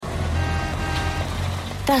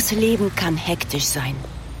Das Leben kann hektisch sein.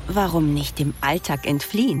 Warum nicht dem Alltag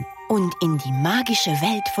entfliehen und in die magische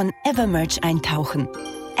Welt von Evermerge eintauchen?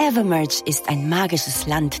 Evermerge ist ein magisches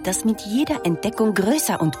Land, das mit jeder Entdeckung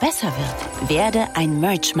größer und besser wird. Werde ein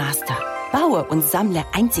Merge-Master. Baue und sammle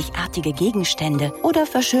einzigartige Gegenstände oder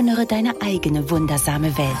verschönere deine eigene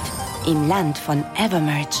wundersame Welt. Im Land von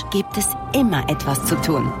Evermerge gibt es immer etwas zu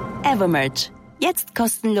tun. Evermerge. Jetzt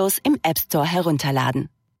kostenlos im App Store herunterladen.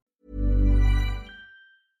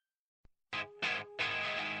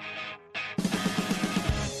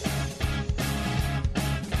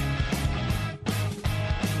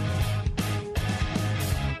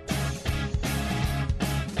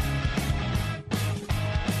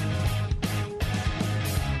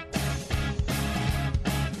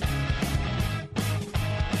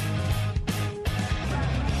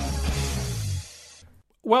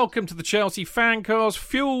 Welcome to the Chelsea FanCast,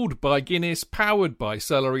 fuelled by Guinness, powered by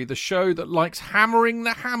Celery, the show that likes hammering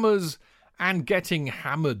the hammers and getting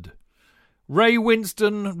hammered. Ray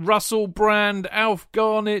Winston, Russell Brand, Alf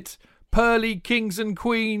Garnett, Pearly Kings and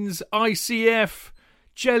Queens, ICF,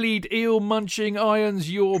 jellied eel-munching irons,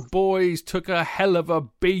 your boys took a hell of a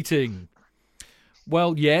beating.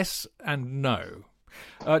 Well, yes and no.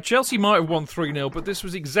 Chelsea might have won 3-0, but this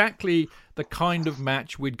was exactly the kind of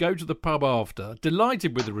match we'd go to the pub after,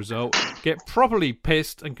 delighted with the result, get properly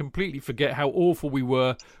pissed and completely forget how awful we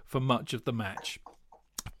were for much of the match.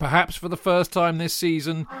 Perhaps for the first time this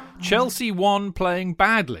season, Chelsea won playing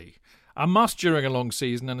badly. A must during a long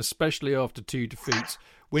season, and especially after 2 defeats.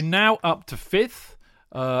 We're now up to 5th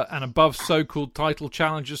and above so-called title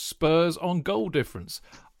challengers Spurs on goal difference.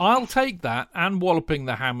 I'll take that and walloping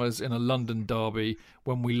the Hammers in a London derby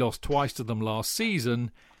when we lost twice to them last season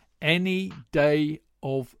any day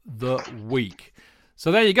of the week.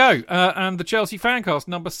 So there you go. And the Chelsea Fancast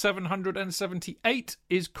number 778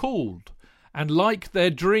 is called And Like Their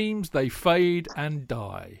Dreams, They Fade and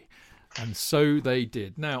Die. And so they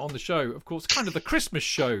did. Now on the show, of course, kind of the Christmas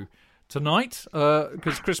show tonight,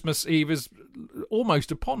 because Christmas Eve is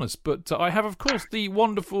almost upon us. But I have, of course, the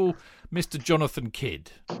wonderful Mr. Jonathan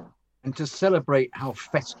Kidd. And to celebrate how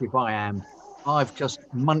festive I am, I've just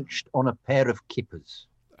munched on a pair of kippers.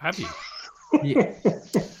 Have you? Yeah.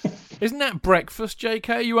 Isn't that breakfast,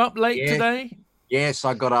 JK? You up late today? Yes,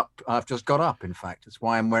 I got up. I've just got up, in fact. That's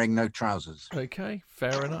why I'm wearing no trousers. Okay,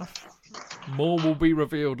 fair enough. More will be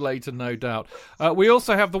revealed later, no doubt. We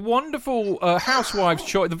also have the wonderful Housewives'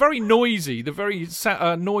 Choice, the very noisy, the very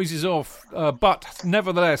noises off, but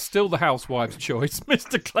nevertheless still the Housewives' Choice,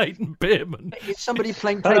 Mr. Clayton Bierman. Is somebody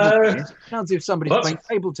playing table tennis? Sounds as if somebody's playing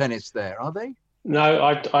table tennis there, are they?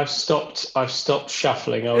 No, I've stopped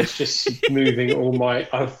shuffling. I was just moving all my.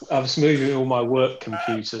 I was moving all my work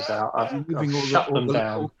computers out. I've shut them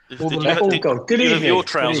down. Good evening. You have your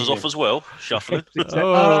trousers off as well, shuffling.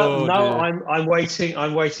 I'm waiting.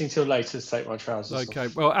 I'm waiting till later to take my trousers off.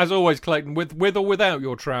 Okay. Well, as always, Clayton, with or without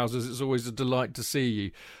your trousers, it's always a delight to see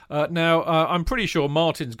you. Now, I'm pretty sure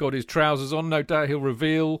Martin's got his trousers on. No doubt he'll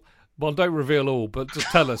reveal. Well, don't reveal all, but just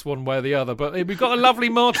tell us one way or the other. But we've got a lovely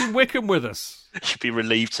Martin Wickham with us. You'd be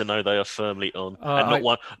relieved to know they are firmly on,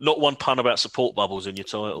 and not one pun about support bubbles in your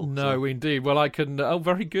title. No, so. Indeed. Well, I can. Oh,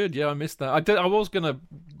 very good. Yeah, I missed that. I was going to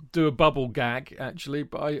do a bubble gag actually,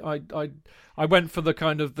 but I went for the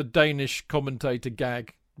kind of the Danish commentator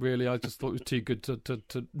gag. Really, I just thought it was too good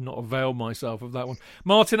to not avail myself of that one.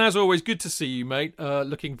 Martin, as always, good to see you, mate.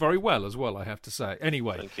 Looking very well as well, I have to say.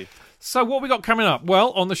 Anyway, thank you. So what we got coming up? Well,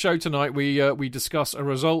 on the show tonight, we discuss a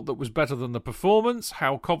result that was better than the performance,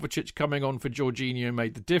 how Kovacic coming on for Jorginho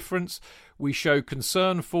made the difference. We show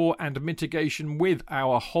concern for and mitigation with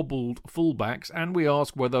our hobbled fullbacks, and we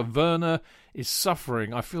ask whether Werner is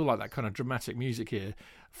suffering. I feel like that kind of dramatic music here.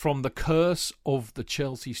 From the curse of the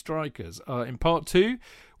Chelsea strikers. In part 2,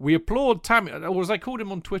 we applaud Tammy, or as I called him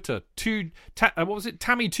on Twitter, what was it?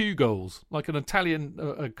 Tammy 2 goals, like an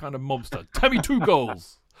Italian kind of mobster. Tammy 2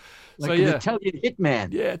 goals. Like an Italian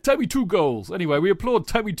hitman. Yeah, Tammy 2 goals. Anyway, we applaud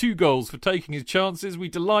Tammy 2 goals for taking his chances. We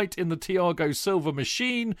delight in the Thiago Silva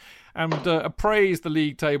machine and appraise the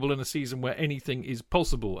league table in a season where anything is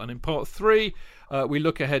possible. And in part 3, we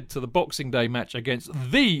look ahead to the Boxing Day match against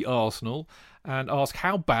the Arsenal and ask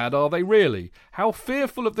how bad are they really? How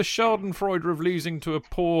fearful of the schadenfreude of losing to a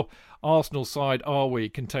poor Arsenal side are we,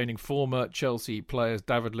 containing former Chelsea players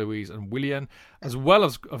David Luiz and Willian, as well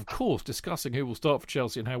as, of course, discussing who will start for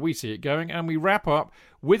Chelsea and how we see it going. And we wrap up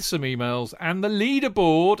with some emails and the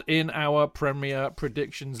leaderboard in our Premier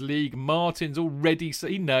Predictions League. Martin's already,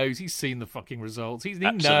 he knows, he's seen the fucking results. He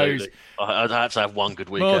knows. I had to have one good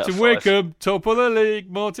week. Martin Wickham, top of the league.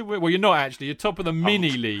 Martin Wickham. Well, you're not actually. You're top of the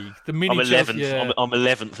mini league. The mini. I'm 11th. Yeah. I'm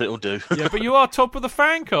 11th. It'll do. Yeah, but you are top of the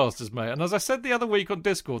Fancasters, mate. And as I said the other week on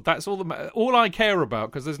Discord, that's all I care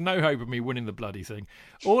about, because there's no hope of me winning the bloody thing.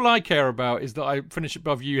 All I care about is that I finish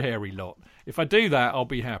above you, hairy lot. If I do that, I'll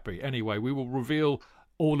be happy. Anyway, we will reveal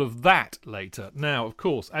all of that later. Now, of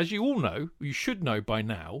course, as you all know, you should know by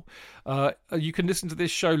now, you can listen to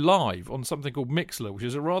this show live on something called Mixler, which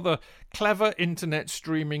is a rather clever internet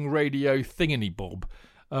streaming radio thingany-bob.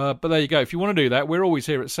 But there you go. If you want to do that, we're always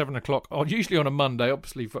here at 7 o'clock, usually on a Monday,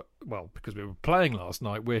 obviously, because we were playing last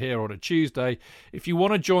night, we're here on a Tuesday. If you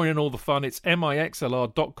want to join in all the fun, it's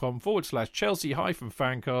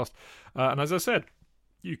mixlr.com/Chelsea-Fancast. And as I said,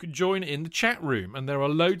 you can join in the chat room, and there are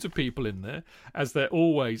loads of people in there, as there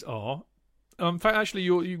always are. In fact, actually,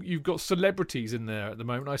 you've got celebrities in there at the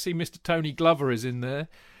moment. I see Mr. Tony Glover is in there.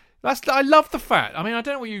 I love the fact. I mean, I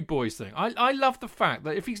don't know what you boys think. I love the fact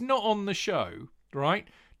that if he's not on the show, right,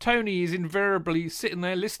 Tony is invariably sitting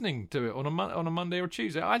there listening to it on a Monday or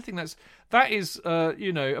Tuesday. I think that is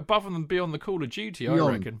above and beyond the Call of Duty. Beyond.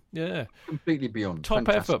 I reckon. Yeah, completely beyond. Top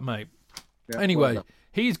Fantastic effort, mate. Yeah, anyway. Well,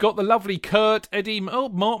 he's got the lovely Kurt, Eddie... Oh,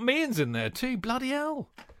 Mark Meehan's in there too. Bloody hell.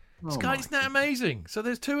 This guy's not amazing. So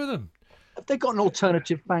there's two of them. Have they got an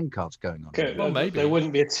alternative Fancast going on? Well, maybe. There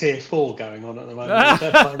wouldn't be a tier 4 going on at the moment.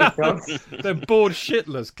 They're bored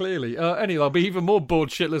shitless, clearly. Anyway, I'll be even more bored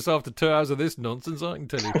shitless after 2 hours of this nonsense, I can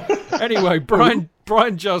tell you. Anyway, Brian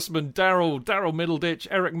Justman, Daryl Middleditch,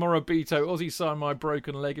 Eric Morabito, Aussie sign my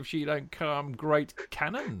broken leg if she don't come, Great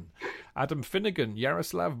Cannon, Adam Finnegan,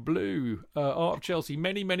 Yaroslav Blue, Art of Chelsea,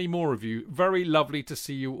 many, many more of you. Very lovely to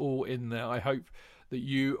see you all in there. I hope that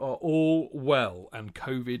you are all well and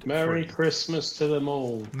COVID-free. Merry Christmas to them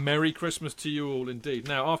all. Merry Christmas to you all, indeed.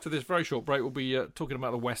 Now, after this very short break, we'll be talking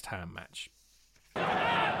about the West Ham match.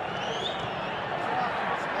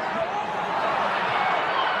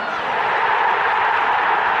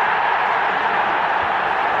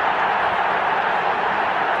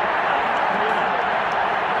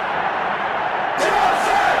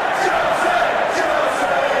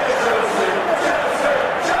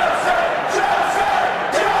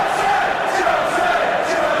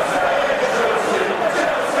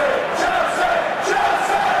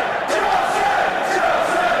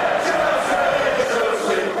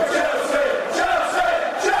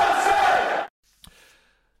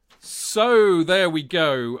 So there we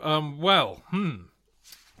go.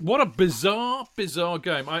 What a bizarre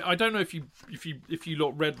game. I don't know if you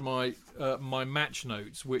lot read my match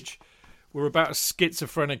notes, which were about as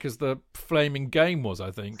schizophrenic as the flaming game was.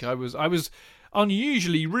 I think I was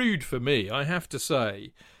unusually rude for me, I have to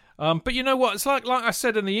say. But you know what? It's like I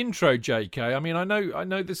said in the intro, JK. I mean, I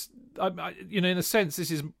know this. In a sense,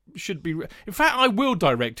 should be. In fact, I will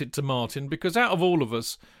direct it to Martin, because out of all of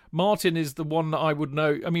us, Martin is the one that I would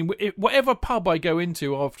know. I mean, whatever pub I go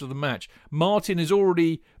into after the match, Martin has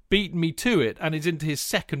already beaten me to it and is into his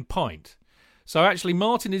second pint. So actually,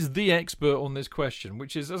 Martin is the expert on this question,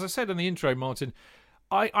 which is, as I said in the intro, Martin,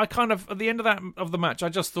 I kind of, at the end of the match, I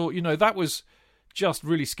just thought, that was just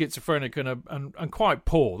really schizophrenic and quite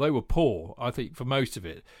poor. They were poor, I think, for most of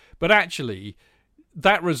it. But actually,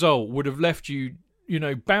 that result would have left you,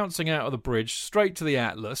 bouncing out of the bridge straight to the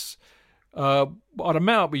Atlas. I'd have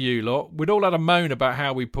met up with you lot. We'd all had a moan about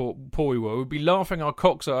how poor we were. We'd be laughing our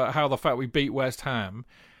cocks at how the fact we beat West Ham.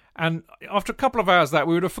 And after a couple of hours of that,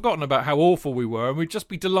 we would have forgotten about how awful we were, and we'd just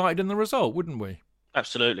be delighted in the result, wouldn't we?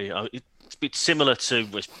 Absolutely. It's similar to,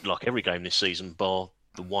 like every game this season, bar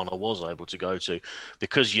the one I was able to go to.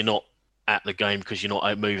 Because you're not at the game, because you're not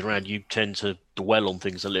out moving around, you tend to dwell on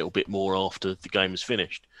things a little bit more after the game is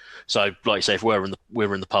finished. So, like you say, if we're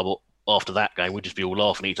in the pub after that game, we'd just be all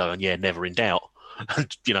laughing at each other and, yeah, never in doubt.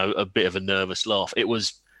 And, a bit of a nervous laugh. It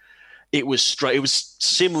was straight. It was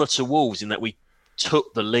similar to Wolves in that we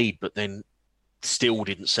took the lead, but then still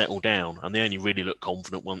didn't settle down. And they only really looked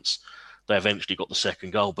confident once they eventually got the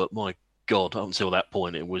second goal. But my God, up until that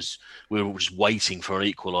point, we were all just waiting for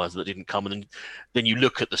an equaliser that didn't come. And then you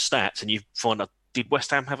look at the stats and you find out, did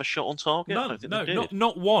West Ham have a shot on target? No,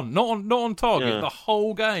 not one. Not on target. Yeah. The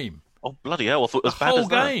whole game. Oh, bloody hell. I thought it was bad as that.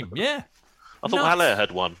 The whole game, yeah. I thought Haller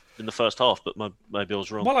had one in the first half, but maybe I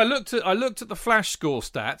was wrong. Well, I looked at the flash score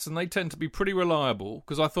stats, and they tend to be pretty reliable,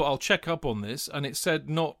 because I thought I'll check up on this, and it said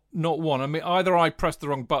not one. I mean, either I pressed the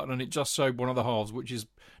wrong button and it just showed one of the halves, which is,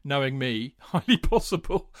 knowing me, highly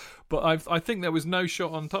possible. But I think there was no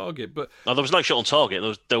shot on target. But no, there was no shot on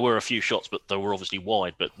target. There were a few shots, but they were obviously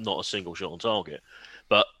wide, but not a single shot on target.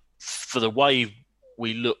 But for the way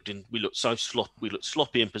we looked so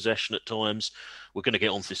sloppy in possession at times. We're going to get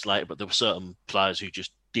onto this later, but there were certain players who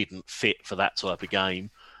just didn't fit for that type of game,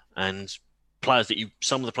 and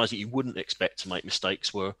some of the players that you wouldn't expect to make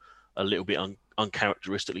mistakes were a little bit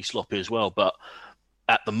uncharacteristically sloppy as well. But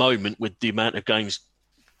at the moment, with the amount of games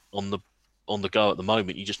on the go at the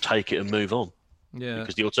moment, you just take it and move on. Yeah.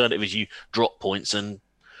 Because the alternative is you drop points and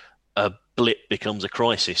a blip becomes a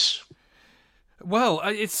crisis. Well,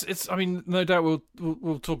 it's. I mean, no doubt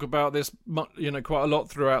we'll talk about this, quite a lot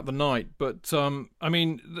throughout the night. But I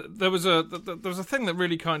mean, there was a thing that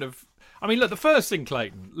really kind of. I mean, look, the first thing,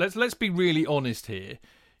 Clayton. Let's be really honest here.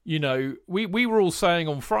 You know, we were all saying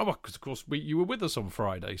on Friday, because of course you were with us on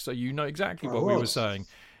Friday, so you know exactly what we were saying.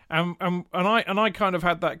 And I kind of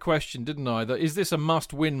had that question, didn't I? That is this a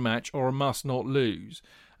must-win match or a must-not-lose?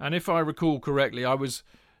 And if I recall correctly, I was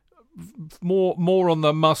more on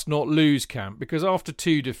the must-not-lose camp, because after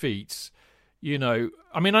 2 defeats, I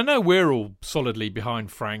mean, I know we're all solidly behind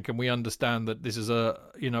Frank, and we understand that this is a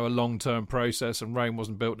long-term process, and Rome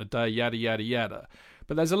wasn't built in a day, yada yada yada.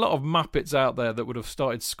 But there's a lot of muppets out there that would have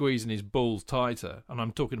started squeezing his balls tighter, and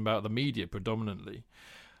I'm talking about the media predominantly.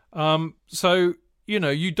 So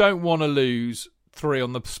you don't want to lose 3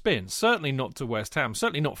 on the spin. Certainly not to West Ham.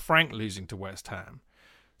 Certainly not Frank losing to West Ham.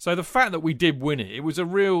 So the fact that we did win it was a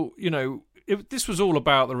real, this was all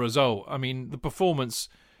about the result. I mean, the performance,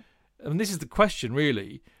 and this is the question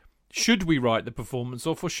really, should we write the performance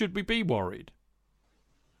off or should we be worried?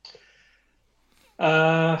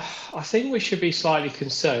 I think we should be slightly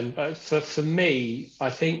concerned. But for me, I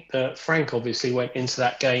think that Frank obviously went into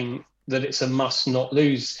that game that it's a must not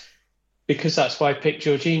lose, because that's why I picked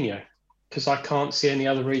Jorginho, because I can't see any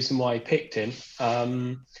other reason why he picked him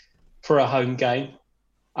for a home game.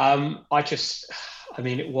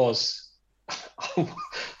 It was.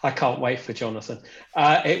 I can't wait for Jonathan.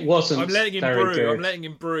 It wasn't. I'm letting him very brew. good. I'm letting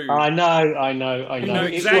him brew. I know. You know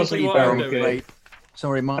exactly it wasn't what very I'm good. doing.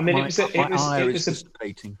 Sorry, my eye is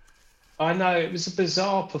dissipating. I know, it was a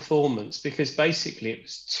bizarre performance, because basically it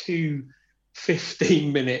was 2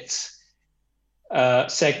 15-minute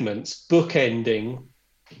segments bookending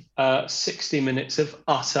 60 minutes of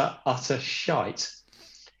utter shite.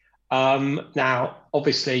 Now,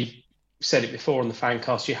 obviously, said it before on the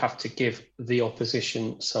FanCast, you have to give the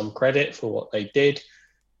opposition some credit for what they did.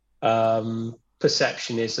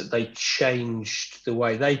 Perception is that they changed the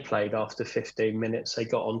way they played after 15 minutes. They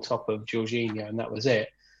got on top of Jorginho, and that was it.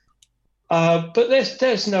 But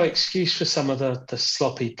there's no excuse for some of the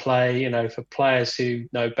sloppy play, for players who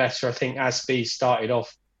know better. I think Asby started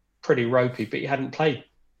off pretty ropey, but he hadn't played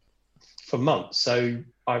for months, so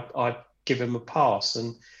I'd give him a pass.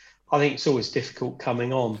 And I think it's always difficult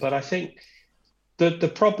coming on. But I think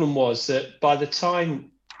the problem was that by the time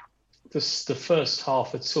the first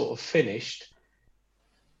half had sort of finished,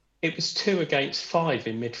 it was 2 against 5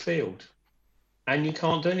 in midfield. And you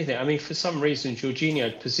can't do anything. I mean, for some reason,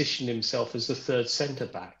 Jorginho positioned himself as the third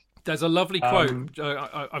centre-back. There's a lovely quote.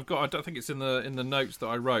 I've got. I don't think it's in the notes that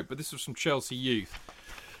I wrote, but this was from Chelsea Youth,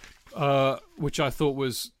 which I thought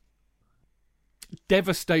was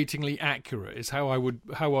devastatingly accurate. Is how I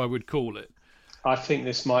would call it. I think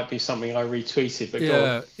this might be something I retweeted. But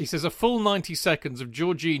yeah, he says a full 90 seconds of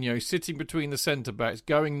Jorginho sitting between the centre backs,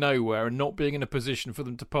 going nowhere, and not being in a position for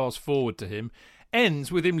them to pass forward to him,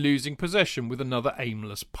 ends with him losing possession with another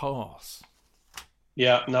aimless pass.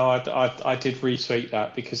 Yeah, no, I did retweet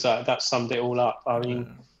that, because that summed it all up. I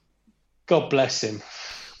mean, God bless him.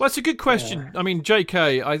 Well, it's a good question. Yeah. I mean,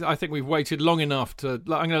 JK, I think we've waited long enough to.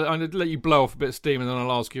 I'm going to let you blow off a bit of steam, and then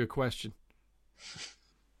I'll ask you a question.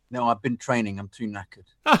 No, I've been training. I'm too knackered.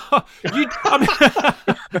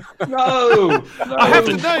 No, I have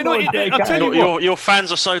to know. I'll tell you what. Your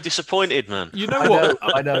fans are so disappointed, man. You know what?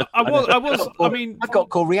 I know. I mean, I got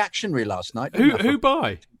called reactionary last night. Who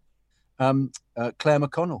by? Claire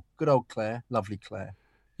McConnell. Good old Claire. Lovely Claire.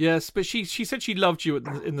 Yes, but she said she loved you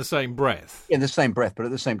in the same breath. In the same breath, but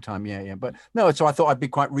at the same time, yeah. But no, so I thought I'd be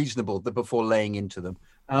quite reasonable before laying into them.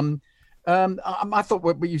 I thought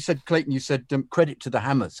what you said, Clayton, you said credit to the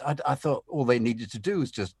Hammers. I thought all they needed to do was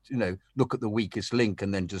just, look at the weakest link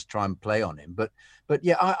and then just try and play on him. But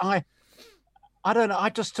yeah, I don't know. I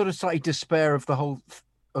just sort of slightly despair of the whole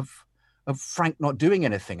Frank not doing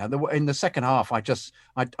anything. And in the second half, I was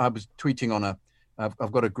tweeting on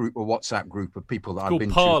I've got a WhatsApp group of people that I've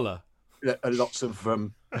been Parler. to. Lots of.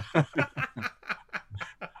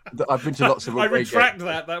 I've been to lots of. I retract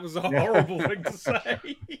that. That was a horrible thing to say.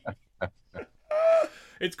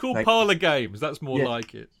 It's called Parlour Games. That's more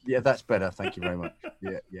like it. Yeah, that's better. Thank you very much.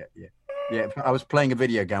 Yeah. I was playing a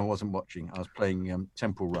video game. I wasn't watching. I was playing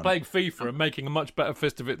Temple Run. Playing FIFA and making a much better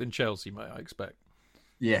fist of it than Chelsea, mate, I expect.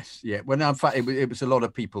 Yes, yeah. Well, no, in fact, it was a lot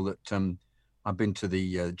of people that I've been to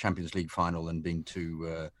the Champions League final and been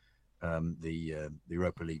to the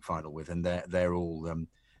Europa League final with, and they're all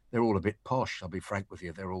a bit posh. I'll be frank with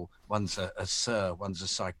you. They're all one's a sir, one's a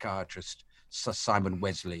psychiatrist, Simon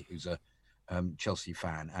Wesley, who's a Chelsea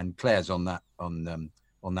fan, and Claire's on that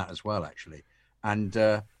as well, actually, and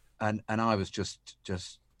I was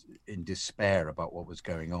just in despair about what was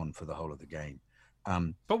going on for the whole of the game.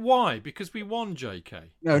 But why? Because we won,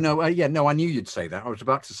 JK. No, I knew you'd say that. I was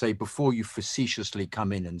about to say before you facetiously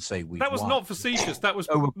come in and say we. That was won. Not facetious. That was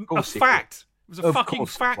a fact. It was a fucking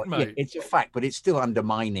fact, mate. Yeah, it's a fact, but it's still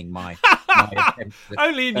undermining my attempt.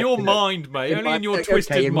 Only in your mind, mate. Only in your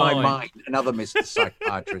twisted in mind. My mind. Another Mr.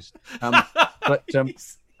 Psychiatrist. But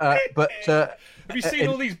have you seen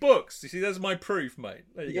all these books? You see, there's my proof, mate.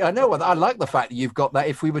 Yeah, I know. I like the fact that you've got that.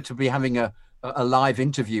 If we were to be having a live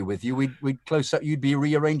interview with you, we'd close up. You'd be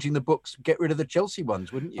rearranging the books, get rid of the Chelsea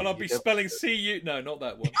ones, wouldn't you? And I'd be spelling CU. No, not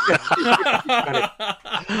that one.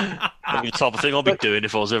 That'd be the type of thing I'd be doing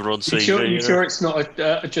if I was ever on TV. You sure it's not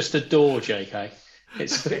just a door, JK?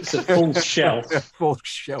 It's a full shelf. Full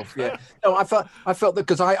shelf. Yeah. No, I felt that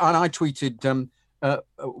because I tweeted.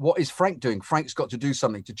 What is Frank doing? Frank's got to do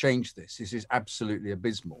something to change this. This is absolutely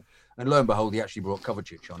abysmal. And lo and behold, he actually brought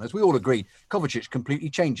Kovacic on. As we all agreed, Kovacic completely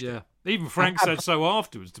changed it. Even Frank said so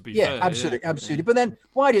afterwards, to be fair. Absolutely. But then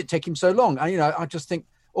why did it take him so long? And, I just think,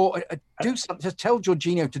 do something, just tell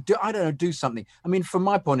Jorginho to do something. I mean, from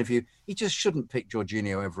my point of view, he just shouldn't pick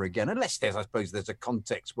Jorginho ever again, unless I suppose there's a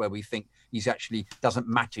context where we think he's actually doesn't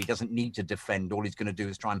matter. He doesn't need to defend. All he's going to do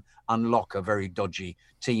is try and unlock a very dodgy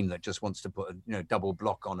team that just wants to put a double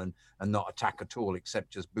block on and not attack at all,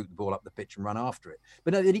 except just boot the ball up the pitch and run after it.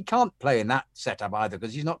 But no, he can't play in that setup either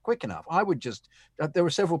because he's not quick enough. I would just, there were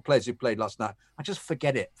several players who played last night. I just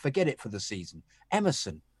forget it for the season.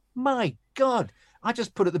 Emerson, my God. I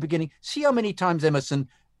just put at the beginning, see how many times Emerson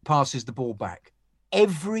passes the ball back?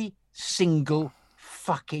 Every single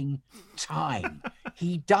fucking time.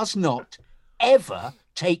 He does not ever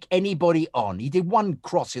take anybody on. He did one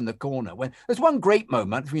cross in the corner. There's one great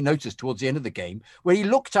moment, if we noticed towards the end of the game, where he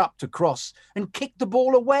looked up to cross and kicked the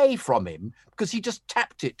ball away from him because he just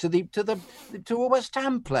tapped it to a West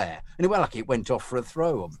Ham player. And it went off for a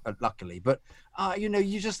throw, luckily. But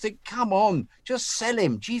you just think, come on, just sell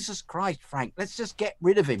him. Jesus Christ, Frank, let's just get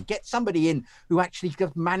rid of him. Get somebody in who actually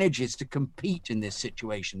manages to compete in this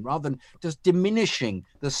situation rather than just diminishing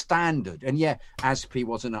the standard. And Aspi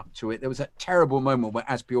wasn't up to it. There was that terrible moment where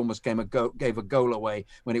Aspi almost gave a goal away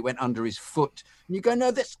when it went under his foot. And you go,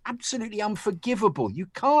 no, that's absolutely unforgivable. You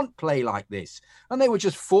can't play like this. And they were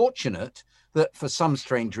just fortunate that for some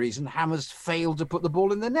strange reason, Hammers failed to put the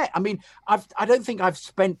ball in the net. I mean, I don't think I've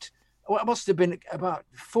spent... Well, it must have been about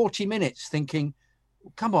 40 minutes thinking,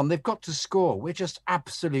 come on, they've got to score. We're just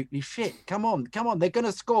absolutely shit. Come on. They're going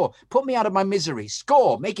to score. Put me out of my misery.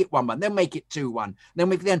 Score. Make it 1-1. Then make it 2-1.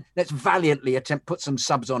 Then let's valiantly put some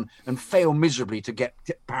subs on and fail miserably to get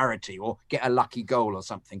parity or get a lucky goal or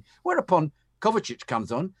something. Whereupon Kovacic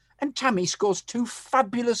comes on and Tammy scores 2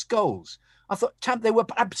 fabulous goals. I thought they were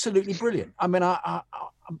absolutely brilliant. I mean,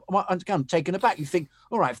 I'm taken aback. You think,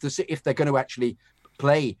 all right, if they're going to actually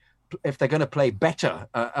play... If they're going to play better,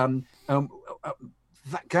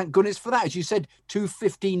 thank goodness for that. As you said, 2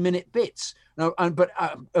 15-minute bits. But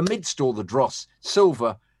amidst all the dross,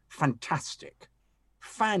 Silva, fantastic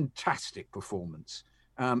performance.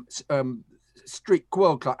 Streak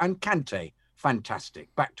world class, and Kante,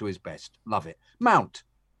 fantastic, back to his best. Love it. Mount,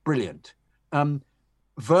 brilliant.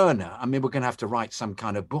 Werner, I mean, we're going to have to write some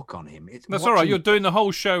kind of book on him. That's all right. You're doing the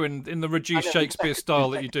whole show in the reduced Shakespeare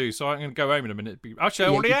style that you do, so I'm going to go home in a minute. Actually, I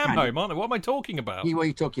already am home, aren't I? What am I talking about? What are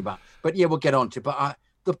you talking about? But we'll get on to it. But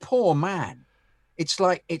the poor man, it's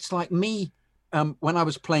like me when I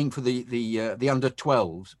was playing for the under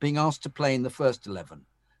 12s, being asked to play in the first 11,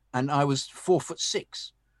 and I was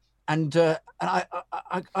 4'6", and I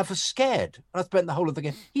was scared. I spent the whole of the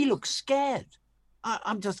game. He looks scared.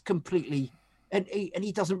 I'm just completely. And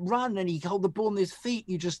he doesn't run, and he hold the ball in his feet.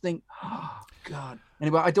 You just think, oh God.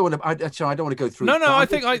 Anyway, I don't want to go through. No, I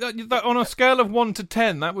think that on a scale of 1 to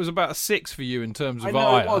 10, that was about a 6 for you in terms of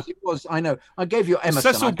ire. It was. I know. I gave you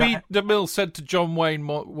Emerson. Cecil B. DeMille said to John Wayne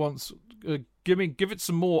once, give it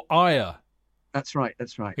some more ire. That's right.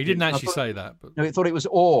 He didn't actually say that. But... No, he thought it was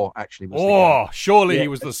ore, actually. Surely he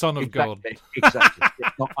was the son of God. Exactly.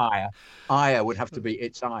 It's not ire. Ire would have to be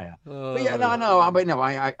its ire. But yeah, no. I mean, no,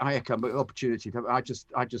 I echo the opportunity. I just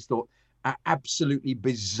thought absolutely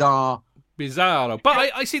bizarre. But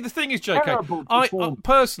I see the thing is, JK, I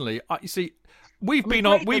personally, you see, we've been,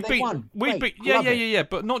 but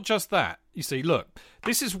not just that. You see, look,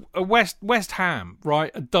 this is a West Ham,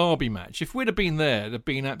 right? A derby match. If we'd have been there, it'd have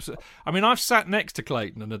been absolute. I mean, I've sat next to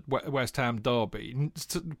Clayton in a West Ham derby,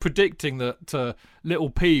 predicting that Little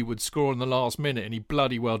P would score in the last minute, and he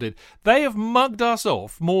bloody well did. They have mugged us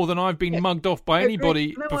off more than I've been mugged off by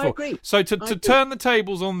anybody before. I agree. So to turn the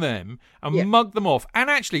tables on them and mug them off, and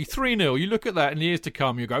actually 3-0, you look at that in the years to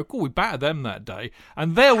come, you go, we battered them that day,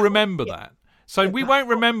 and they'll remember that. So we won't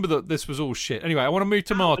remember that this was all shit. Anyway, I want to move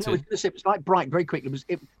to Martin. It was like Brighton, very quickly.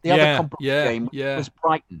 The other comparable game was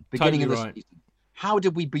Brighton, beginning of the season. How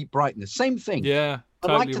did we beat Brighton? The same thing. Yeah,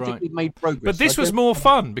 totally I'd like to think we made progress. But this was more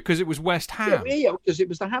fun because it was West Ham. Yeah, because it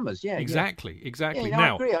was the Hammers. Yeah, exactly. Yeah,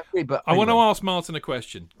 now, I agree. But I want to ask Martin a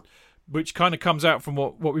question, which kind of comes out from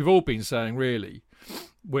what we've all been saying, really,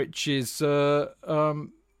 which is, I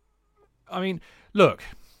mean, look.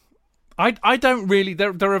 I don't really.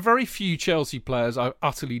 There are very few Chelsea players I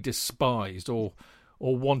utterly despised or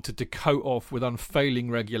wanted to coat off with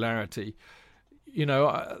unfailing regularity. You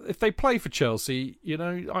know, if they play for Chelsea, you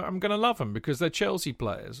know, I'm going to love them because they're Chelsea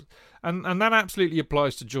players, and that absolutely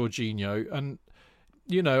applies to Jorginho. And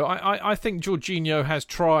you know, I think Jorginho has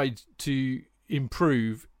tried to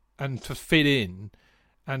improve and to fit in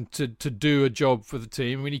and to do a job for the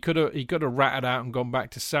team. I mean, he could have ratted out and gone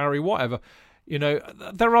back to Sarri, whatever. You know,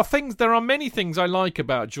 there are many things I like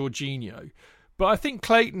about Jorginho, but I think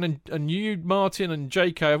Clayton and you, Martin, and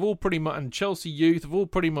JK have all pretty much, and Chelsea youth have all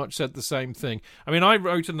pretty much said the same thing. I mean, I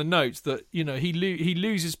wrote in the notes that, you know, he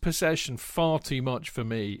loses possession far too much for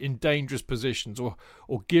me in dangerous positions, or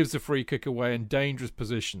gives the free kick away in dangerous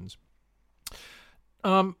positions.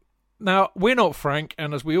 Now, we're not Frank,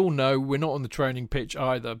 and as we all know, we're not on the training pitch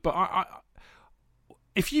either, but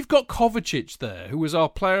if you've got Kovacic there, who was our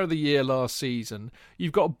player of the year last season,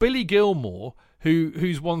 you've got Billy Gilmour,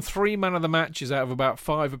 who's won 3 man of the matches out of about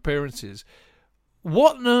 5 appearances.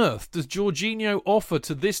 What on earth does Jorginho offer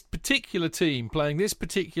to this particular team playing this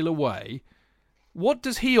particular way? What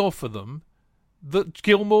does he offer them that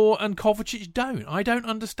Gilmour and Kovacic don't? I don't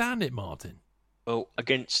understand it, Martin. Well,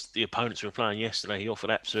 against the opponents we were playing yesterday, he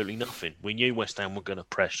offered absolutely nothing. We knew West Ham were going to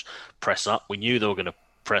press up. We knew they were going to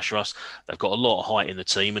pressure us. They've got a lot of height in the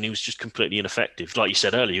team, and he was just completely ineffective. Like you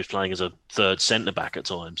said earlier, he was playing as a third centre-back at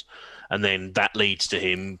times, and then that leads to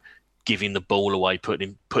him giving the ball away,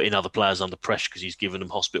 putting other players under pressure because he's given them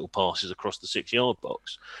hospital passes across the 6-yard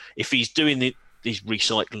box. If he's doing he's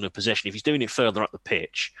recycling the possession, if he's doing it further up the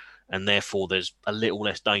pitch, and therefore there's a little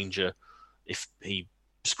less danger if he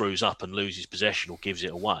screws up and loses possession or gives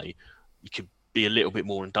it away, you could be a little bit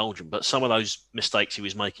more indulgent. But some of those mistakes he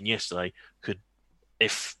was making yesterday could,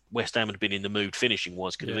 if West Ham had been in the mood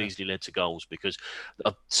finishing-wise, could have easily led to goals, because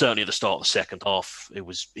certainly at the start of the second half,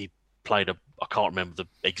 he played I can't remember the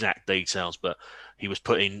exact details, but he was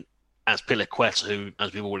putting Azpilicueta, who,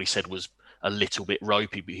 as we've already said, was a little bit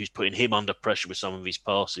ropey, but he was putting him under pressure with some of his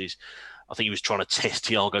passes. I think he was trying to test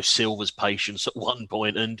Thiago Silva's patience at one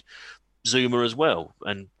point, and Zuma as well.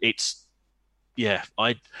 And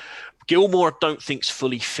Gilmour I don't think's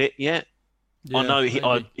fully fit yet. Yeah, I know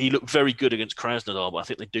he looked very good against Krasnodar, but I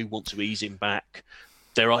think they do want to ease him back.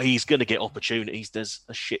 He's going to get opportunities. There's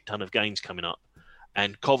a shit ton of games coming up,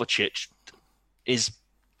 and Kovacic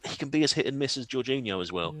he can be as hit and miss as Jorginho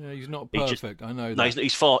as well. Yeah, he's not perfect. I know that.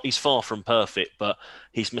 No, he's far from perfect, but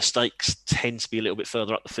his mistakes tend to be a little bit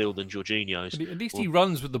further up the field than Jorginho's. At least he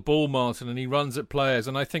runs with the ball, Martin, and he runs at players.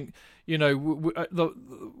 And I think, you know,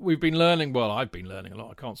 we've been learning. Well, I've been learning a lot.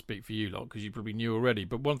 I can't speak for you lot because you probably knew already.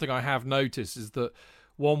 But one thing I have noticed is that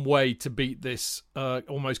one way to beat this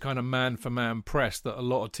almost kind of man-for-man press that a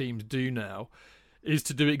lot of teams do now is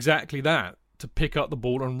to do exactly that. To pick up the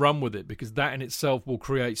ball and run with it, because that in itself will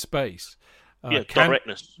create space.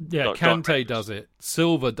 Directness. Kante does it.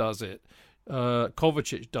 Silva does it.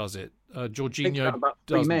 Kovacic does it. Jorginho about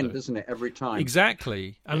 3 men, doesn't it, every time?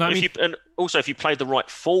 Exactly. And also, if you play the right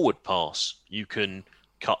forward pass, you can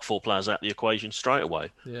cut 4 players out of the equation straight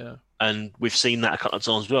away. Yeah. And we've seen that a couple of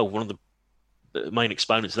times as well. One of the main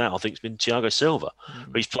exponents of that, I think, has been Thiago Silva.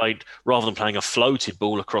 Where he's played, rather than playing a floated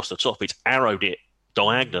ball across the top, he's arrowed it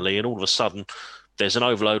diagonally, and all of a sudden there's an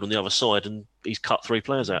overload on the other side and he's cut 3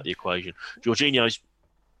 players out of the equation. Jorginho's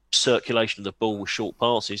circulation of the ball with short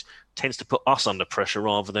passes tends to put us under pressure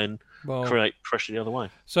rather than create pressure the other way.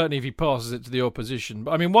 Certainly if he passes it to the opposition.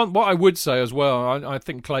 But I mean, what I would say as well, I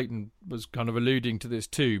think Clayton was kind of alluding to this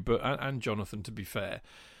too, and Jonathan, to be fair.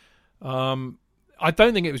 I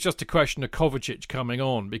don't think it was just a question of Kovacic coming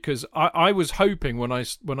on, because I was hoping when I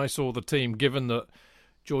saw the team, given that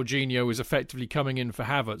Jorginho was effectively coming in for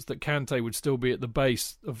Havertz, that Kante would still be at the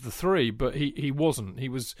base of the three, but he wasn't. He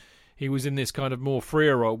was in this kind of more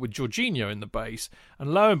freer role with Jorginho in the base,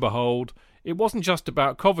 and lo and behold, it wasn't just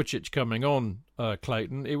about Kovacic coming on,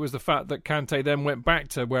 Clayton. It was the fact that Kante then went back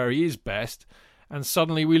to where he is best, and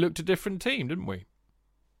suddenly we looked a different team, didn't we?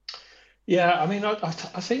 Yeah, I mean, I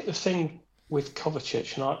think the thing with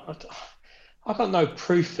Kovacic, and I got no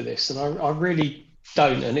proof for this, and I really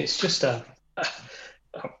don't, and it's just a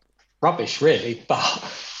rubbish, really. But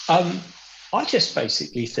I just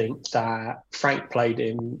basically think that Frank played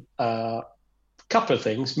him a couple of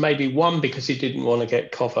things. Maybe one, because he didn't want to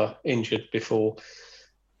get Kova injured before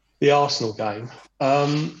the Arsenal game.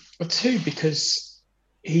 But two, because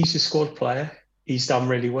he's a squad player. He's done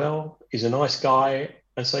really well. He's a nice guy.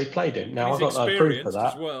 And so he played him. Now, I've got no proof for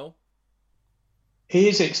that. As well. He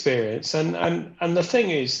is experienced. And the thing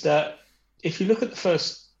is that if you look at the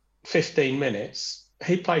first 15 minutes,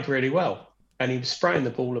 he played really well. And he was spraying the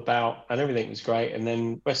ball about and everything was great. And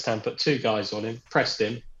then West Ham put two guys on him, pressed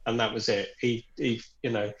him, and that was it. He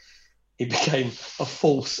became a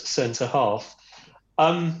false centre half.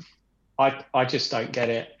 I just don't get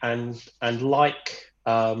it. And like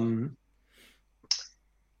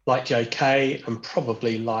JK, and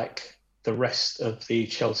probably like the rest of the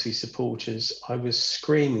Chelsea supporters, I was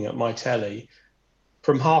screaming at my telly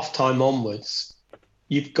from half-time onwards,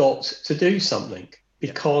 you've got to do something,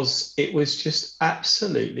 because it was just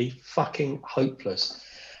absolutely fucking hopeless.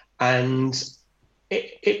 And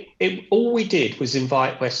it all we did was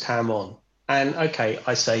invite West Ham on. And okay,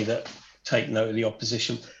 I say that, take note of the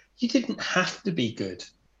opposition. You didn't have to be good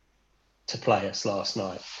to play us last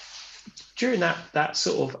night. During that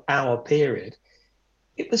sort of hour period,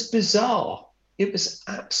 it was bizarre. It was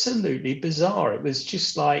absolutely bizarre. It was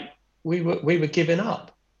just like we were giving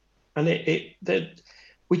up, and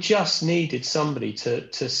we just needed somebody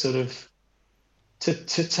to sort of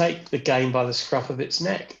to take the game by the scruff of its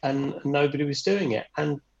neck, and nobody was doing it.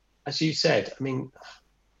 And as you said, I mean,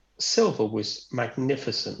 Silva was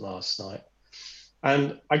magnificent last night,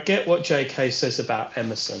 and I get what JK says about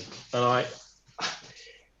Emerson, and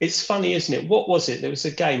it's funny, isn't it? What was it? There was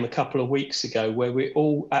a game a couple of weeks ago where we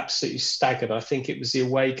all absolutely staggered. I think it was the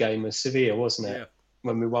away game of Sevilla, wasn't it? Yeah.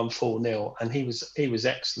 When we won 4-0, and he was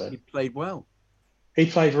excellent. He played well. He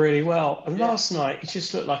played really well. And last night, he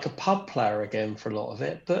just looked like a pub player again for a lot of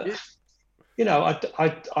it. But, you know,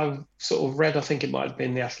 I sort of read, I think it might have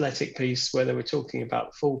been the Athletic piece where they were talking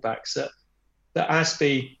about the fullbacks, that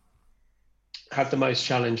Asby had the most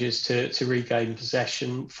challenges to regain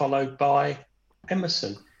possession, followed by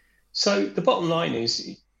Emerson. So the bottom line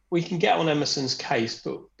is we can get on Emerson's case,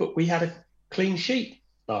 but we had a clean sheet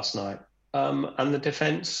last night. And the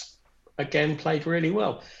defence, again, played really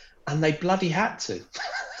well. And they bloody had to.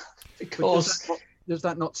 Because does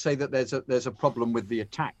that not say that there's a problem with the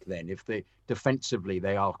attack then? If defensively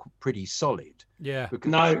they are pretty solid. Yeah.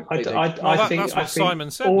 No, I think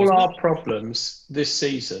Simon said, all our problems this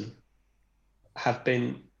season have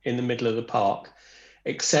been in the middle of the park,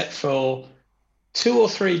 except for 2 or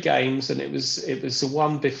 3 games, and it was the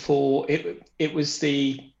one before. It was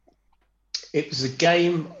the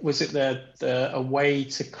game. Was it the away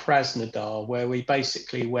to Krasnodar where we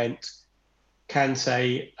basically went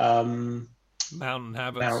Kante, Mount and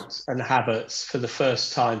Havertz for the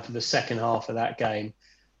first time for the second half of that game,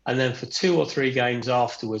 and then for 2 or 3 games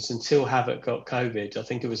afterwards until Havertz got COVID. I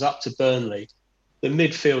think it was up to Burnley. The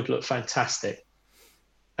midfield looked fantastic,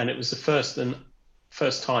 and it was the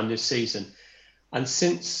first time this season. And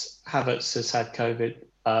since Havertz has had COVID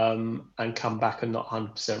and come back and not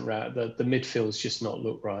 100% right, the midfield's just not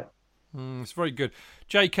looked right. It's very good.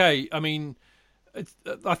 JK, I mean,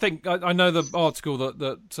 I think I know the article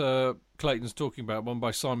that Clayton's talking about, one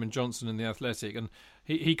by Simon Johnson in The Athletic, and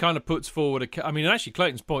he kind of puts forward actually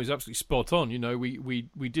Clayton's point is absolutely spot on. You know,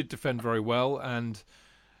 we did defend very well, and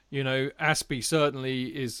you know, Aspie certainly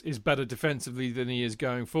is better defensively than he is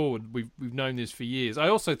going forward. We've known this for years. I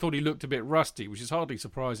also thought he looked a bit rusty, which is hardly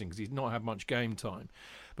surprising because he's not had much game time.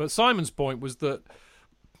 But Simon's point was that,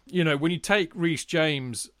 you know, when you take Reece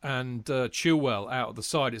James and Chilwell out of the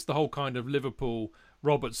side, it's the whole kind of Liverpool,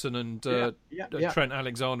 Robertson and Trent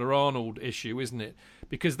Alexander-Arnold issue, isn't it?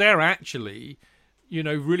 Because they're actually, you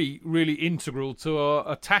know, really, really integral to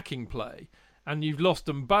our attacking play. And you've lost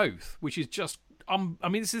them both, which is just I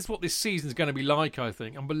mean, this is what this season's going to be like. I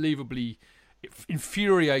think unbelievably,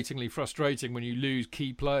 infuriatingly frustrating when you lose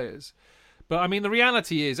key players. But I mean, the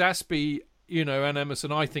reality is, Aspie, and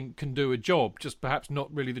Emerson, I think, can do a job, just perhaps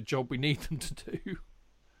not really the job we need them to do.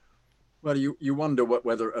 Well, you wonder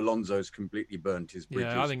whether Alonso's completely burnt his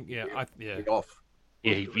bridges. Yeah, I think off.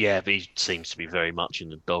 Yeah, but he seems to be very much in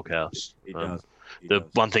the doghouse. He does.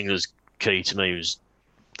 One thing that was key to me was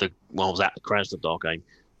when I was at the Krasnodar game,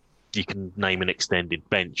 you can name an extended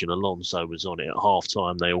bench, and Alonso was on it at half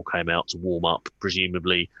time. They all came out to warm up,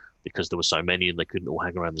 presumably because there were so many and they couldn't all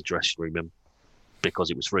hang around the dressing room, and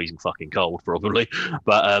because it was freezing fucking cold, probably.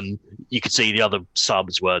 But you could see the other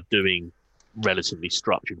subs were doing relatively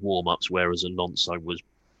structured warm-ups, whereas Alonso was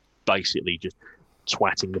basically just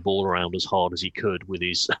twatting the ball around as hard as he could with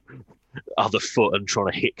his other foot and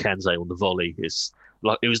trying to hit Kanze on the volley. It was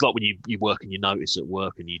like when you work and you notice at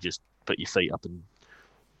work and you just put your feet up and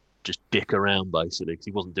just dick around, basically, because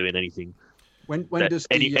he wasn't doing anything.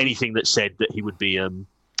 Anything that said that he would be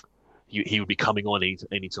coming on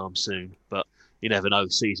anytime soon, but you never know.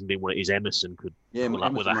 The season being what it is, Emerson could pull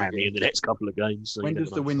up with a hammy in the next couple of games. So when does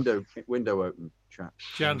the window open, chap?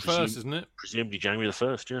 Jan 1st, isn't it? Presumably January the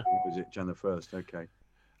 1st, yeah. Was it Jan the 1st? Okay.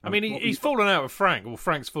 I mean, he's fallen out with Frank. Well,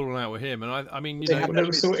 Frank's fallen out with him, and I mean, it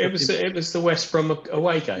was the West Brom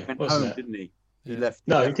away game, wasn't it? Didn't he? He left.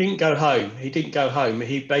 No, he didn't go home.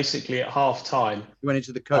 He basically at half time he went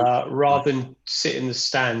into the coach rather than sit in the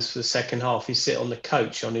stands for the second half. He sit on the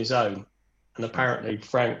coach on his own, and apparently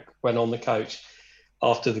Frank went on the coach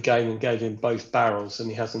after the game and gave him both barrels, and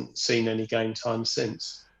he hasn't seen any game time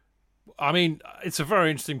since. I mean, it's a very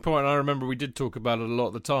interesting point. I remember we did talk about it a lot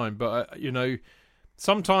at the time, but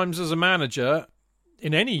sometimes as a manager,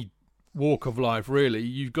 in any walk of life, really,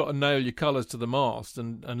 you've got to nail your colours to the mast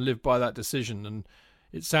and live by that decision. And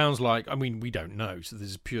it sounds like, I mean, we don't know, so this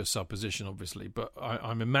is pure supposition, obviously, but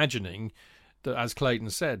I'm imagining that, as Clayton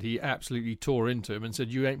said, he absolutely tore into him and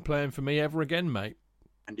said, "You ain't playing for me ever again, mate."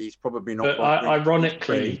 And he's probably not. But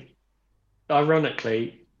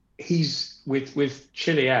ironically, he's with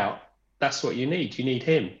Chile out. That's what you need. You need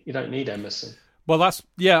him. You don't need Emerson. Well,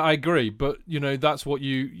 I agree, but that's what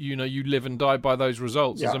you live and die by those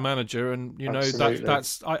results as a manager, and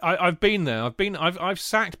that's I've been there. I've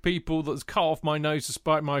sacked people that's cut off my nose to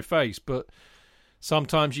spite my face, but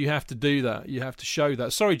sometimes you have to do that. You have to show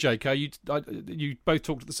that. Sorry, JK, you both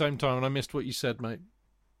talked at the same time, and I missed what you said, mate.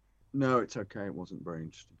 No, it's okay. It wasn't very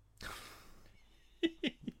interesting.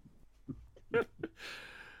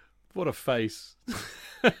 What a face.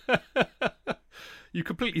 You've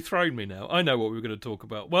completely thrown me now. I know what we were going to talk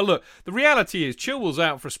about. Well, look, the reality is Chilwell's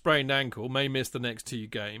out for a sprained ankle, may miss the next 2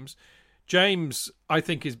 games. James, I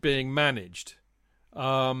think, is being managed.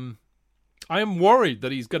 I am worried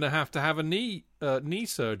that he's going to have a knee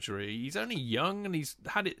surgery. He's only young and he's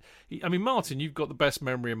had it. Martin, you've got the best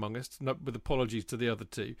memory among us, with apologies to the other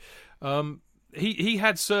two. He's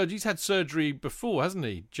had surgery before, hasn't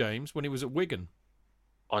he, James, when he was at Wigan?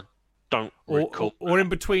 I don't recall. Or in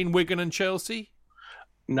between Wigan and Chelsea?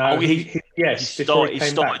 No, he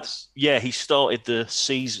started. Yeah, he started the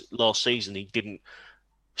season last season. He didn't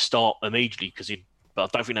start immediately but I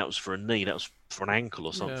don't think that was for a knee. That was for an ankle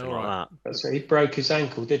or something like that. That's right. He broke his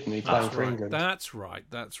ankle, didn't he? Playing for England. That's right.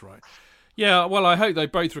 Yeah. Well, I hope they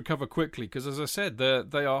both recover quickly because, as I said,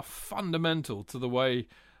 they are fundamental to the way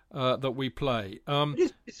that we play.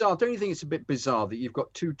 It's bizarre. Don't you think it's a bit bizarre that you've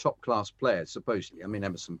got 2 top-class players, supposedly? I mean,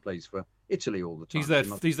 Emerson plays for Italy all the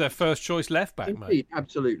time. He's their first choice left back, mate.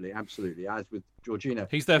 Absolutely. As with Jorginho,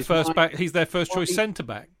 he's their first back. He's their first choice centre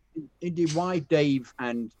back. Indeed, why Dave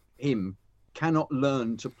and him cannot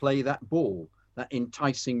learn to play that ball, that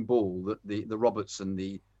enticing ball that the Robertson,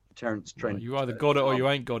 the Terence Trent. Well, you either got it or you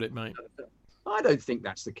ain't got it, mate. I don't think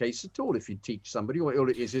that's the case at all. If you teach somebody, all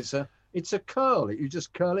it is it's a curl. You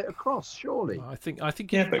just curl it across, surely. I think.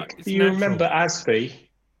 Yeah, but do you remember Aspie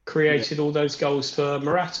created all those goals for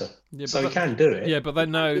Morata? Yeah, so he can do it. Yeah, but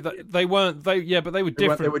they weren't. But they were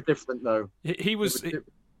different. They were different, though. They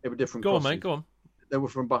were different. Go on, mate. Go on. They were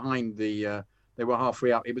from behind the. They were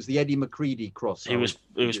halfway up. It was the Eddie McCready cross. He was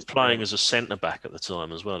playing as a centre back at the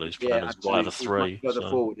time as well. He was playing as wide of a 3. Further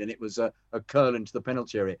forward, and it was a curl into the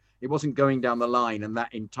penalty area. It wasn't going down the line, and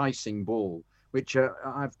that enticing ball, which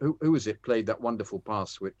who was it played that wonderful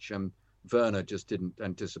pass, which Werner just didn't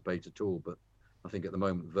anticipate at all. But I think at the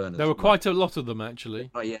moment Werner. There were quite a lot of them actually.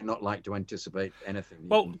 Oh yeah, not like to anticipate anything.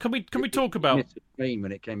 Well, can we talk about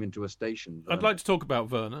when it came into a station? I'd like to talk about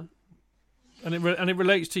Werner, and it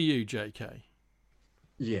relates to you, JK.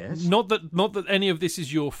 Yes. Not that any of this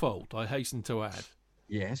is your fault, I hasten to add.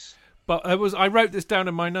 Yes. But I wrote this down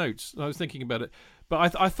in my notes. I was thinking about it.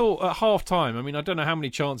 But I thought at half-time, I mean, I don't know how many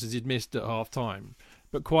chances he'd missed at half-time,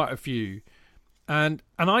 but quite a few. And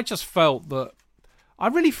I just felt that... I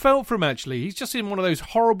really felt for him, actually. He's just in one of those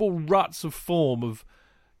horrible ruts of form of...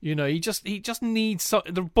 You know, he just needs...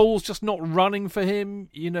 The ball's just not running for him.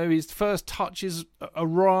 You know, his first touch is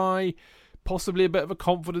awry, possibly a bit of a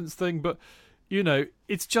confidence thing, but... You know,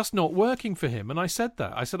 it's just not working for him. And I said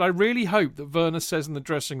that. I said, I really hope that Werner says in the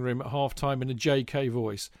dressing room at half-time in a JK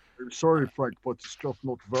voice, I'm sorry, Frank, but it's just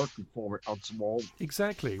not working for me at the moment.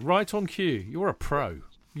 Exactly. Right on cue. You're a pro.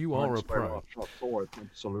 You are a pro.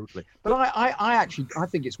 Absolutely. But I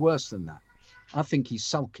think it's worse than that. I think he's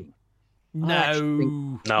sulking.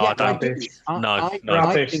 No. I don't. No.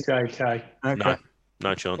 Rubbish, JK. Okay.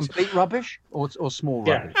 No chance. Complete rubbish or small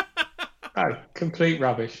rubbish? Oh, complete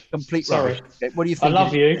rubbish. Complete Sorry. rubbish. Okay. What do you think? I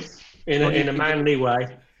love you in a manly way.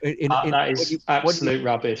 That is absolute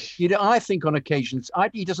rubbish. You know, I think on occasions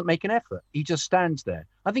he doesn't make an effort. He just stands there.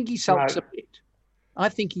 I think he sulks a bit. I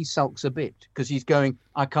think he sulks a bit because he's going,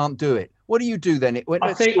 I can't do it. What do you do then?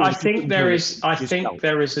 I think there is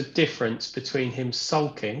a difference between him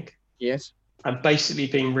sulking, yes, and basically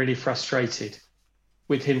being really frustrated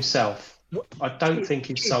with himself. I don't think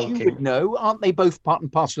he's sulking. No, aren't they both part and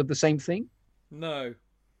parcel of the same thing? No.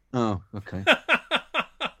 Oh, okay.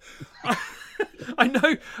 I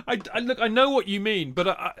know. I know what you mean, but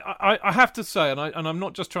I have to say, and I'm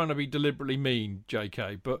not just trying to be deliberately mean,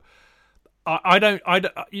 JK, but I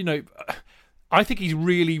think he's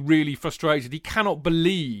really, really frustrated. He cannot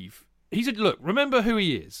believe look. Remember who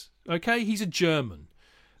he is, okay? He's a German,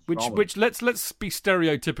 which let's be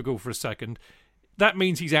stereotypical for a second. That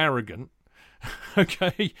means he's arrogant.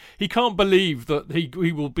 Okay, he can't believe that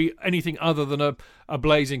he will be anything other than a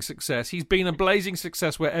blazing success. He's been a blazing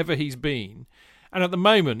success wherever he's been, and at the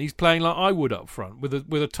moment he's playing like I would up front with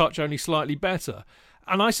a touch only slightly better.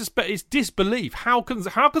 And I suspect it's disbelief. How can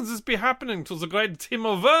this be happening to the great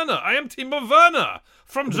Timo Werner? I am Timo Werner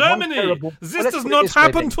from Germany. This does not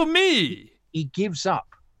happen to me. He gives up.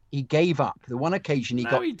 He gave up. The one occasion he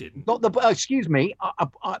didn't. Got the excuse me.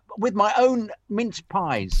 I, with my own mince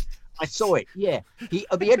pies. I saw it, yeah. He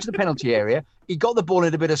at the edge of the penalty area, he got the ball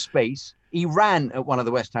in a bit of space. He ran at one of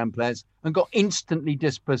the West Ham players and got instantly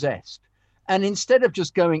dispossessed. And instead of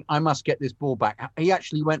just going, I must get this ball back, he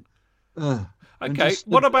actually went, ugh. Okay,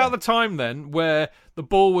 what about the time then where the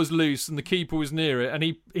ball was loose and the keeper was near it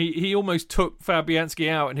and he almost took Fabianski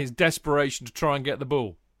out in his desperation to try and get the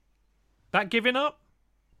ball? That giving up?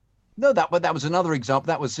 No, that was another example.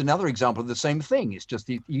 That was another example of the same thing. It's just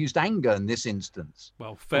he used anger in this instance.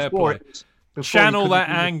 Well, fair play. Channel that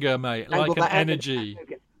anger, mate, like an energy.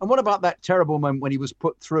 And what about that terrible moment when he was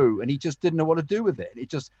put through and he just didn't know what to do with it? He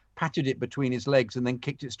just patted it between his legs and then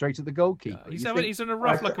kicked it straight at the goalkeeper. Yeah, he's in a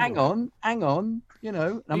rough. Hang on. You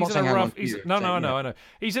know, I'm not saying hang on. I know.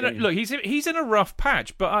 He's in he's in a rough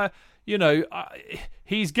patch, but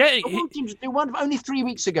he's getting. Only 3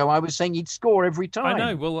 weeks ago, I was saying he'd score every time. I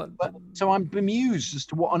know. Well, so I'm bemused as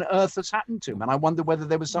to what on earth has happened to him, and I wonder whether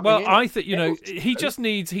there was something. Well, I think he just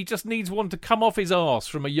needs one to come off his arse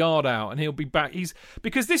from a yard out, and he'll be back.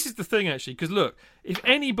 Because this is the thing actually. Because look, if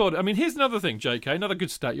anybody, I mean, here's another thing, JK, another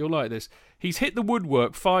good stat. You'll like this. He's hit the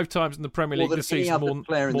woodwork 5 times in the Premier League this season,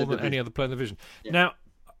 more than any other player in the division. Yeah. Now,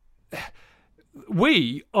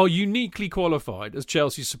 we are uniquely qualified as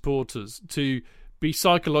Chelsea supporters to be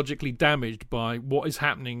psychologically damaged by what is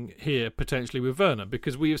happening here potentially with Werner,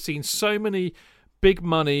 because we have seen so many big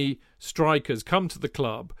money strikers come to the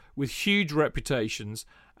club with huge reputations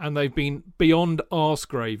and they've been beyond arse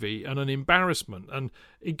gravy and an embarrassment. And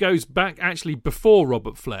it goes back actually before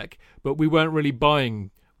Robert Fleck, but we weren't really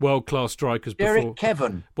buying world-class strikers before. Derek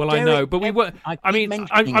Kevin. Well, I know, but we weren't.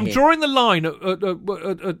 I'm drawing the line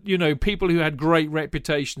at people who had great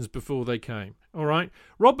reputations before they came. All right,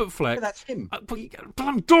 Robert Fleck. But that's him. But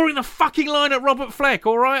I'm drawing the fucking line at Robert Fleck.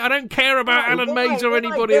 All right, I don't care about Alan Mays or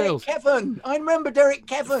anybody else. Kevin. I remember Derek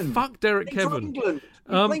Kevin. Fuck Derek Kevin.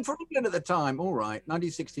 Playing for England at the time. All right,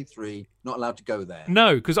 1963. Not allowed to go there.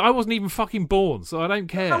 No, because I wasn't even fucking born, so I don't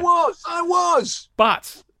care. I was.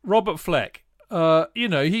 But Robert Fleck.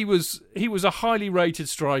 He was a highly rated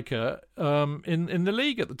striker in the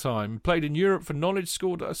league at the time. Played in Europe for Norwich.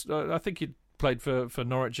 Scored. I think he played for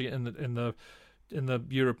Norwich in the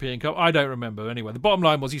European Cup. I don't remember. Anyway, the bottom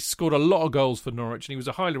line was he scored a lot of goals for Norwich, and he was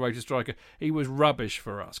a highly rated striker. He was rubbish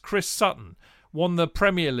for us. Chris Sutton won the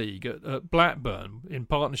Premier League at Blackburn in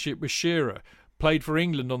partnership with Shearer. Played for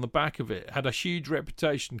England on the back of it. Had a huge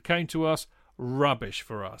reputation. Came to us. Rubbish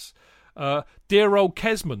for us. Dear old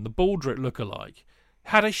Kesman, the Baldrick lookalike,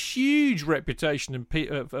 had a huge reputation in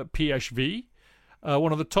PSV,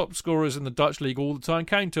 one of the top scorers in the Dutch league all the time,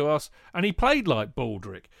 came to us, and he played like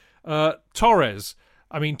Baldrick. Torres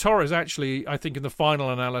actually, I think in the final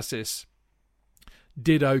analysis,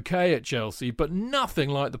 did okay at Chelsea, but nothing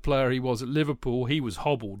like the player he was at Liverpool. He was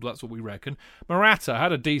hobbled, that's what we reckon. Morata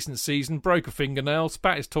had a decent season, broke a fingernail,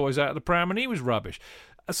 spat his toys out of the pram, and he was rubbish.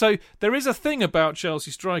 So there is a thing about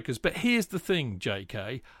Chelsea strikers, but here's the thing,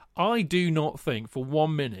 JK. I do not think for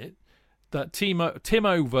 1 minute that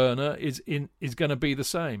Timo Werner is going to be the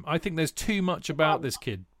same. I think there's too much about this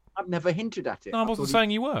kid. I've never hinted at it. No, I wasn't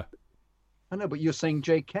saying you were. I know, but you're saying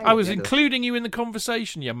JK. I was including you in the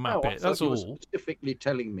conversation, you muppet. That's all. You were specifically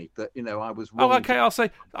telling me that, I was wrong. Oh, okay, I'll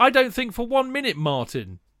say, I don't think for 1 minute,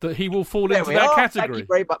 Martin, that he will fall into that category. Thank you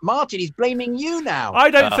very much. Martin, he's blaming you now. I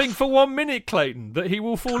don't think for 1 minute, Clayton, that he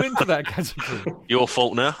will fall into that category. Your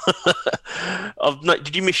fault now.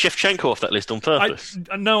 Did you miss Shevchenko off that list on purpose?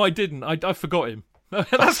 No, I didn't. I forgot him.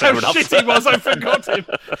 That's how shit he was. I forgot him.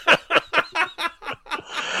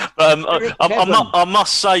 I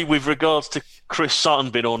must say, with regards to Chris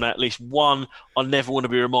Sutton being on that list, one, I never want to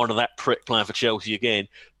be reminded of that prick playing for Chelsea again.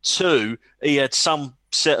 Two, he had some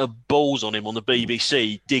set of balls on him on the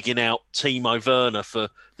BBC digging out Timo Werner for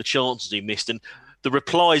the chances he missed. And the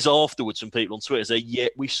replies afterwards from people on Twitter say, "Yeah,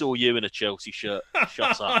 we saw you in a Chelsea shirt."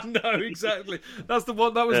 Shut up. No, exactly. That's the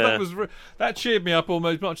one. That cheered me up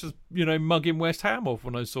almost as much as mugging West Ham off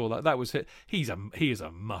when I saw that. That was it. He is a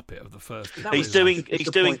muppet of the first. He's doing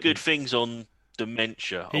good things on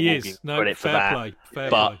dementia. He is. No, credit for that. Fair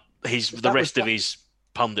play. The rest of his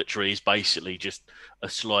punditry is basically just a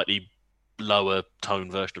slightly lower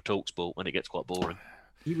tone version of TalkSport, and it gets quite boring.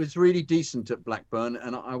 He was really decent at Blackburn,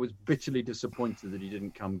 and I was bitterly disappointed that he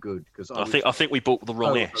didn't come good because I think we bought the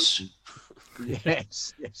wrong S.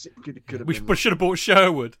 Yes, it could have we been. We should have bought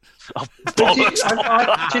Sherwood. Do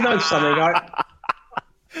you know something?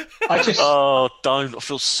 Don't! I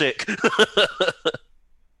feel sick.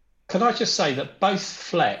 Can I just say that both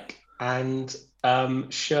Fleck and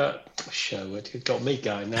Sherwood, you've got me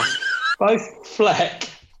going now. Both Fleck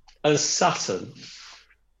and Sutton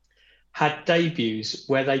had debuts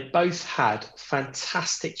where they both had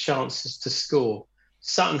fantastic chances to score.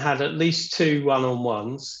 Sutton had at least 2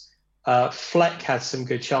 one-on-ones. Fleck had some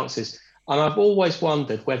good chances. And I've always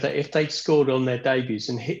wondered whether if they'd scored on their debuts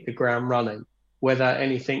and hit the ground running, whether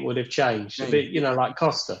anything would have changed. A bit, like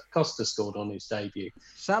Costa. Costa scored on his debut.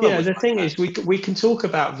 The thing is, we can talk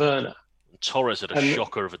about Werner. Torres had a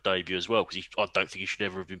shocker of a debut as well, because I don't think he should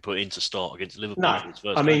ever have been put in to start against Liverpool.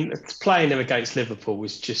 No, playing him against Liverpool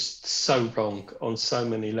was just so wrong on so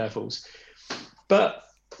many levels. But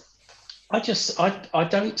I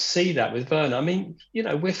don't see that with Werner. I mean,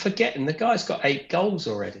 we're forgetting the guy's got 8 goals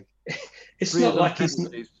already. It's not like he's.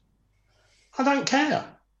 I don't care.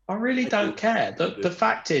 I really don't care. The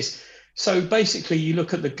fact is, so basically, you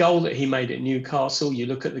look at the goal that he made at Newcastle. You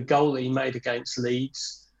look at the goal that he made against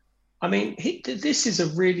Leeds. I mean, this is a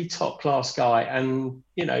really top-class guy, and,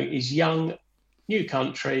 he's young, new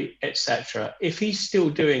country, etc. If he's still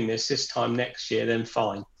doing this time next year, then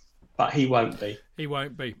fine. But he won't be. He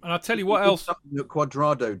won't be. And I'll tell you what else. Something that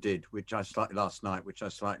Cuadrado did, last night, which I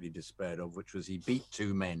slightly despaired of, which was he beat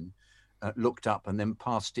 2 men, looked up, and then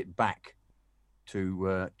passed it back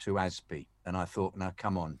to Aspie. And I thought, now,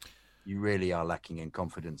 come on. You really are lacking in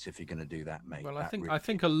confidence if you're going to do that, mate. Well, I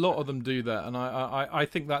think a lot of them do that, and I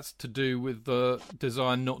think that's to do with the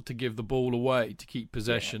design not to give the ball away, to keep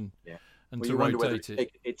possession and to rotate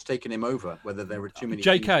it. It's taken him over, whether there were too many.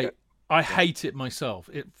 JK, I hate it myself.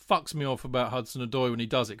 It fucks me off about Hudson-Odoi when he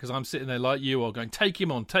does it, because I'm sitting there like you are going, take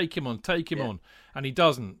him on, and he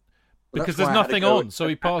doesn't, because there's nothing on, so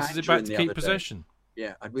he passes it back to keep possession.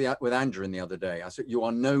 Yeah, with Andrew the other day, I said, you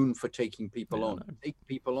are known for taking people on. Take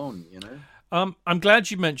people on, I'm glad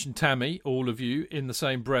you mentioned Tammy, all of you, in the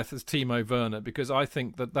same breath as Timo Werner, because I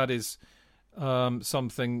think that is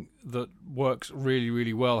something that works really,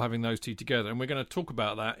 really well, having those two together. And we're going to talk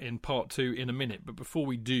about that in part 2 in a minute. But before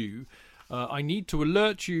we do, I need to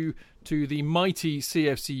alert you to the mighty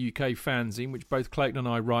CFC UK fanzine, which both Clayton and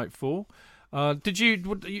I write for. Did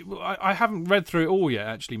you? I haven't read through it all yet,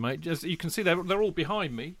 actually, mate. Just, you can see they're all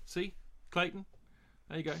behind me. See, Clayton.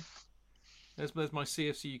 There you go. There's my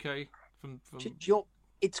CFC UK from.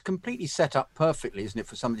 It's completely set up perfectly, isn't it,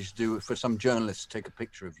 for somebody to do, for some journalist to take a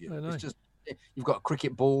picture of you? It's just, you've got a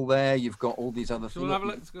cricket ball there. You've got all these other things. Have a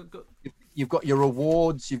look. You've got your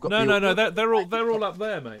awards. You've got no. They're all up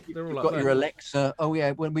there, mate. They're all up there. You've got your Alexa. Oh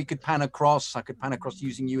yeah, when we could pan across, I could pan across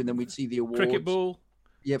using you, and then we'd see the awards. Cricket ball.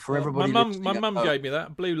 Yeah, for everybody. My mum gave me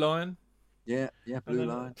that Blue Lion. Yeah, Blue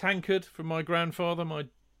Lion. Tankard from my grandfather, my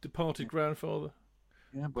departed grandfather.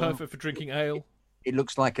 Yeah, perfect for drinking ale. It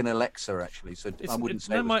looks like an Alexa, actually. So I wouldn't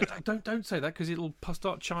say. Don't say that because it'll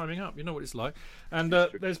start chiming up. You know what it's like. And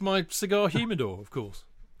there's my cigar humidor, of course.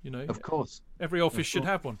 Of course. Every office should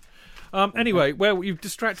have one. Anyway, well, you've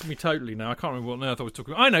distracted me totally now. I can't remember what on earth I was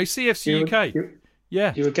talking about. I know, CFC UK.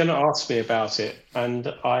 Yeah. You were going to ask me about it, and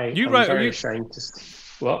I'm very ashamed to...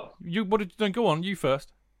 What? Go on, you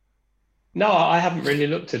first. No, I haven't really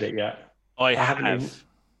looked at it yet. I have.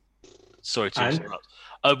 Sorry to interrupt.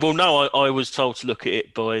 Well, no, I was told to look at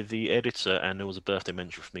it by the editor, and there was a birthday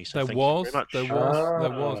mention for me. So there was.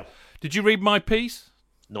 Did you read my piece?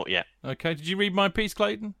 Not yet. Okay. Did you read my piece,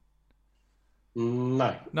 Clayton?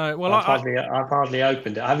 No. Well, I've hardly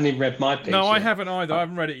opened it. I haven't even read my piece. No, I haven't either. I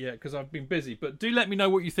haven't read it yet because I've been busy. But do let me know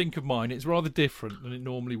what you think of mine. It's rather different than it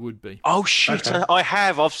normally would be. Oh shit! Okay. I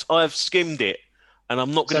have. I've skimmed it, and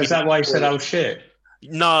I'm not going to. So is that why you said, "Oh shit"?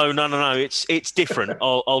 No. It's different.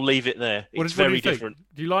 I'll leave it there. It's very different.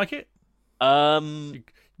 Do you like it? I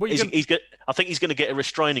think he's going to get a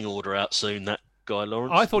restraining order out soon. That guy,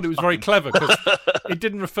 Lawrence. I thought it was very clever because it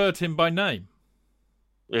didn't refer to him by name.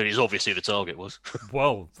 It is obviously the target was.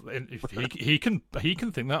 Well, if he can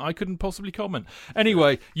think that. I couldn't possibly comment.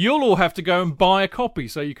 Anyway, you'll all have to go and buy a copy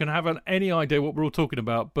so you can have any idea what we're all talking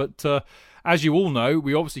about. But as you all know,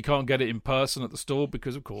 we obviously can't get it in person at the store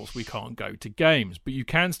because, of course, we can't go to games. But you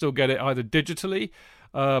can still get it either digitally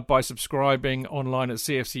by subscribing online at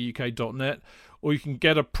cfcuk.net, or you can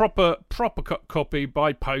get a proper copy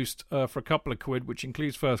by post for a couple of quid, which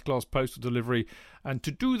includes first-class postal delivery. And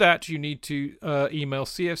to do that, you need to email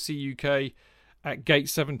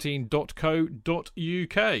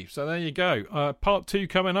cfcuk@gate17.co.uk. So there you go. Part 2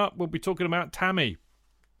 coming up. We'll be talking about Tammy.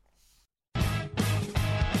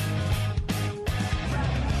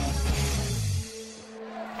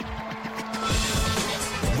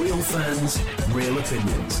 Real fans, real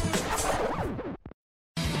opinions.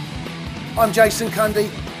 I'm Jason Cundy,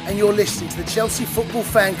 and you're listening to the Chelsea Football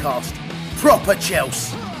Fancast. Proper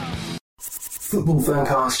Chelsea.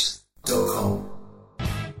 Footballfancast.com.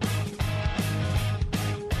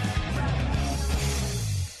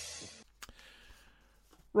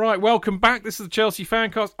 Right, welcome back. This is the Chelsea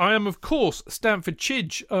Fancast. I am, of course, Stamford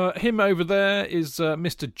Chidge. Him over there is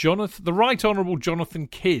Mr. Jonathan, the Right Honourable Jonathan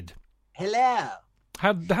Kidd. Hello.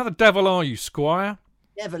 How the devil are you, Squire?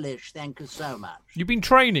 Devilish, thank you so much. You've been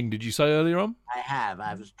training, did you say earlier on? I have.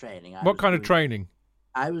 I was training. What kind of training?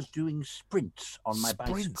 I was doing sprints on my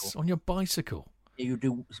bicycle. Sprints on your bicycle? You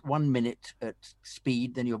do 1 minute at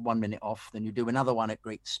speed, then you have 1 minute off, then you do another one at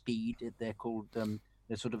great speed. They're called,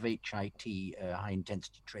 they're sort of HIT, high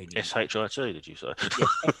intensity training. SHIT, did you say?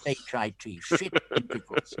 Yes, SHIT, shit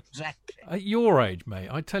intervals, exactly. At your age, mate,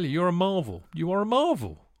 I tell you, you're a marvel. You are a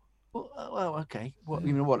marvel. Well, okay. What,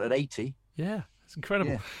 you know what, at 80? Yeah. It's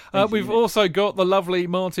incredible. Yeah, we've also got the lovely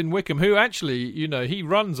Martin Wickham, who actually, he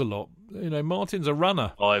runs a lot. Martin's a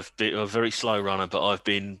runner. I've been a very slow runner, but I've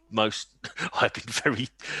been very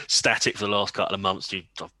static for the last couple of months. A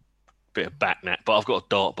bit of back nap, but I've got a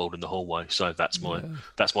dartboard in the hallway, so that's my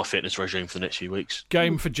fitness regime for the next few weeks.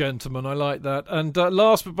 Game for gentlemen, I like that. And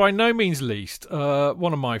last but by no means least,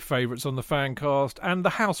 one of my favourites on the Fancast and the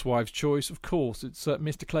housewife's choice, of course, it's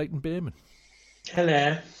Mr. Clayton Bierman.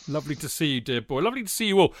 Hello. Lovely to see you, dear boy. Lovely to see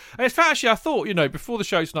you all. In fact, actually, I thought, before the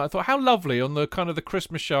show tonight, I thought how lovely on the kind of the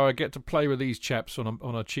Christmas show I get to play with these chaps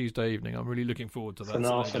on a Tuesday evening. I'm really looking forward to that.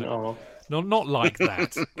 No, not like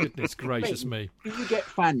that. Goodness gracious me. Do you get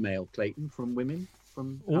fan mail, Clayton, from women?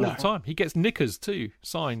 All the time. He gets knickers too,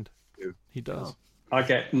 signed. He does. Oh. I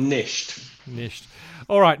get nished.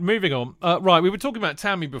 All right, moving on. Right, we were talking about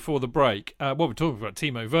Tammy before the break. We were talking about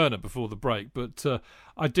Timo Werner before the break, but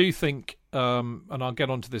I do think, and I'll get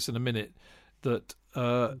onto this in a minute, that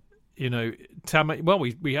Tammy. Well,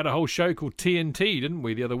 we had a whole show called TNT, didn't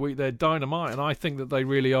we, the other week? They're dynamite, and I think that they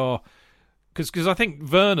really are, because I think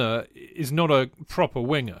Werner is not a proper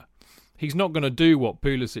winger. He's not going to do what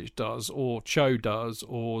Pulisic does, or Cho does,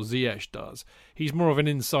 or Ziyech does. He's more of an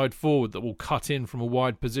inside forward that will cut in from a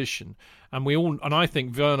wide position. And I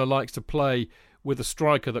think Werner likes to play with a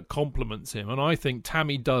striker that complements him. And I think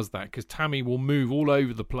Tammy does that, because Tammy will move all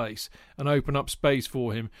over the place and open up space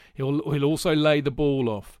for him. He'll also lay the ball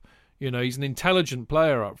off. He's an intelligent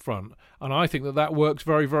player up front. And I think that works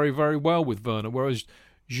very, very, very well with Werner. Whereas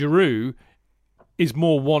Giroud is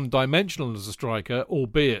more one-dimensional as a striker,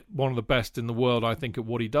 albeit one of the best in the world, I think, at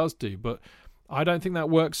what he does do. But I don't think that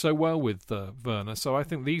works so well with Werner. So I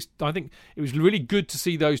think it was really good to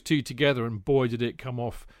see those two together, and boy, did it come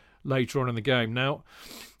off later on in the game. Now,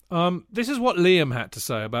 this is what Liam had to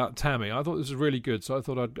say about Tammy. I thought this was really good, so I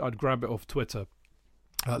thought I'd grab it off Twitter.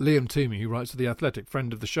 Liam Toomey, who writes for The Athletic,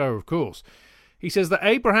 friend of the show, of course. He says that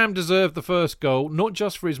Abraham deserved the first goal, not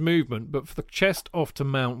just for his movement, but for the chest off to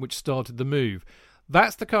Mount, which started the move.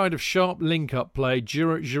 That's the kind of sharp link-up play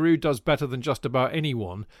Giroud does better than just about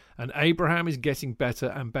anyone, and Abraham is getting better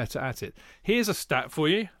and better at it. Here's a stat for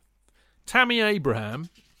you. Tammy Abraham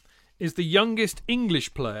is the youngest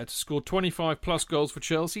English player to score 25-plus goals for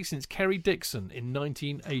Chelsea since Kerry Dixon in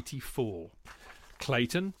 1984.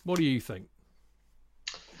 Clayton, what do you think?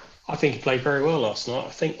 I think he played very well last night.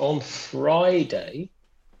 I think on Friday,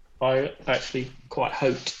 I actually quite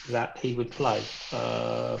hoped that he would play.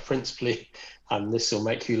 Principally, and this will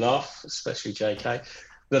make you laugh, especially JK,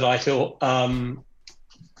 that I thought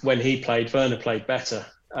when he played, Werner played better.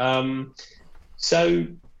 I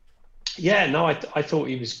thought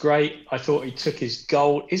he was great. I thought he took his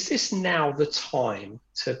goal. Is this now the time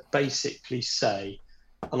to basically say,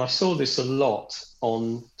 and I saw this a lot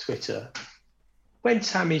on Twitter, when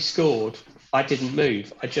Tammy scored, I didn't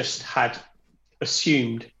move. I just had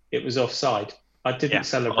assumed it was offside. I didn't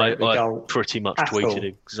celebrate the goal. I pretty much tweeted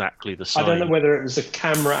exactly the same. I don't know whether it was a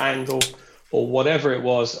camera angle or whatever it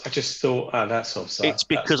was. I just thought, that's offside. It's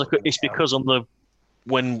because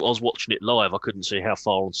when I was watching it live, I couldn't see how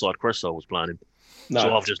far onside Cresswell was playing him. No.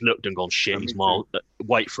 So I've just looked and gone, shit, he's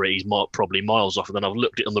probably miles off. And then I've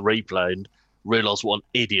looked at it on the replay and realised what an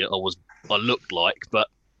idiot I looked like. But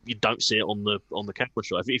you don't see it on the camera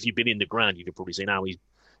shot. If you've been in the ground, you'd have probably seen how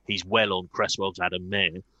he's well on Cresswell's had him there.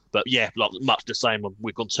 But yeah, like much the same.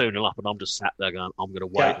 We've gone 2-0 up, and I'm just sat there going, I'm going to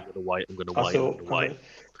wait, I'm going to wait.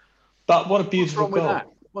 But what a beautiful goal.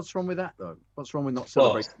 What's wrong with that, though? What's wrong with not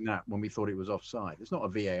celebrating that when we thought it was offside? It's not a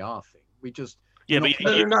VAR thing. We just... Yeah, but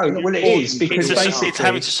well, it is, because it's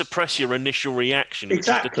having to suppress your initial reaction, which is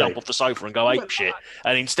to jump off the sofa and go ape shit.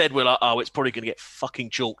 And instead we're like, it's probably going to get fucking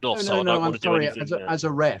chalked off, so I don't want to do anything. As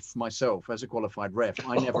a ref, myself, as a qualified ref,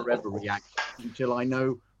 I never ever react until I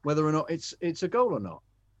know whether or not it's a goal or not.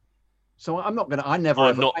 So I'm not going to. I'm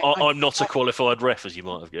not a qualified ref, as you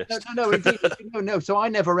might have guessed. No, indeed, no. So I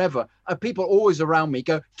never ever. People always around me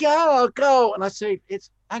go, go, and I say,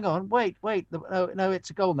 hang on, wait, no, it's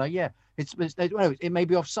a goal now. Yeah, it may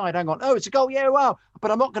be offside. Hang on, it's a goal. Yeah, wow.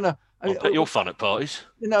 But I'm not going to. I'll bet you're fun at parties.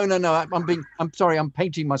 No. I'm sorry. I'm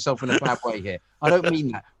painting myself in a bad way here. I don't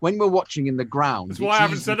mean that. When we're watching in the ground, that's why I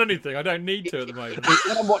haven't said anything. I don't need to at the moment.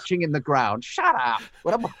 When I'm watching in the ground, shut up.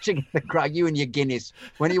 When I'm watching in the ground, you and your Guinness.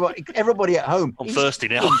 When you everybody at home, I'm thirsty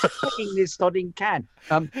now. Fucking this sodding can.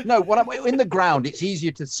 No, when I'm in the ground, it's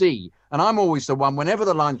easier to see, and I'm always the one. Whenever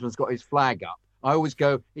the linesman's got his flag up, I always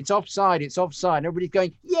go, it's offside. And everybody's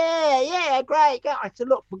going, yeah, great. I said,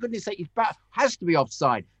 look, for goodness sake, his bat has to be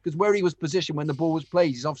offside because where he was positioned when the ball was played,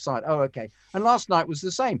 he's offside. Oh, okay. And last night was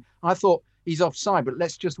the same. I thought he's offside, but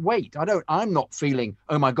let's just wait. I'm not feeling,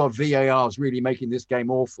 oh my God, VAR is really making this game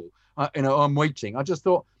awful. I'm waiting. I just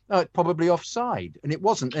thought, it's probably offside, and it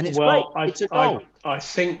wasn't. And it's great. It's a goal. I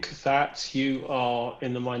think that you are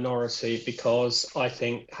in the minority because I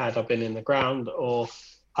think had I been in the ground or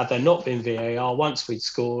had there not been VAR, once we'd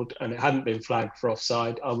scored and it hadn't been flagged for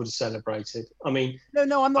offside, I would have celebrated. I mean,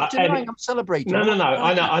 no, I'm not denying I'm celebrating. No.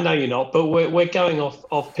 I know you're not, but we're going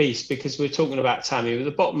off piece because we're talking about Tammy. But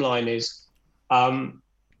the bottom line is,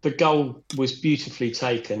 the goal was beautifully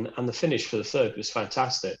taken, and the finish for the third was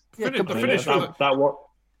fantastic. The finish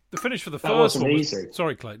for the first one was easy.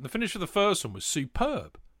 Sorry, Clayton. The finish for the first one was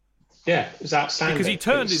superb. Yeah, it was outstanding because he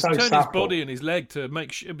turned his body and his leg to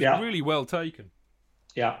make sure it was really well taken.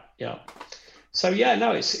 Yeah. So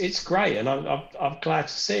it's great, and I'm glad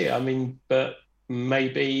to see it. I mean, but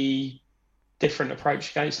maybe different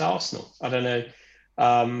approach against Arsenal. I don't know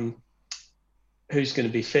who's going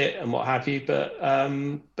to be fit and what have you, but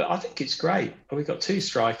I think it's great. We've got two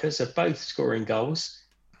strikers; they're both scoring goals.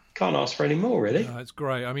 Can't ask for any more, really. No, it's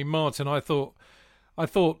great. I mean, Martin, I thought. I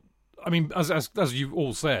mean, as you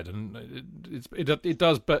all said, and it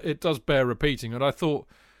does bear repeating. And I thought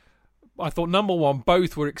number one,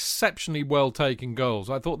 both were exceptionally well taken goals.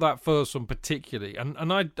 I thought that first one particularly,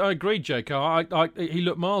 and I agree, JK. He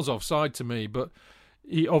looked miles offside to me, but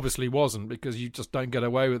he obviously wasn't because you just don't get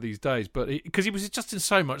away with these days. But because he was just in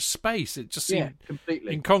so much space, it just seemed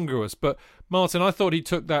completely incongruous. But Martin, I thought he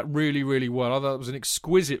took that really, really well. I thought it was an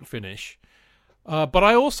exquisite finish. But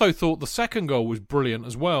I also thought the second goal was brilliant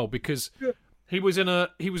as well because he was in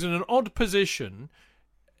an odd position.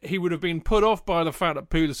 He would have been put off by the fact that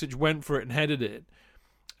Pulisic went for it and headed it,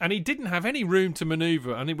 and he didn't have any room to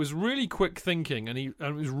manoeuvre. And it was really quick thinking, and it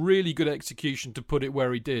was really good execution to put it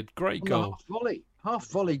where he did. Great goal, half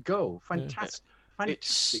volley goal, fantastic. It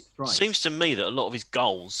seems to me that a lot of his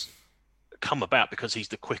goals come about because he's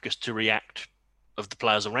the quickest to react of the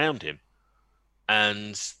players around him,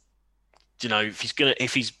 and if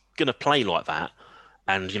he's going to play like that,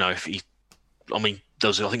 and if he, I think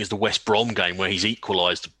it's the West Brom game where he's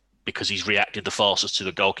equalised because he's reacted the fastest to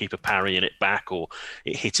the goalkeeper parrying it back or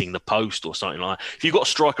it hitting the post or something like that. If you've got a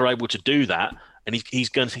striker able to do that, and he's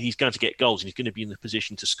going to get goals and he's going to be in the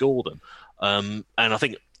position to score them. And I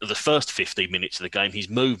think the first 15 minutes of the game, his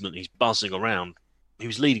movement, he's buzzing around. He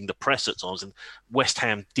was leading the press at times, and West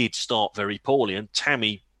Ham did start very poorly. And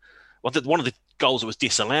Tammy, one of the goals that was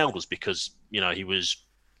disallowed was because he was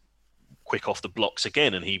quick off the blocks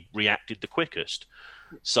again, and he reacted the quickest.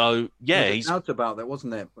 So he's out about that,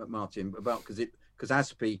 wasn't there, Martin? About because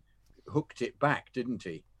Aspie hooked it back, didn't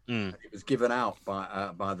he? It was given out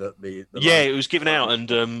by the it was given out,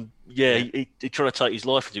 and he tried to take his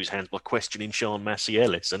life into his hands by questioning Sean Massey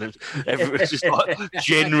Ellis, and everyone's just like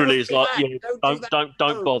generally it's like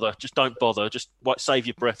don't bother, just don't bother, just save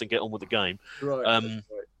your breath and get on with the game. Right.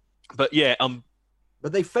 But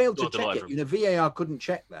but they failed to check it. VAR couldn't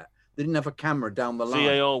check that. They didn't have a camera down the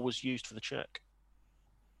line. VAR was used for the check.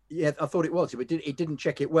 Yeah, I thought it was, but it didn't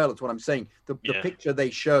check it well. That's what I'm saying. The picture they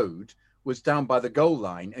showed was down by the goal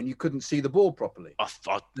line, and you couldn't see the ball properly.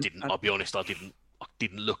 I didn't. I'll be honest. I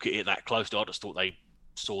didn't look at it that closely. I just thought they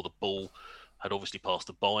saw the ball had obviously passed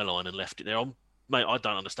the byline and left it there. Mate, I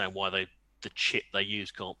don't understand why the chip they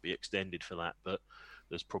use can't be extended for that, but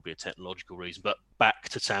there's probably a technological reason. But back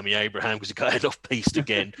to Tammy Abraham, because he got head off piste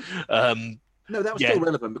again. No, that was still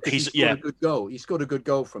relevant because he scored a good goal. He scored a good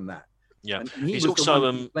goal from that. Yeah, and he's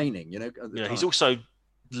also complaining. He's also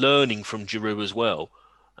learning from Giroud as well.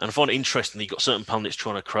 And I find it interesting that you've got certain pundits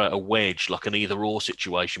trying to create a wedge, like an either-or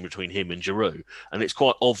situation between him and Giroud. And it's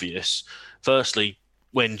quite obvious. Firstly,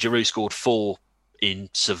 when Giroud scored 4 in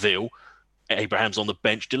Seville, Abraham's on the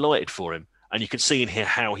bench delighted for him. And you can see in here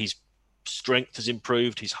how his strength has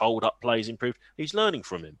improved, his hold-up play has improved. He's learning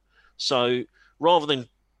from him. So rather than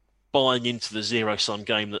buying into the zero-sum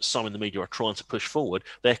game that some in the media are trying to push forward,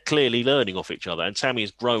 they're clearly learning off each other. And Tammy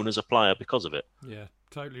has grown as a player because of it. Yeah,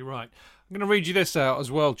 totally right. I'm going to read you this out as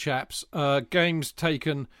well, chaps. Games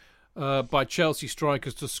taken by Chelsea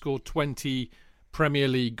strikers to score 20 Premier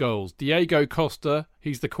League goals. Diego Costa,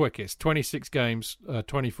 he's the quickest. 26 games,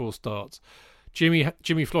 24 starts. Jimmy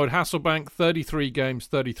Floyd Hasselbank, 33 games,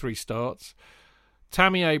 33 starts.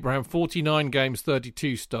 Tammy Abraham, 49 games,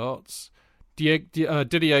 32 starts. Didier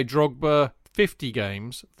Drogba, 50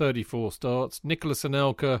 games, 34 starts. Nicolas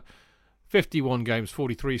Anelka, 51 games,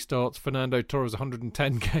 43 starts. Fernando Torres,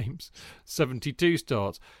 110 games, 72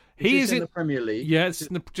 starts. He is in the Premier League. Yeah, it's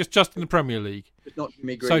just in the Premier League. It's not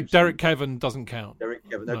Jimmy Greaves. So Derek Kevin doesn't count.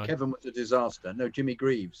 No, Kevin was a disaster. No, Jimmy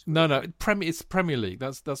Greaves. No, it's Premier League.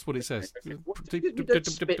 That's what it says. Don't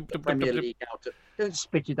spit the Premier League out. Don't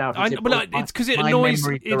spit it out. It's because it annoys.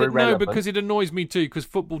 Because it annoys me too. Because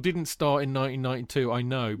football didn't start in 1992. I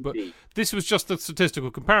know, but this was just a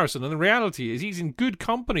statistical comparison, and the reality is he's in good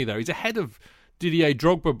company there. He's ahead of Didier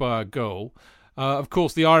Drogba by a goal. Of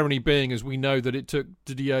course, the irony being, as we know, that it took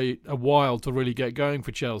Didier a while to really get going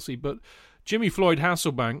for Chelsea. But Jimmy Floyd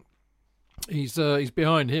Hasselbank, he's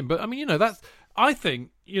behind him. But I mean, I think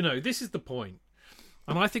this is the point,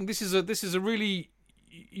 and I think this is a really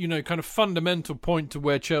kind of fundamental point to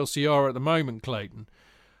where Chelsea are at the moment, Clayton.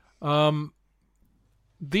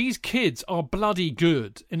 These kids are bloody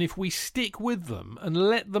good, and if we stick with them and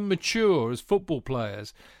let them mature as football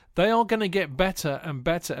players, they are going to get better and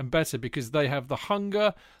better and better because they have the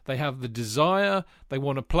hunger, they have the desire, they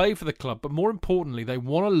want to play for the club, but more importantly, they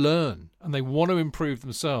want to learn and they want to improve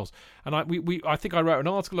themselves. And I think I wrote an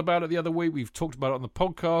article about it the other week. We've talked about it on the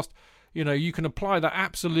podcast. You can apply that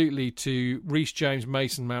absolutely to Reece James,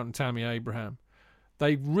 Mason Mount, and Tammy Abraham.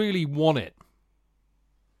 They really want it.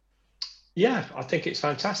 Yeah, I think it's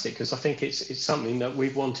fantastic because I think it's something that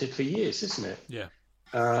we've wanted for years, isn't it? Yeah.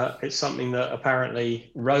 It's something that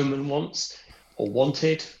apparently Roman wants or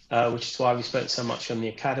wanted, which is why we spent so much on the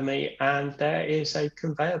academy. And there is a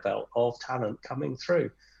conveyor belt of talent coming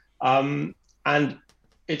through. And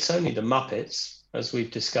it's only the Muppets, as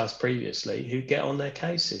we've discussed previously, who get on their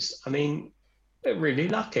cases. I mean, we're really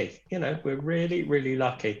lucky. We're really, really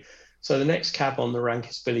lucky. So the next cab on the rank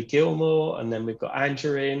is Billy Gilmore, and then we've got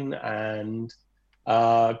Angerin and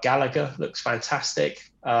Gallagher looks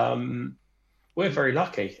fantastic. We're very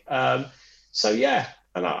lucky. And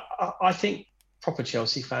I think proper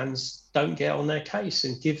Chelsea fans don't get on their case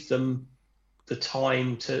and give them the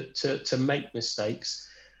time to make mistakes.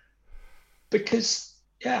 Because,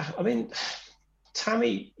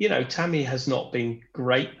 Tammy has not been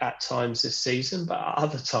great at times this season, but at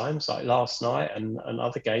other times, like last night and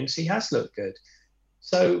other games, he has looked good.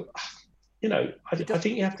 So, I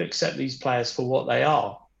think you have to accept these players for what they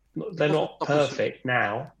are. They're not perfect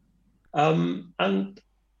now. And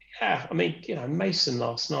Yeah, I mean, Mason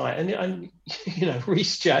last night, and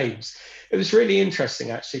Reece James. It was really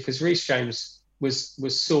interesting actually because Reece James was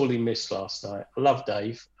sorely missed last night. I love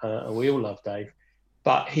Dave, and we all love Dave,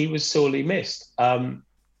 but he was sorely missed. And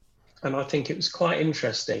I think it was quite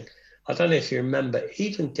interesting. I don't know if you remember,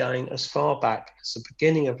 even going as far back as the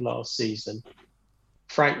beginning of last season,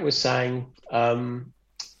 Frank was saying,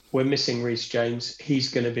 we're missing Reece James. He's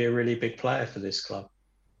going to be a really big player for this club.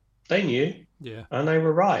 They knew. Yeah. And they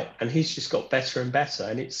were right. And he's just got better and better.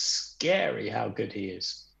 And it's scary how good he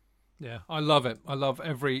is. Yeah, I love it. I love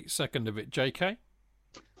every second of it. JK?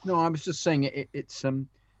 No, I was just saying it's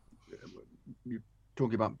you're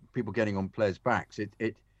talking about people getting on players' backs.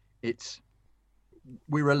 It's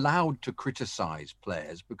we're allowed to criticize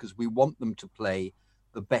players because we want them to play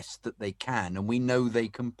the best that they can, and we know they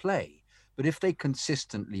can play. But if they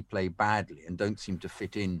consistently play badly and don't seem to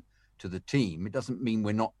fit in to the team, it doesn't mean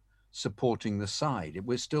we're not supporting the side.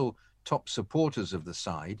 We're still top supporters of the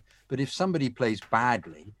side. But if somebody plays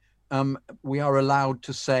badly, we are allowed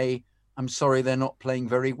to say, I'm sorry, they're not playing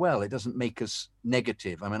very well. It doesn't make us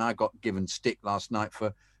negative. I mean, I got given stick last night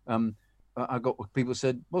for, people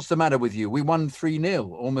said, what's the matter with you? We won 3-0,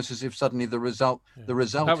 almost as if suddenly the result that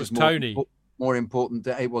was is Tony. More important.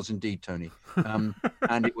 It was indeed Tony.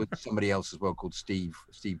 And it was somebody else as well called Steve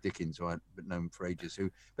Dickens, who I've known for ages.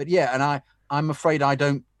 But yeah, and I'm afraid I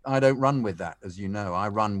don't run with that, as you know. I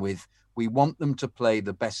run with, we want them to play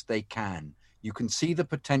the best they can. You can see the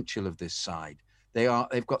potential of this side.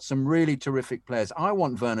 They've got some really terrific players. I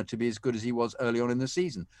want Werner to be as good as he was early on in the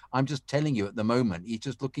season. I'm just telling you at the moment, he's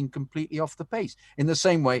just looking completely off the pace. In the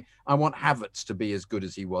same way, I want Havertz to be as good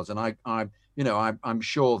as he was. And I'm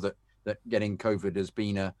sure that getting COVID has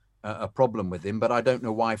been a problem with him, but I don't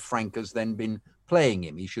know why Frank has then been playing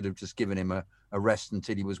him. He should have just given him a rest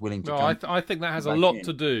until he was willing to come. I think that has a lot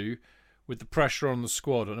to do with the pressure on the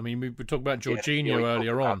squad. And I mean, we were talking about Jorginho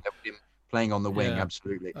earlier on. Playing on the wing,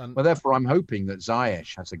 absolutely. Well, therefore, I'm hoping that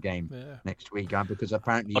Ziyech has a game next week because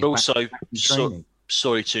apparently But also,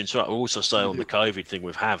 sorry to interrupt, I'll also say on the COVID thing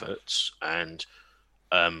with Havertz, and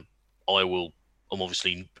I'm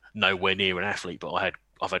obviously nowhere near an athlete, but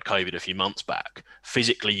I've had COVID a few months back.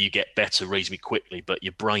 Physically, you get better reasonably quickly, but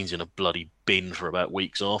your brain's in a bloody bin for about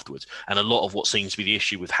weeks afterwards. And a lot of what seems to be the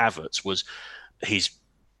issue with Havertz was his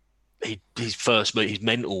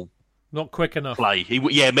mental not quick enough play.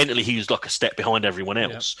 Mentally he was like a step behind everyone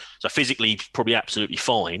else. Yeah. So physically, he's probably absolutely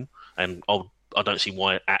fine, and I don't see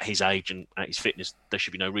why at his age and at his fitness there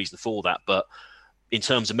should be no reason for that. But in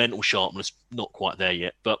terms of mental sharpness, not quite there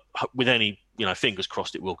yet. But with any, fingers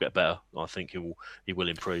crossed, it will get better. I think he will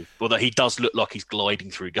improve. Although he does look like he's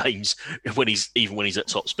gliding through games when he's at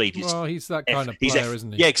top speed. He's that kind of player,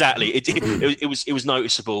 isn't he? Yeah, exactly. It was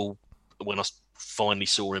noticeable when I finally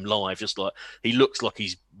saw him live. Just like he looks like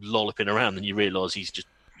he's lolloping around, and you realise he's just.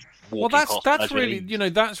 Well, that's really,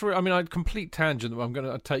 that's really. I mean, a complete tangent that I'm going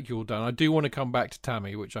to take you all down. I do want to come back to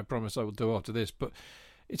Tammy, which I promise I will do after this. But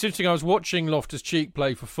it's interesting. I was watching Loftus-Cheek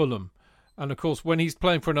play for Fulham, and of course, when he's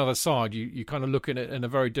playing for another side, you kind of look at it in a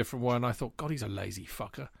very different way. And I thought, God, he's a lazy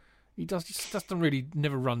fucker. He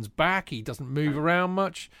never runs back. He doesn't move around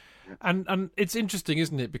much, and it's interesting,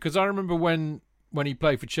 isn't it? Because I remember when he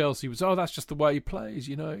played for Chelsea, that's just the way he plays.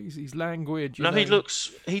 He's languid. He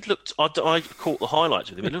looked. I caught the highlights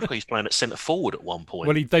with him. He looked like he's playing at centre forward at one point.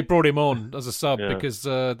 Well, they brought him on as a sub because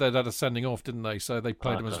they'd had a sending off, didn't they? So they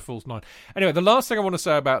played him as a false nine. Anyway, the last thing I want to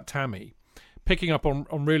say about Tammy, picking up on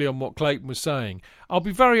what Clayton was saying, I'll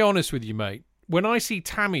be very honest with you, mate. When I see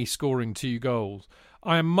Tammy scoring 2 goals,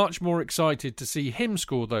 I am much more excited to see him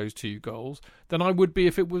score those 2 goals than I would be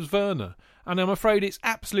if it was Werner. And I'm afraid it's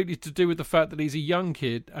absolutely to do with the fact that he's a young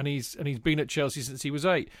kid and he's been at Chelsea since he was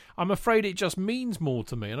 8. I'm afraid it just means more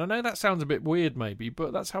to me. And I know that sounds a bit weird maybe,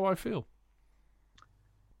 but that's how I feel.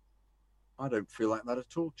 I don't feel like that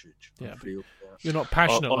at all, Chidge. Yeah. You're not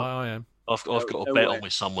passionate like I am. I've got a bet on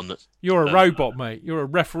with someone that... You're a robot, mate. You're a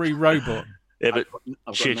referee robot. Yeah, but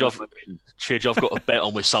Chidge, I've got a bet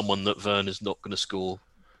on with someone that Werner's not going to score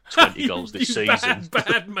 20 goals this season.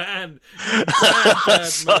 Bad man.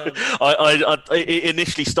 It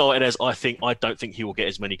initially started as I don't think he will get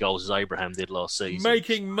as many goals as Abraham did last season.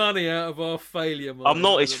 Making money out of our failure. I'm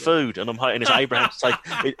not his food, and I'm hoping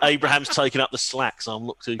Abraham's taking up the slack, so I'm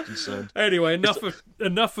not too concerned. Anyway,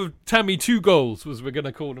 enough of Tammy 2 goals, as we're going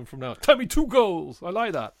to call him from now. Tammy 2 goals. I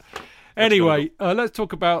like that. Anyway, let's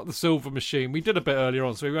talk about the Silver Machine. We did a bit earlier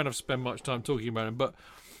on, so we won't have to spend much time talking about him. But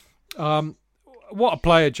what a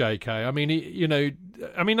player, JK. I mean,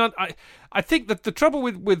 I mean, I think that the trouble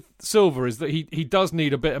with Silva is that he does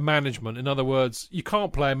need a bit of management. In other words, you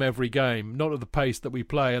can't play him every game, not at the pace that we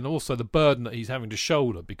play, and also the burden that he's having to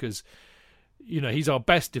shoulder because, he's our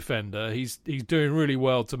best defender. He's doing really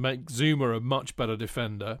well to make Zuma a much better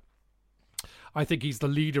defender. I think he's the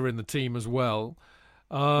leader in the team as well.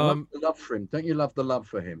 I love the love for him. Don't you love the love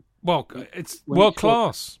for him? Well, it's world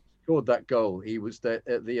class. Scored that goal. He was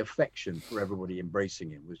the affection for everybody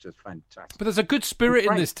embracing him was just fantastic. But there's a good spirit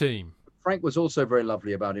in this team. Frank was also very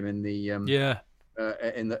lovely about him in the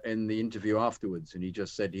in the interview afterwards, and he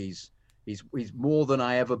just said he's more than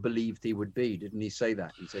I ever believed he would be. Didn't he say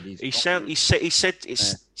that? He said he said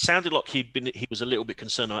it sounded like he was a little bit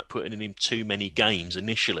concerned about putting in him too many games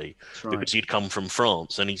initially because he'd come from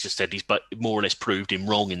France, and he just said he's more or less proved him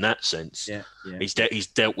wrong in that sense. Yeah. He's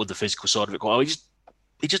dealt with the physical side of it quite well.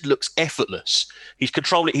 He just looks effortless. He's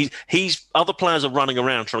controlling. He's other players are running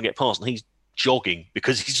around trying to get past, and he's jogging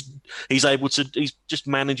because he's able to. He's just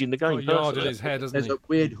managing the game. Yard in his head, There's a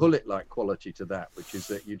weird Hullet-like quality to that, which is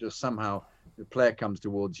that you just somehow the player comes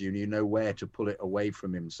towards you and you know where to pull it away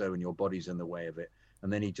from him, so and your body's in the way of it,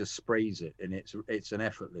 and then he just sprays it, and it's an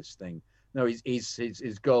effortless thing. No,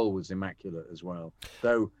 his goal was immaculate as well,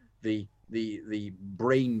 though the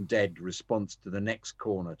brain dead response to the next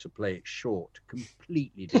corner to play it short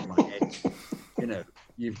completely did my head.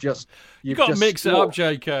 You've got to mix it up,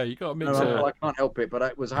 JK. You got to mix it up. I can't help it, but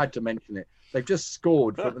I had to mention it. They've just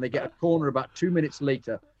scored when they get a corner about 2 minutes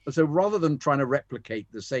later. So rather than trying to replicate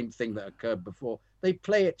the same thing that occurred before, they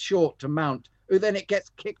play it short to Mount, who then it gets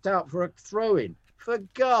kicked out for a throw-in. For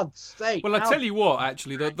God's sake! Well, I tell you what,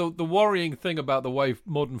 actually, the worrying thing about the way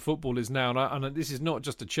modern football is now, and this is not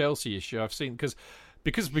just a Chelsea issue. I've seen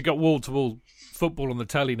because we got wall-to-wall football on the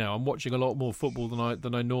telly now. I'm watching a lot more football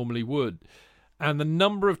than I normally would, and the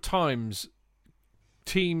number of times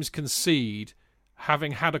teams concede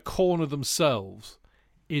having had a corner themselves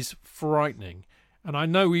is frightening. And I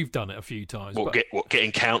know we've done it a few times.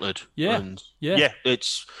 Getting countered? Yeah,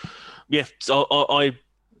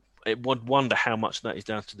 I would wonder how much that is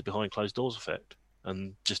down to the behind closed doors effect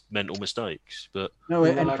and just mental mistakes. But no,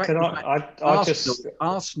 Arsenal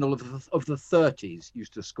of the 30s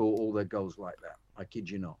used to score all their goals like that. I kid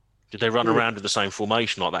you not. Did they run around with the same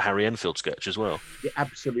formation like that Harry Enfield sketch as well? Yeah,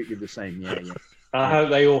 absolutely the same. Yeah. I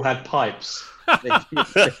hope they all had pipes and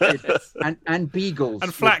beagles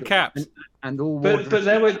and flat caps and all. But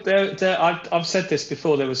I've said this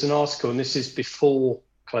before. There was an article, and this is before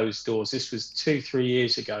closed doors. This was 2-3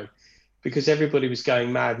 years ago, because everybody was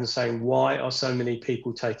going mad and saying, why are so many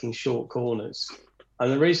people taking short corners?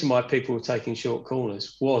 And the reason why people were taking short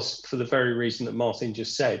corners was for the very reason that Martin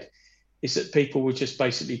just said, is that people would just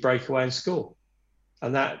basically break away and score.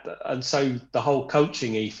 And so the whole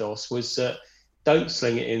coaching ethos was that don't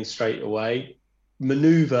sling it in straight away,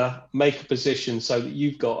 maneuver, make a position so that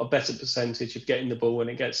you've got a better percentage of getting the ball when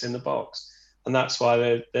it gets in the box. And that's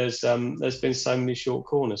why there's been so many short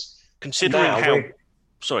corners. Considering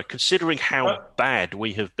how bad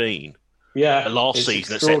we have been last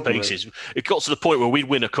season at set pieces, it got to the point where we'd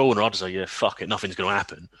win a corner, I'd say, yeah, fuck it, nothing's going to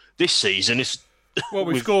happen. This season,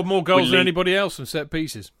 we've scored more goals than anybody else from set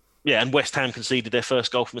pieces. Yeah, and West Ham conceded their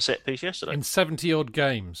first goal from a set piece yesterday. In 70-odd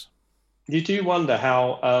games. You do wonder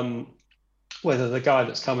how... whether the guy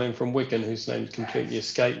that's come in from Wigan, whose name completely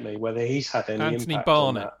escaped me, whether he's had any Anthony impact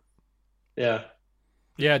Barnett. on that.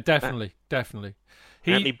 Yeah, definitely.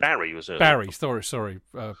 Anthony Barry was it? Barry, sorry,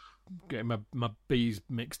 getting my B's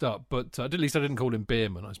mixed up. But at least I didn't call him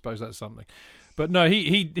Beerman. I suppose that's something. But no,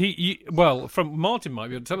 he well, from Martin might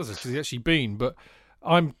be able to tell us this because he's actually been. But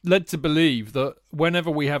I'm led to believe that whenever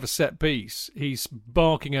we have a set piece, he's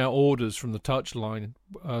barking out orders from the touchline.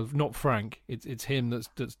 Not Frank. It's him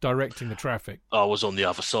that's directing the traffic. I was on the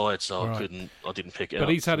other side, so right. I didn't pick it up. But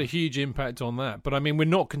he's had a huge impact on that. But I mean, we're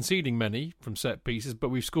not conceding many from set pieces, but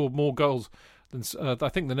we've scored more goals than I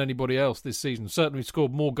think than anybody else this season. Certainly, we've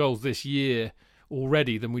scored more goals this year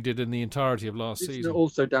already than we did in the entirety of last season. It's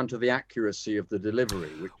also down to the accuracy of the delivery.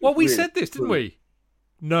 Well, we said this, didn't we?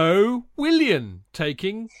 No, Willian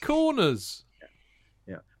taking corners.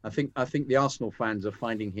 Yeah. I think the Arsenal fans are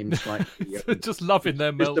finding him slightly just loving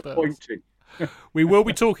their meltdowns. We will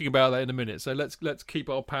be talking about that in a minute, so let's keep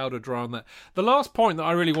our powder dry on that. The last point that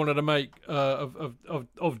I really wanted to make of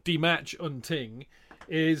Dematch Unting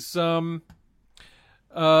is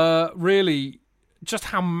really just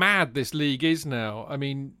how mad this league is now. I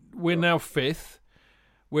mean, we're now fifth.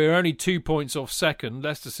 We're only 2 points off second.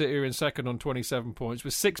 Leicester City are in second on 27 points.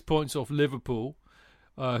 We're 6 points off Liverpool,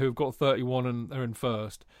 who've got 31 and are in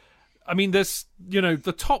first. I mean,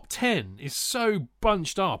 the top 10 is so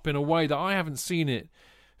bunched up in a way that I haven't seen it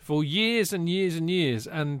for years and years and years.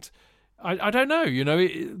 And I don't know,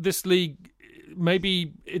 this league,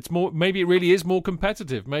 maybe it really is more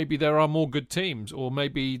competitive. Maybe there are more good teams, or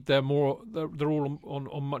maybe they're all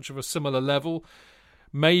on much of a similar level.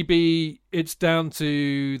 Maybe it's down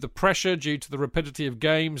to the pressure due to the rapidity of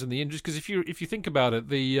games and the injuries. Because if you think about it,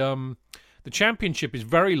 the championship is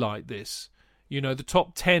very like this. The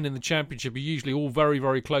top 10 in the championship are usually all very,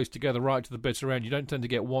 very close together right to the bitter end. You don't tend to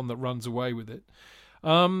get one that runs away with it.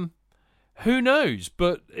 Who knows?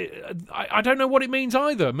 But I don't know what it means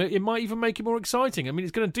either. It might even make it more exciting. I mean,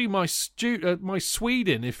 it's going to do my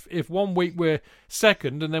Sweden if 1 week we're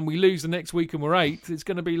second and then we lose the next week and we're eighth. It's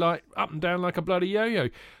going to be like up and down like a bloody yo-yo.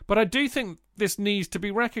 But I do think this needs to be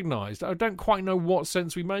recognised. I don't quite know what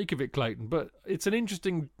sense we make of it, Clayton, but it's an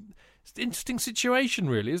interesting situation,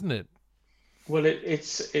 really, isn't it? Well,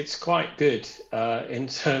 it's quite good in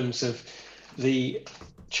terms of the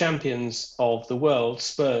champions of the world,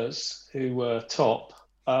 Spurs, who were top,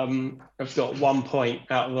 have got 1 point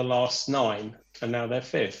out of the last 9, and now they're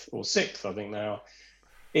 5th or 6th, I think now.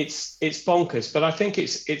 It's bonkers, but I think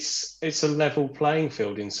it's a level playing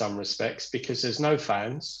field in some respects because there's no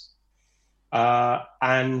fans,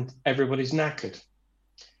 and everybody's knackered,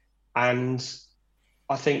 and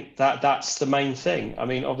I think that's the main thing. I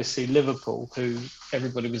mean, obviously Liverpool, who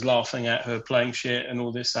everybody was laughing at, who are playing shit and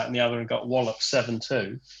all this, that, and the other, and got walloped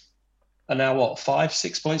 7-2. And now what?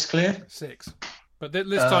 5-6 points clear? 6. But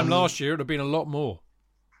this time last year, it would have been a lot more.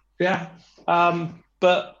 Yeah,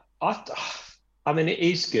 but I mean, it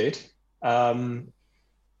is good, and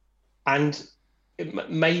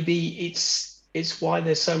maybe it's why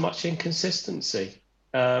there's so much inconsistency.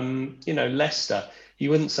 Leicester. You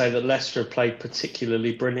wouldn't say that Leicester have played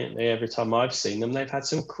particularly brilliantly every time I've seen them. They've had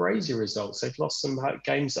some crazy results. They've lost some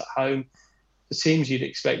games at home, the teams you'd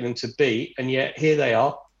expect them to beat, and yet here they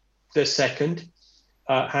are, they're second,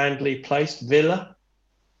 handily placed. Villa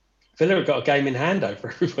have got a game in hand over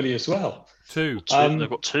everybody as well. Two. They've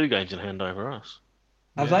got 2 games in hand over us.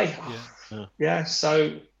 Have they? Yeah.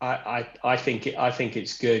 So I think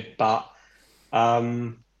it's good, but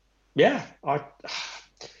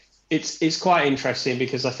It's quite interesting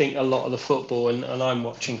because I think a lot of the football, and I'm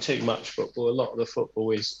watching too much football, a lot of the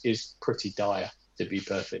football is pretty dire, to be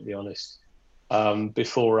perfectly honest.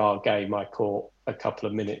 Before our game, I caught a couple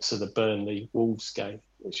of minutes of the Burnley-Wolves game,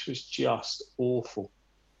 which was just awful,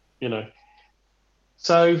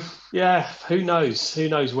 So, yeah, who knows? Who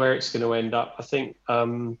knows where it's going to end up? I think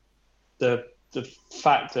the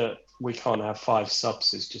fact that we can't have 5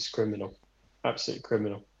 subs is just criminal, absolutely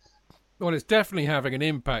criminal. Well, it's definitely having an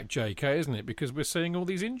impact, JK, isn't it? Because we're seeing all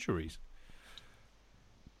these injuries.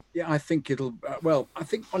 Yeah, I think it'll. I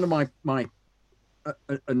think one of my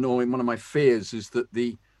one of my fears is that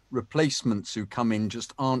the replacements who come in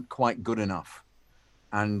just aren't quite good enough,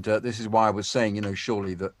 and this is why I was saying,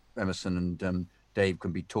 surely that Emerson and Dave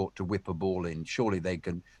can be taught to whip a ball in. Surely they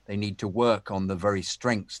can. They need to work on the very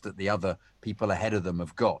strengths that the other people ahead of them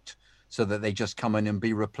have got, so that they just come in and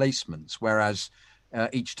be replacements. Whereas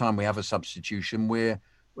each time we have a substitution, we're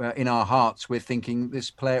in our hearts, we're thinking this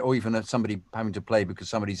player, or even somebody having to play because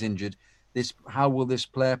somebody's injured, how will this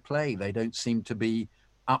player play? They don't seem to be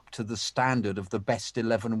up to the standard of the best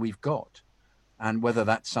 11 we've got. And whether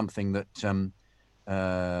that's something that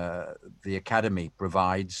the academy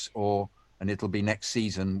provides, and it'll be next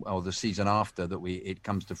season or the season after that it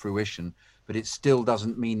comes to fruition, but it still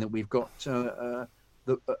doesn't mean that we've got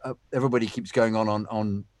everybody keeps going on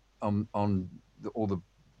all the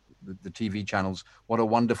TV channels, what a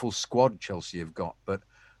wonderful squad Chelsea have got, but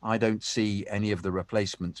I don't see any of the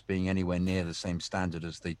replacements being anywhere near the same standard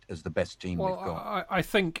as the best team we've got. I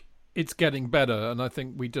think it's getting better, and I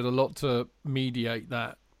think we did a lot to mediate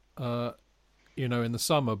that, in the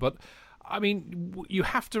summer. But I mean, you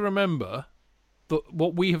have to remember that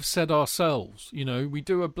what we have said ourselves. We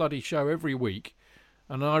do a bloody show every week,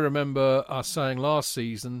 and I remember us saying last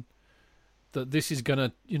season that this is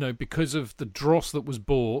going to, because of the dross that was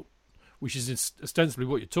bought, which is ostensibly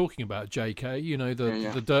what you're talking about, JK,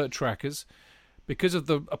 the dirt trackers, because of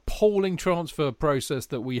the appalling transfer process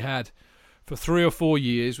that we had for 3 or 4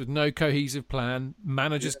 years with no cohesive plan,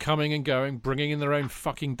 managers coming and going, bringing in their own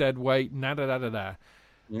fucking dead weight, da-da-da-da-da.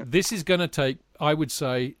 Yeah. This is going to take, I would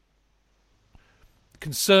say,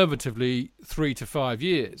 conservatively 3 to 5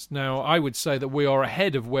 years. Now, I would say that we are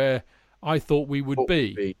ahead of where I thought we would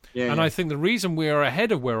be. I think the reason we are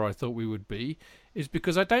ahead of where I thought we would be is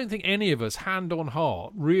because I don't think any of us, hand on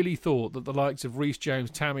heart, really thought that the likes of Reece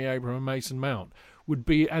James, Tammy Abraham and Mason Mount would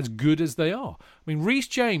be as good as they are. I mean, Reece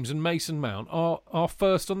James and Mason Mount are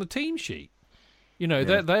first on the team sheet. You know,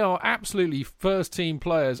 they are absolutely first-team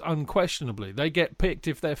players, unquestionably. They get picked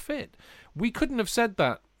if they're fit. We couldn't have said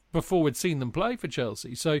that before we'd seen them play for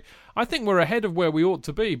Chelsea. So I think we're ahead of where we ought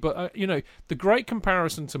to be. But, the great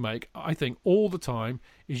comparison to make, I think, all the time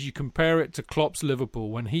is you compare it to Klopp's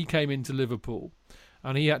Liverpool when he came into Liverpool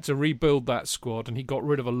and he had to rebuild that squad and he got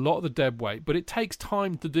rid of a lot of the dead weight. But it takes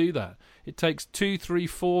time to do that. It takes 2, 3,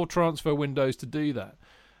 4 transfer windows to do that.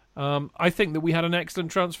 I think that we had an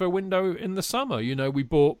excellent transfer window in the summer. You know, we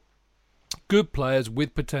bought good players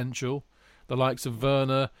with potential, the likes of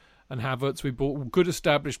Werner and Havertz. We bought good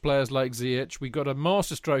established players like Ziyech. We got a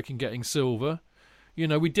masterstroke in getting Silva. You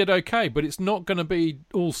know, we did okay, but it's not going to be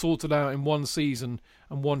all sorted out in one season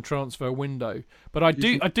and one transfer window. But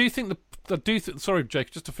sorry,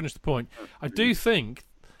 Jake, just to finish the point, I do think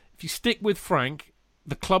if you stick with Frank,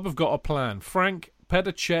 the club have got a plan. Frank,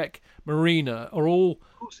 Petr Cech, Marina are all.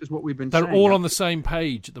 Of course, is what we've been. They're saying. all on the same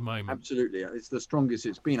page at the moment. Absolutely, it's the strongest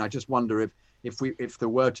it's been. I just wonder if there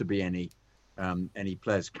were to be any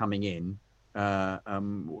players coming in,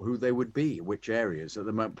 who they would be, which areas. At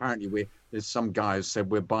the moment, apparently, there's some guys said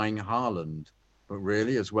we're buying Haaland, but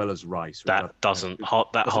really, as well as Rice. That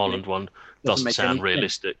Haaland one doesn't sound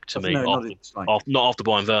realistic to me. No, not after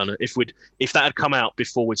buying Werner. If that had come out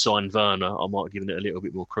before we'd signed Werner, I might have given it a little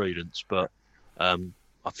bit more credence. But I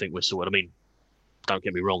think we're sorted. I mean, don't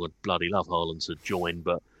get me wrong, I'd bloody love Haaland to join,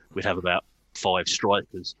 but we'd have about 5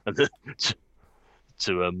 strikers to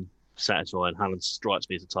satisfy. And Haaland strikes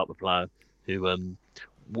me as the type of player who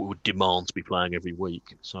would demand to be playing every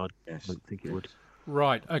week. So I don't think it would.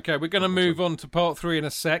 Right, okay, we're going to move on to part 3 in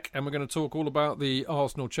a sec, and we're going to talk all about the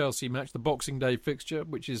Arsenal-Chelsea match, the Boxing Day fixture,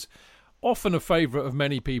 which is often a favourite of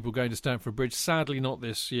many people going to Stamford Bridge. Sadly not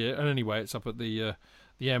this year, and anyway, it's up at the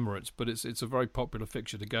Emirates, but it's a very popular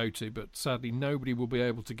fixture to go to, but sadly nobody will be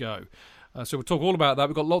able to go. So we'll talk all about that.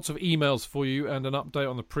 We've got lots of emails for you and an update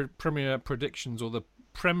on the Premier Predictions, or the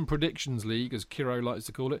Prem Predictions League, as Kiro likes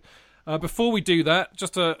to call it. Before we do that,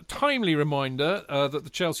 just a timely reminder that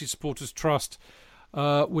the Chelsea Supporters Trust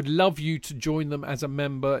would love you to join them as a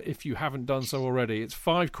member if you haven't done so already. It's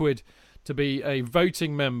 £5 to be a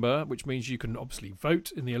voting member, which means you can obviously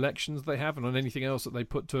vote in the elections they have and on anything else that they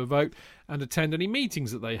put to a vote, and attend any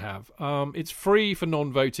meetings that they have. It's free for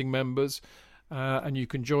non-voting members, and you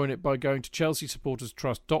can join it by going to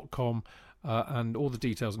chelseasupporterstrust.com, and all the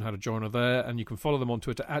details on how to join are there, and you can follow them on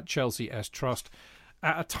Twitter at ChelseaSTrust.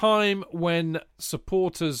 At a time when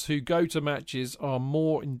supporters who go to matches are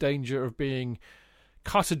more in danger of being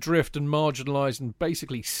cut adrift and marginalised and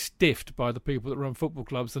basically stiffed by the people that run football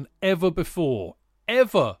clubs than ever before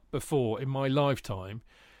in my lifetime,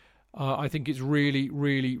 I think it's really,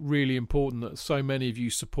 really, really important that so many of you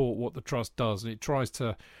support what the Trust does, and it tries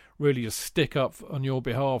to really just stick up on your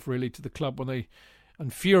behalf, really, to the club when they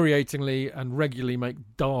infuriatingly and regularly make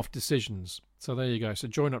daft decisions. So there you go. So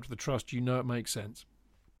join up to the Trust. You know it makes sense.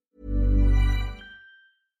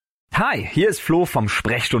 Hi, hier ist Flo vom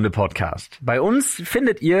Sprechstunde-Podcast. Bei uns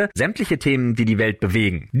findet ihr sämtliche Themen, die die Welt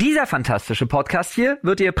bewegen. Dieser fantastische Podcast hier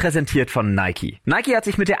wird dir präsentiert von Nike. Nike hat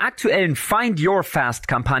sich mit der aktuellen Find Your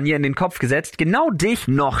Fast-Kampagne in den Kopf gesetzt, genau dich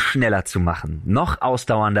noch schneller zu machen, noch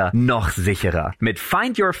ausdauernder, noch sicherer. Mit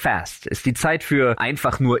Find Your Fast ist die Zeit für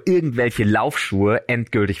einfach nur irgendwelche Laufschuhe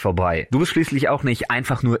endgültig vorbei. Du bist schließlich auch nicht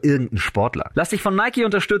einfach nur irgendein Sportler. Lass dich von Nike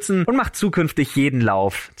unterstützen und mach zukünftig jeden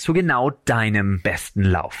Lauf zu genau deinem besten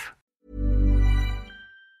Lauf.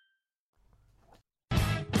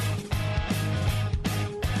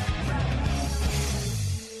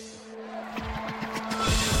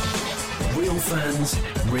 Real fans,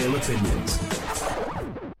 real opinions.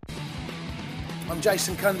 I'm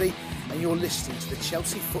Jason Cundy, and you're listening to the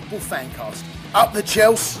Chelsea Football Fancast. Up the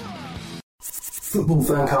Chelsea!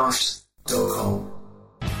 Footballfancast.com.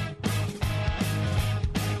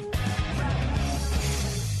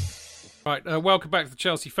 Right, welcome back to the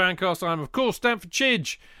Chelsea Fancast. I'm, of course, Stamford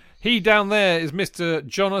Chidge. He down there is Mr.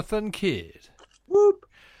 Jonathan Kidd. Whoop.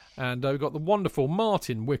 And we've got the wonderful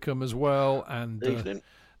Martin Wickham as well, and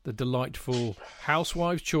the delightful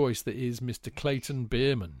housewife's choice that is Mr. Clayton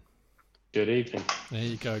Bierman. Good evening. There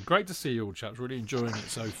you go. Great to see you all, chaps. Really enjoying it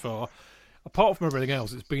so far. Apart from everything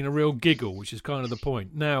else, it's been a real giggle, which is kind of the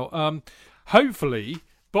point. Now, hopefully,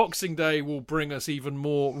 Boxing Day will bring us even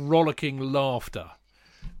more rollicking laughter.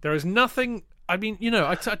 There is nothing... I mean, you know,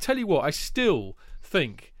 I tell you what, I still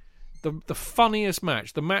think the funniest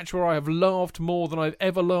match, the match where I have laughed more than I've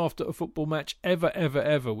ever laughed at a football match ever,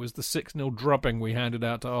 was the 6-0 drubbing we handed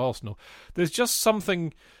out to Arsenal. There's just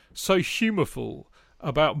something so humourful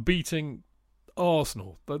about beating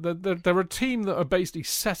Arsenal. They're a team that are basically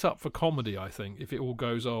set up for comedy, I think, if it all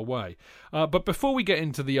goes our way. But before we get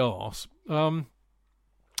into the arse,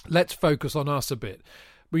 let's focus on us a bit.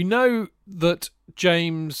 We know that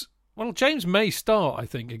James may start, I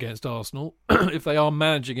think, against Arsenal if they are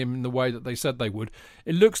managing him in the way that they said they would.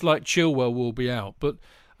 It looks like Chilwell will be out. But,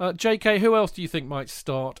 JK, who else do you think might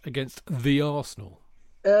start against the Arsenal?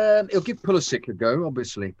 He'll give Pulisic a go,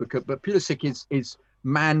 obviously, but Pulisic is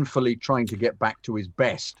manfully trying to get back to his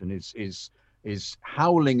best and is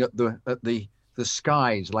howling at the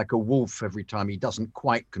skies like a wolf every time he doesn't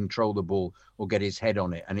quite control the ball or get his head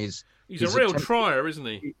on it. And he's a real trier, isn't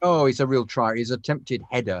he? Oh, he's a real trier. His attempted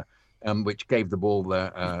header, which gave the ball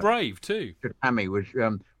brave too. To Tammy,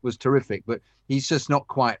 was terrific, but he's just not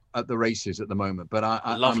quite at the races at the moment. But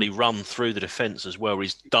a lovely run through the defence as well.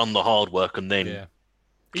 He's done the hard work and then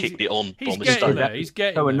kicked it on. He's getting there. He's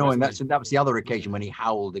getting so annoying. There, that was the other occasion when he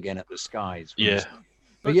howled again at the skies. Yeah.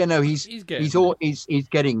 But yeah, no, he's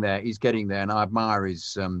getting there. He's getting there, and I admire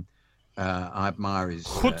his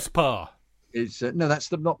chutzpah. No,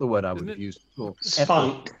 that's not the word I would have used before.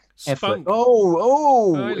 Spunk. Effort.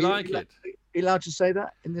 Oh, I like it. Are you allowed to say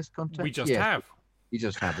that in this context? We just have. You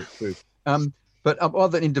just have it, true. But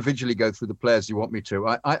rather than individually go through the players you want me to,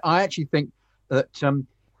 I actually think that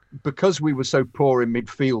because we were so poor in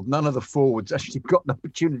midfield, none of the forwards actually got an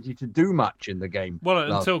opportunity to do much in the game.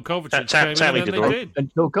 Well, until Kovacic came on, and they did.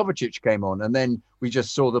 Until Kovacic came on, and then we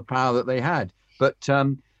just saw the power that they had. But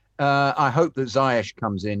I hope that Ziyech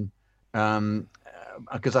comes in,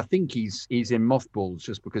 because I think he's in mothballs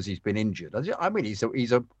just because he's been injured. I mean, he's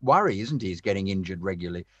a worry, isn't he? He's getting injured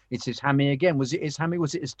regularly. It's his hammy again. Was it his hammy?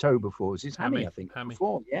 Was it his toe before? It was his hammy, I think.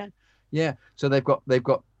 Before, yeah. So they've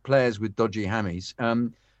got players with dodgy hammies.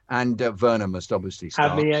 And Werner must obviously start.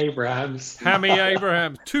 Hammy Abrahams.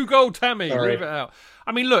 2-goal Tammy. Sorry. Leave it out.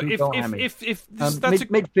 I mean, look, if that's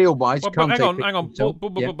midfield wise, hang on.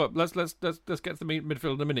 Let's get to the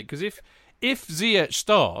midfield in a minute, because if Ziyech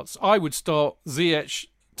starts, I would start Ziyech,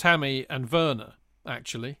 Tammy, and Werner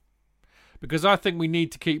actually, because I think we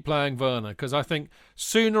need to keep playing Werner, because I think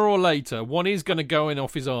sooner or later one is going to go in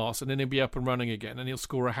off his arse and then he'll be up and running again and he'll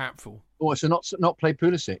score a hatful. Oh, so not play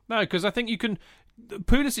Pulisic? No, because I think you can.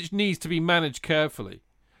 Pulisic needs to be managed carefully.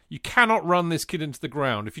 You cannot run this kid into the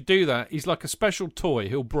ground. If you do that, he's like a special toy.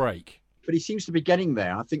 He'll break. But he seems to be getting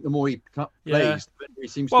there. I think the more he plays, the better he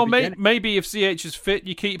seems to be getting. Maybe if Ziyech is fit,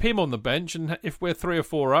 you keep him on the bench, and if we're 3 or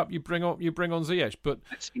 4 up, you bring on Ziyech. But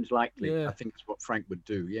that seems likely. Yeah. I think that's what Frank would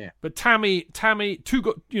do. Yeah. But Tammy,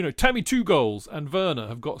 2 goals, and Werner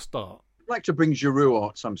have got to start. I'd like to bring Giroud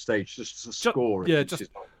at some stage just to score. Yeah, that's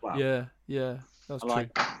true.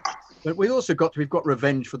 But we've got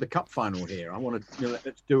revenge for the cup final here. I want to,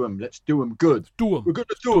 let's do them. Let's do them good. We're going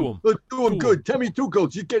to do them. Let's do them good. Tell me 2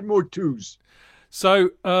 goals. You get more 2s. So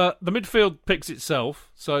the midfield picks itself.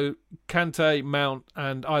 So Kante, Mount,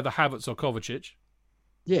 and either Havertz or Kovacic.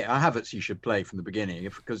 Yeah, Havertz he should play from the beginning,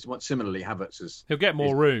 because similarly Havertz he'll get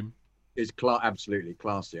more room. Is absolutely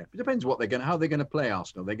classier. It depends how they're going to play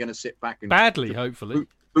Arsenal. They're going to sit back and badly, hopefully.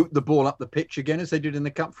 Boot the ball up the pitch again as they did in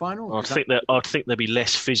the cup final. I'd think they'll be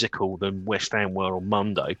less physical than West Ham were on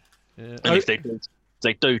Monday. Yeah. And if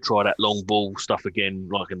they do try that long ball stuff again,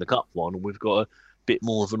 like in the cup final, we've got a bit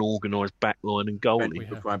more of an organised backline and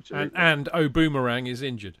goalie. And Boomerang is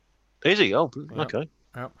injured. Is he? Oh, okay.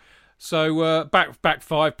 Yep. So back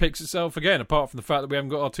 5 picks itself again, apart from the fact that we haven't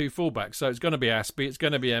got our 2 fullbacks. So it's going to be Aspie, it's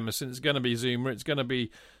going to be Emerson, it's going to be Zuma, it's going to be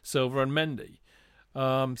Silva and Mendy.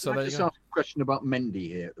 So I just ask a question about Mendy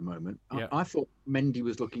here at the moment. Yeah. I thought Mendy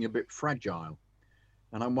was looking a bit fragile,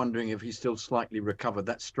 and I'm wondering if he's still slightly recovered.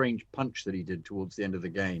 That strange punch that he did towards the end of the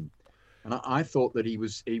game, and I thought that he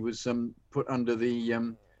was put under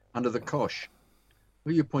the cosh. Who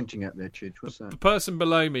are you pointing at there, Chidge? What's that? The person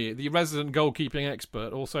below me, the resident goalkeeping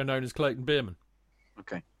expert, also known as Clayton Bierman.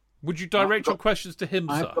 Okay. Would you direct your questions to him,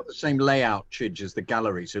 sir? I've got the same layout, Chidge, as the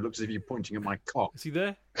gallery, so it looks as if you're pointing at my cock. Is he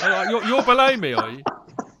there? You're below me, are you?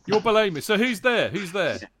 You're below me. So who's there? Who's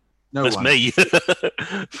there? No That's one. Me.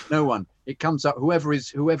 No one. It comes up. Whoever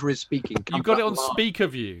is speaking. You've got it on speaker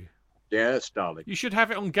view. Yes, darling. You should have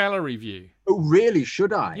it on gallery view. Oh, really?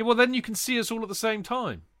 Should I? Yeah. Well, then you can see us all at the same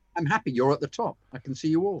time. I'm happy you're at the top. I can see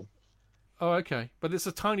you all. Oh, okay. But it's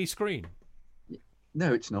a tiny screen.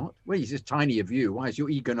 No, it's not. Well, it's just tiny of you. Why is your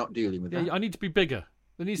ego not dealing with that? Yeah, I need to be bigger.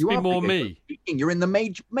 There needs to be more me. You're in the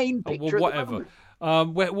main picture. Well, whatever.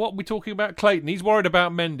 What are we talking about? Clayton. He's worried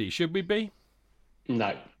about Mendy. Should we be?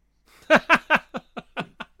 No.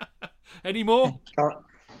 Any more?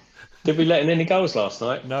 Did we let in any goals last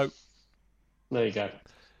night? No. There you go.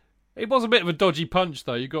 It was a bit of a dodgy punch,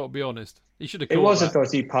 though. You got to be honest. He should have. It was a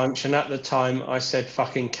dodgy punch, and at the time I said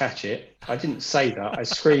 "fucking catch it." I didn't say that. I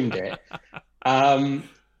screamed it.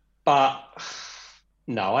 But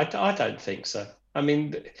no, I don't think so. I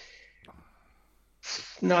mean,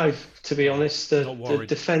 no. To be honest, the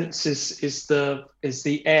defence is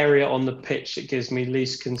the area on the pitch that gives me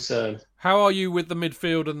least concern. How are you with the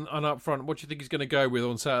midfield and up front? What do you think he's going to go with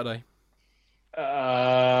on Saturday?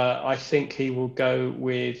 I think he will go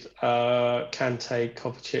with Kante,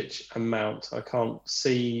 Kovacic, and Mount. I can't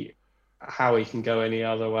see how he can go any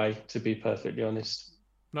other way, to be perfectly honest.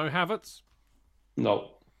 No Havertz?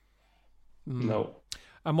 No. No.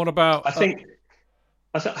 And what about? I think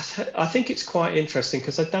it's quite interesting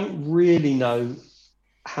because I don't really know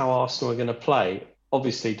how Arsenal are going to play.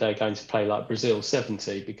 Obviously, they're going to play like Brazil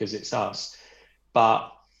 70 because it's us.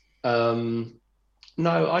 But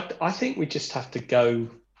no, I think we just have to go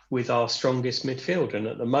with our strongest midfield. And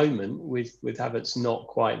at the moment, with Havertz not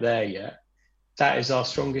quite there yet, that is our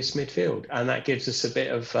strongest midfield, and that gives us a bit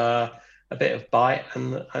of bite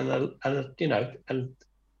and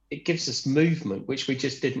it gives us movement, which we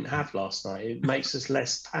just didn't have last night. It makes us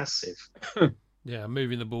less passive. Yeah,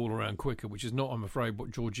 moving the ball around quicker, which is not, I'm afraid,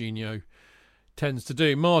 what Jorginho tends to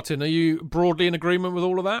do. Martin, are you broadly in agreement with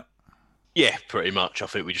all of that? Yeah, pretty much. I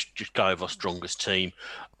think we just go with our strongest team.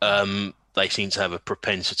 They seem to have a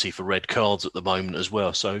propensity for red cards at the moment as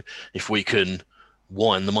well. So if we can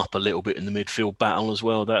wind them up a little bit in the midfield battle as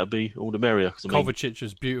well, that would be all the merrier. Kovacic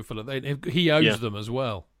is beautiful. He owes them as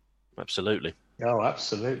well. Absolutely. Oh,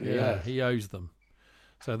 absolutely. Yeah, he owes them.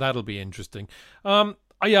 So that'll be interesting. I'm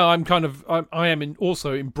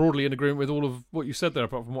also broadly in agreement with all of what you said there,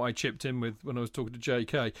 apart from what I chipped in with when I was talking to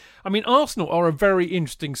JK. I mean, Arsenal are a very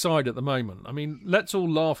interesting side at the moment. I mean, let's all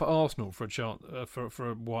laugh at Arsenal for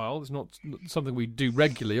a while. It's not something we do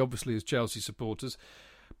regularly, obviously, as Chelsea supporters.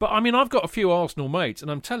 But I mean, I've got a few Arsenal mates, and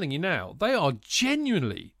I'm telling you now, they're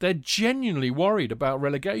genuinely worried about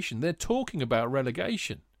relegation. They're talking about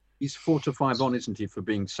relegation. He's 4 to 5 on, isn't he, for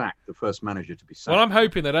being sacked, the first manager to be sacked? Well, I'm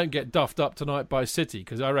hoping they don't get duffed up tonight by City,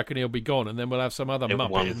 because I reckon he'll be gone, and then we'll have some other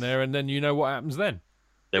muppet in there, and then you know what happens then.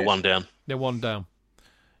 They're one down. They're one down.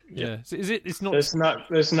 Yeah. So it's not.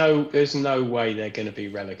 There's no way they're going to be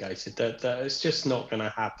relegated. It's just not going to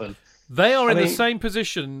happen. They are in the same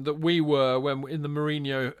position that we were when in the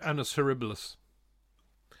Mourinho Annus Horribilis.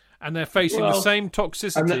 And they're facing the same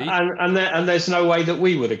toxicity. And there's no way that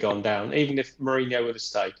we would have gone down, even if Mourinho would have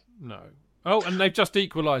stayed. No. Oh, and they've just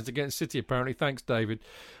equalised against City, apparently. Thanks, David.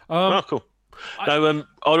 Cool. I'd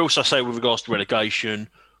also say with regards to relegation,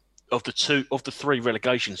 of the 3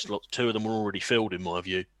 relegation slots, 2 of them are already filled, in my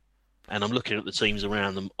view. And I'm looking at the teams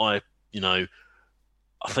around them. I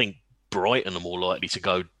think Brighton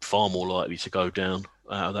are far more likely to go down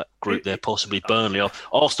out of that group there, possibly Burnley.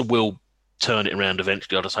 Arsenal will turn it around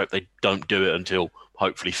eventually. I just hope they don't do it until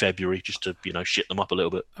hopefully February, just to shit them up a little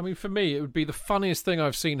bit. I mean, for me, it would be the funniest thing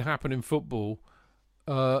I've seen happen in football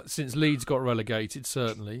since Leeds got relegated.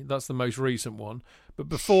 Certainly, that's the most recent one. But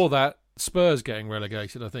before that, Spurs getting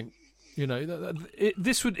relegated. I think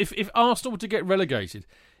this would if Arsenal were to get relegated,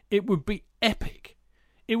 it would be epic.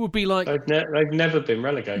 It would be like they've never been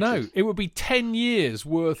relegated. No, it would be 10 years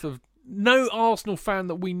worth of. No Arsenal fan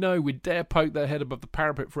that we know would dare poke their head above the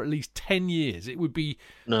parapet for at least 10 years. It would be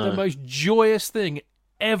the most joyous thing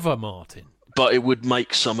ever, Martin. But it would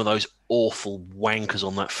make some of those awful wankers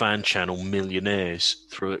on that fan channel millionaires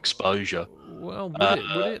through exposure. Well, would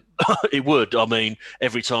it? It would. I mean,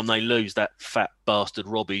 every time they lose, that fat bastard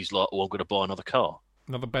Robbie's like, I'm going to buy another car.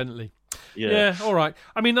 Another Bentley. Yeah, all right.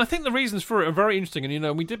 I mean, I think the reasons for it are very interesting,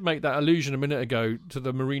 and we did make that allusion a minute ago to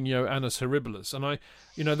the Mourinho Annus Horribilis, and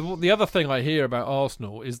the other thing I hear about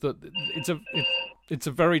Arsenal is that it's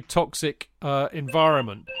a very toxic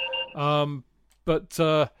environment,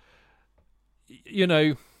 but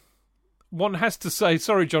one has to say,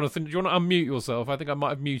 sorry, Jonathan, do you want to unmute yourself? I think I might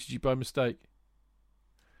have muted you by mistake.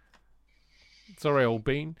 Sorry, old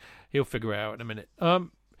bean. He'll figure it out in a minute.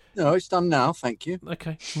 No, it's done now, thank you.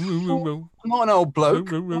 Okay. I'm not an old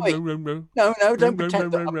bloke. No, don't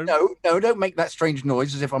pretend that. No, don't make that strange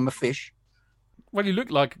noise as if I'm a fish. Well, you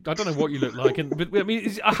look like, I don't know what you look like. But I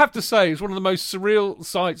mean, I have to say, it's one of the most surreal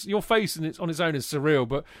sights. Your face on its own is surreal,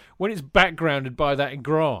 but when it's backgrounded by that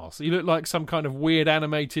grass, you look like some kind of weird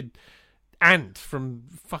animated ant from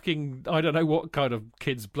fucking, I don't know what kind of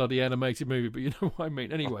kid's bloody animated movie, but you know what I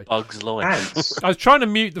mean. Anyway. Bugs Life. I was trying to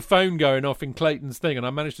mute the phone going off in Clayton's thing, and I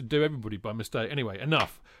managed to do everybody by mistake. Anyway,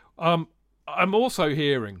 enough. I'm also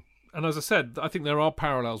hearing, and as I said, I think there are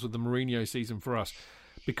parallels with the Mourinho season for us,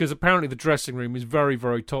 because apparently the dressing room is very,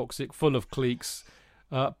 very toxic, full of cliques,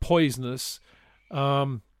 poisonous.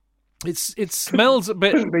 It smells a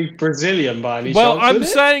bit. Couldn't be Brazilian by any chance. Well, I'm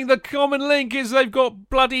saying the common link is they've got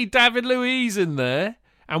bloody David Luiz in there,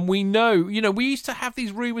 And we know, we used to have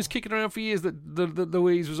these rumours kicking around for years that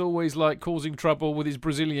Luiz was always like causing trouble with his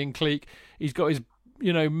Brazilian clique. He's got his,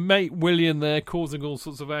 mate William there causing all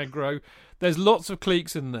sorts of aggro. There's lots of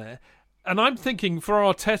cliques in there. And I'm thinking for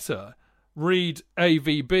Arteta, read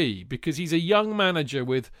AVB, because he's a young manager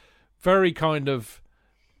with very kind of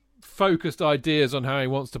focused ideas on how he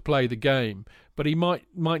wants to play the game, but he might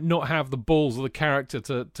not have the balls or the character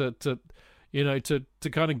to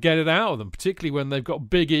kind of get it out of them, particularly when they've got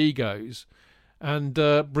big egos and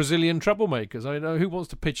Brazilian troublemakers. I know who wants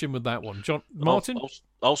to pitch in with that one. John Martin?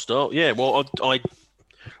 I'll start. Yeah, well, I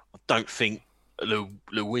don't think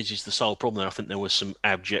Luiz is the sole problem there. I think there was some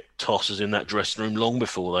abject tosses in that dressing room long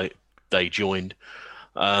before they joined.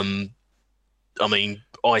 I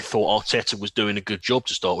thought Arteta was doing a good job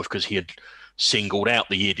to start with because he had singled out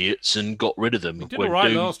the idiots and got rid of them. He did all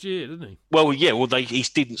right last year, didn't he? Well, yeah. Well, he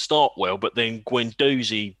didn't start well, but then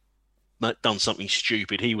Guendouzi done something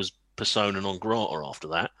stupid. He was persona non grata after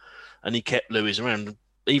that, and he kept Luiz around.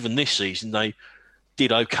 Even this season, they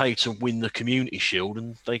did okay to win the Community Shield,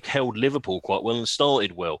 and they held Liverpool quite well and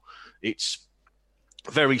started well. It's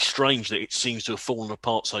very strange that it seems to have fallen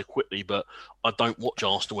apart so quickly, but I don't watch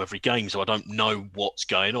Arsenal every game, so I don't know what's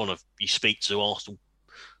going on. If you speak to Arsenal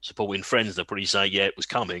supporting friends, they'll probably say, yeah, it was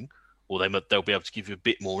coming, or they'll be able to give you a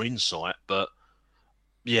bit more insight. But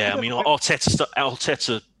yeah,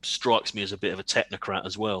 Arteta strikes me as a bit of a technocrat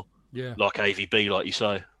as well. Yeah, like AVB, like you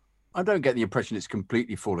say. I don't get the impression it's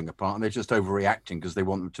completely falling apart, and they're just overreacting because they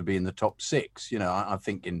want them to be in the top six. I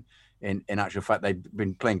think in actual fact, they've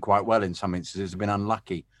been playing quite well in some instances. They've been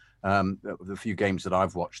unlucky. The few games that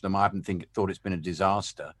I've watched them, I haven't thought it's been a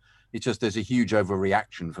disaster. It's just there's a huge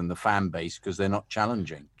overreaction from the fan base because they're not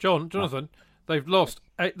challenging. Jonathan, they've lost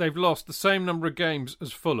the same number of games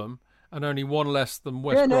as Fulham and only one less than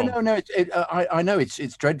West Brom. No. I know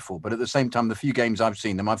it's dreadful, but at the same time, the few games I've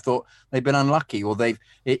seen them, I've thought they've been unlucky, or neither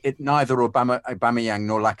Aubameyang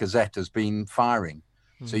nor Lacazette has been firing.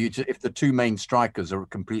 So if the two main strikers are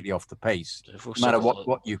completely off the pace, no matter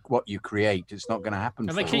what you create, it's not going to happen.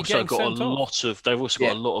 And for they them. keep They've also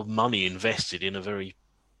got a lot of money invested in a very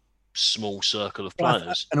small circle of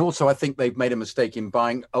players. And also, I think they've made a mistake in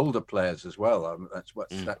buying older players as well.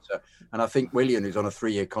 And I think Willian, who's on a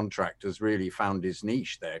 3-year contract, has really found his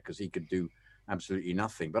niche there because he could do absolutely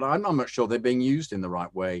nothing. But I'm not sure they're being used in the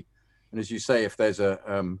right way. And as you say, if there's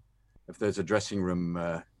a dressing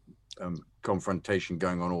room confrontation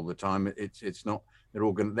going on all the time, it's not. They're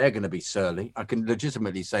going to be surly. I can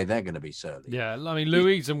legitimately say they're going to be surly. Yeah, I mean,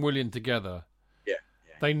 Luiz and Willian together. Yeah.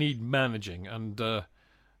 They need managing, and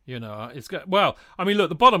it's got. Well, I mean, look,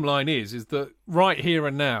 the bottom line is that right here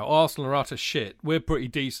and now, Arsenal are utter shit. We're pretty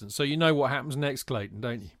decent, so you know what happens next, Clayton,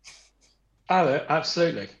 don't you? Oh,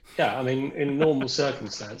 absolutely. Yeah, I mean, in normal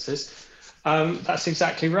circumstances. That's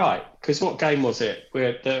exactly right. Because what game was it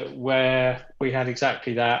where we had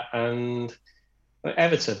exactly that? And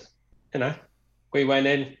Everton, we went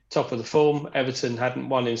in top of the form. Everton hadn't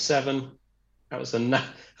won in 7. That was a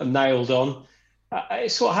nailed on.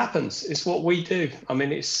 It's what happens. It's what we do. I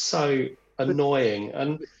mean, it's so annoying.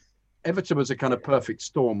 And Everton was a kind of perfect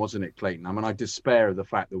storm, wasn't it, Clayton? I mean, I despair of the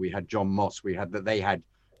fact that we had John Moss. They had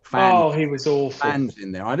fans. Oh, he was awful. Fans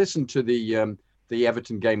in there. I listened to the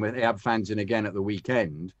Everton game where they had fans in again at the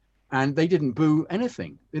weekend, and they didn't boo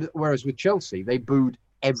anything. Whereas with Chelsea, they booed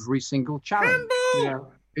every single challenge.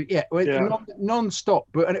 Non-stop.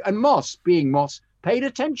 And Moss, being Moss, paid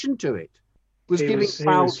attention to it. Was giving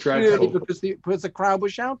fouls purely because the crowd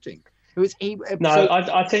was shouting. I think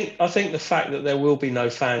the fact that there will be no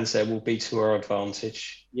fans there will be to our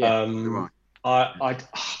advantage. Yeah, you're right. I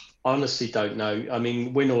honestly don't know. I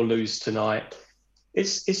mean, win or lose tonight.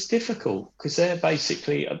 It's difficult because they're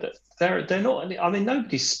basically they're not. I mean,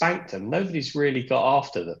 nobody's spanked them. Nobody's really got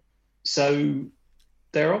after them. So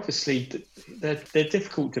they're obviously they're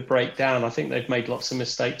difficult to break down. I think they've made lots of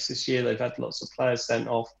mistakes this year. They've had lots of players sent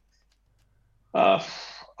off.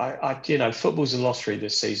 Football's a lottery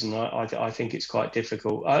this season. I think it's quite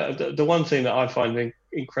difficult. The one thing that I find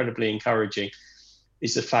incredibly encouraging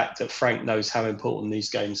is the fact that Frank knows how important these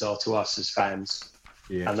games are to us as fans,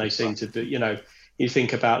 and they seem to do. You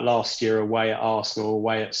think about last year away at Arsenal,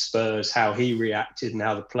 away at Spurs, how he reacted and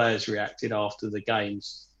how the players reacted after the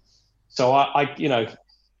games. So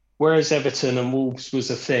whereas Everton and Wolves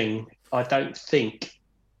was a thing, I don't think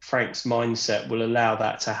Frank's mindset will allow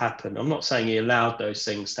that to happen. I'm not saying he allowed those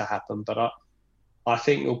things to happen, but I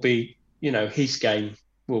think it'll be, his game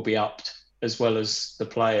will be upped as well as the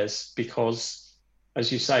players because,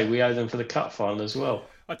 as you say, we owe them for the cup final as well.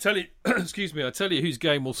 I tell you, whose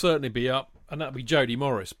game will certainly be up. And that'd be Jody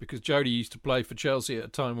Morris, because Jody used to play for Chelsea at a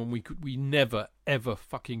time when we never, ever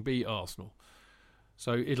fucking beat Arsenal.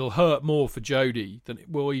 So it'll hurt more for Jody than it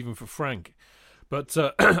will even for Frank. But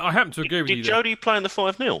I happen to agree with you. Did Jody play in the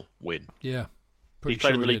 5-0 win? Yeah. He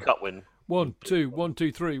played in the League Cup win. 1, 2, 1,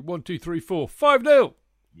 2, 3, 1, 2, 3, 4, 5-0.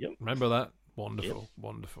 Yep. Remember that? Wonderful,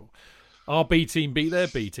 wonderful. Our B team beat their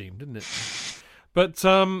B team, didn't it? But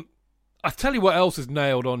I tell you what else is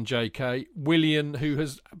nailed on, JK. Willian, who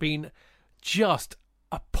has been just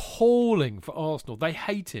appalling for Arsenal. They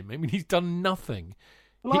hate him. I mean, he's done nothing.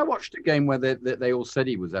 Well, I watched a game where they all said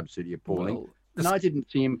he was absolutely appalling. And I didn't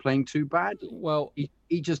see him playing too bad. Well,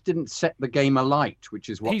 he just didn't set the game alight, which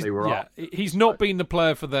is what they were after. He's not been the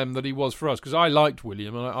player for them that he was for us, because I liked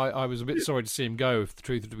William, and I was a bit sorry to see him go, if the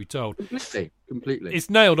truth is to be told. Completely. It's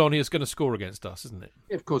nailed on he's going to score against us, isn't it?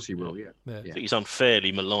 Yeah, of course he will, yeah. I think he's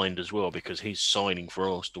unfairly maligned as well, because his signing for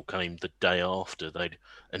Arsenal came the day after they'd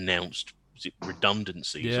announced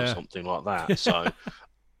redundancies or something like that. So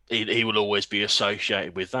he will always be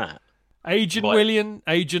associated with that. Agent William,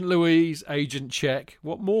 Agent Louise, Agent Czech.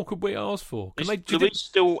 What more could we ask for? Is Louise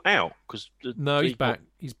still out? No, he's back.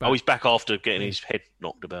 He's back. Oh, he's back after getting his head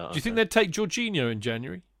knocked about. Do you think they'd take Jorginho in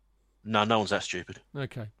January? No, no one's that stupid.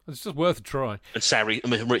 Okay, it's just worth a try. And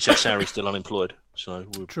Rich said Sarri's still unemployed, so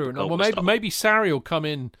true. No, well, maybe Sarri will come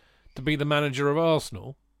in to be the manager of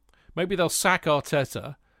Arsenal. Maybe they'll sack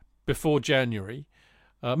Arteta before January.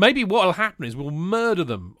 Maybe what will happen is we'll murder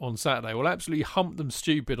them on Saturday. We'll absolutely hump them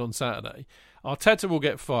stupid on Saturday. Arteta will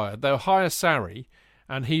get fired. They'll hire Sarri,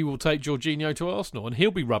 and he will take Jorginho to Arsenal, and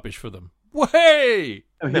he'll be rubbish for them. Way!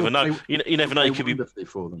 You never know. You never know. He could be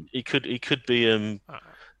for them. He could be.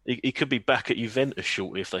 He could be back at Juventus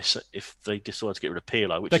shortly if they decide to get rid of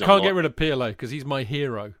Pirlo. They can't get rid of Pirlo because he's my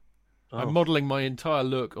hero. Oh. I'm modelling my entire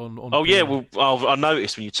look on Oh, Pirlo. Yeah, well, I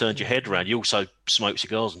noticed when you turned your head around, you also smoke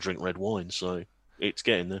cigars and drink red wine, so it's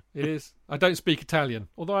getting there. It is. I don't speak Italian,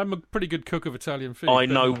 although I'm a pretty good cook of Italian food. I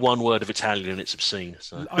know one word of Italian and it's obscene.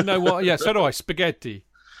 So. I know what. Yeah, so do I. Spaghetti.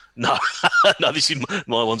 No, no. This is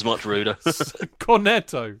my one's much ruder.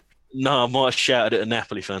 Cornetto. No, I might have shouted at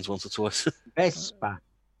Napoli fans once or twice.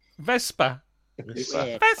 Vespa.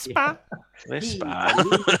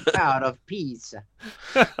 Out of pizza.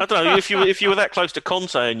 I don't know if you were that close to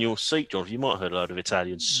Conte in your seat, John. You might have heard a load of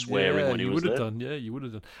Italians swearing when he was there. You would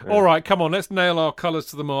have done. Yeah. All right, come on, let's nail our colours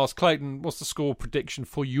to the mast. Clayton, what's the score prediction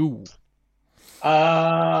for you?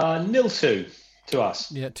 0-2 to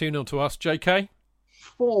us. Yeah, 2-0 to us. JK?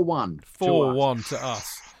 4-1. 4-1 to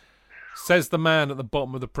us. Says the man at the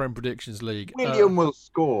bottom of the Prem Predictions League. William will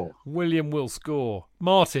score. William will score.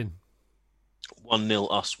 Martin? 1-0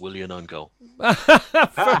 us, William own goal. Fair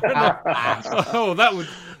enough. Oh, that would...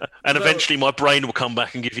 And eventually my brain will come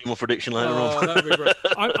back and give you my prediction later on. That'd be great.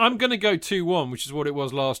 I'm going to go 2-1, which is what it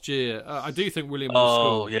was last year. I do think William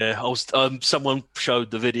will score. Oh, yeah. Someone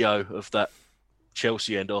showed the video of that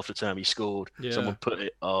Chelsea end after Tammy scored. Yeah. Someone put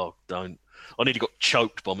it... Oh, don't. I nearly got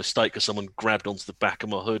choked by mistake because someone grabbed onto the back of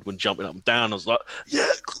my hood when jumping up and down. I was like, yeah.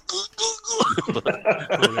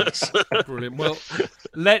 Brilliant. Well,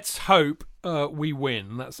 let's hope we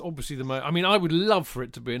win. That's obviously the most... I mean, I would love for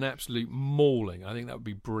it to be an absolute mauling. I think that would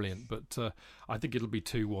be brilliant. But I think it'll be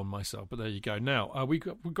 2-1 myself. But there you go. Now, we've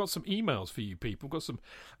got some emails for you people. We've got some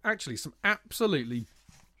absolutely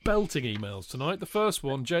belting emails tonight. The first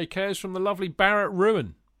one, JK, is from the lovely Barrett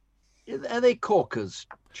Ruin. Are they corkers,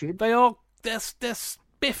 Chid? They are... They're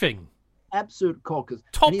spiffing. Absolute corkers.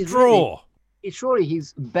 Top drawer. Surely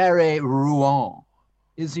he's Barrett Rouen.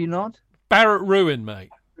 Is he not? Barrett Ruin, mate.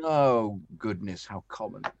 Oh, goodness, how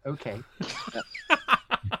common. Okay.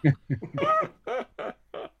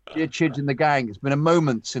 Dear Chidge and the gang, it's been a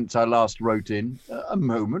moment since I last wrote in. A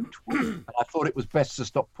moment. And I thought it was best to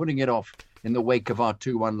stop putting it off in the wake of our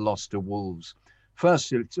 2-1 loss to Wolves. First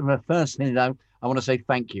thing, I want to say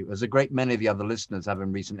thank you. As a great many of the other listeners have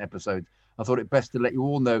in recent episodes, I thought it best to let you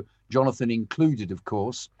all know, Jonathan included, of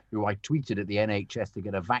course, who I tweeted at the NHS to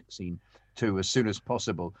get a vaccine to as soon as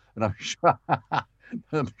possible. And I'm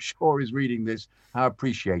sure he's reading this, how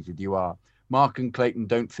appreciated you are. Mark and Clayton,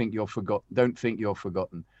 don't think you're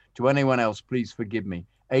forgotten. To anyone else, please forgive me.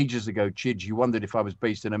 Ages ago, Chidge, you wondered if I was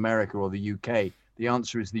based in America or the UK. The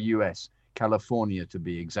answer is the US, California to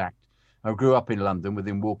be exact. I grew up in London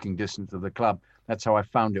within walking distance of the club. That's how I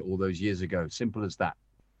found it all those years ago. Simple as that.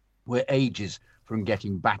 We're ages from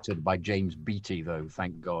getting battered by James Beattie, though,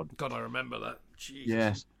 thank God. God, I remember that. Jesus.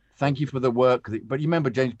 Yes. Thank you for the work. But you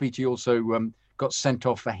remember James Beattie also got sent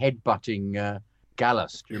off for headbutting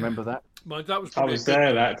Gallus. Do you remember that? I was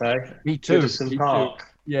there that day. Me too. Park.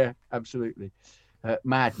 Yeah, absolutely.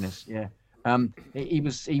 Madness, yeah. He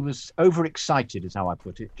was overexcited, is how I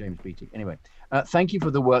put it, James Beattie. Anyway, thank you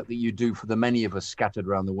for the work that you do for the many of us scattered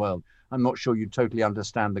around the world. I'm not sure you totally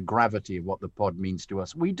understand the gravity of what the pod means to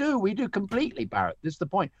us. We do completely, Barrett. This is the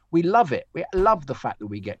point. We love it. We love the fact that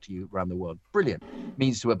we get to you around the world. Brilliant.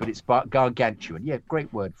 Means to it, but it's gargantuan. Yeah,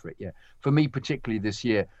 great word for it. Yeah. For me, particularly this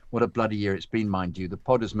year, what a bloody year it's been, mind you. The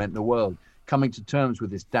pod has meant the world. Coming to terms with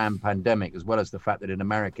this damn pandemic, as well as the fact that in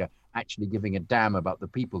America, actually giving a damn about the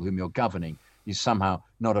people whom you're governing is somehow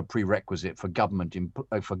not a prerequisite for government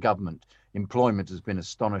employment has been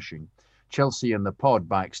astonishing. Chelsea and the pod,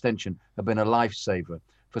 by extension, have been a lifesaver.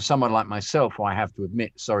 For someone like myself, who I have to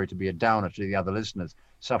admit, sorry to be a downer to the other listeners,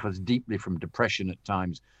 suffers deeply from depression at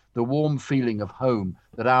times, the warm feeling of home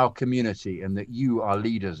that our community and that you are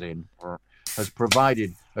leaders in has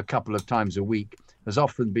provided a couple of times a week has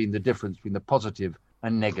often been the difference between the positive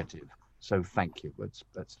and negative. So thank you.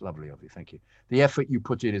 That's lovely of you. Thank you. The effort you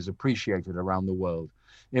put in is appreciated around the world.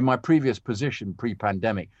 In my previous position,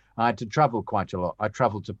 pre-pandemic, I had to travel quite a lot. I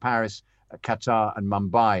traveled to Paris, Qatar and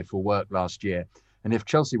Mumbai for work last year. And if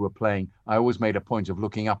Chelsea were playing, I always made a point of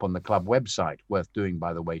looking up on the club website, worth doing,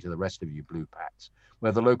 by the way, to the rest of you Blue Pats,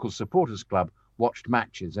 where the local supporters club watched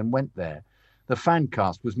matches and went there. The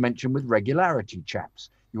FanCast was mentioned with regularity,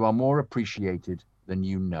 chaps. You are more appreciated than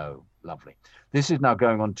you know. Lovely. This is now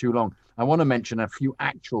going on too long. I want to mention a few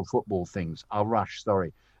actual football things. I'll rush,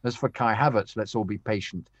 sorry. As for Kai Havertz, let's all be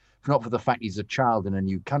patient. If not for the fact he's a child in a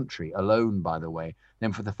new country, alone, by the way,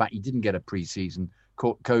 then for the fact he didn't get a pre-season,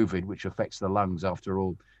 caught COVID, which affects the lungs after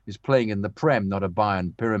all, is playing in the Prem, not a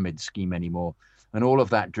Bayern pyramid scheme anymore. And all of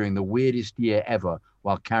that during the weirdest year ever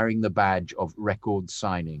while carrying the badge of record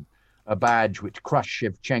signing. A badge which crushed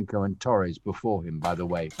Shevchenko and Torres before him, by the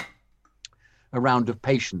way. A round of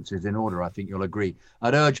patience is in order, I think you'll agree.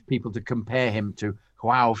 I'd urge people to compare him to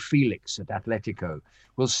Joao Felix at Atletico.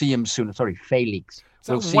 We'll see him soon. Sorry, Felix.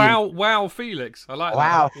 We'll wow, Felix. I like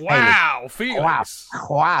that. Wow, Felix.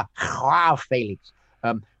 Wow, Felix.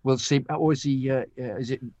 We'll see. Or is he?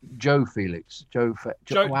 Is it Joe Felix? Joe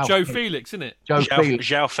Felix, isn't it?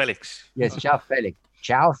 Joao Felix. Yes, Joao Felix.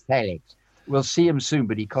 Joao Felix. We'll see him soon,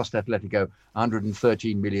 but he cost Atletico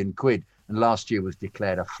 113 million quid, and last year was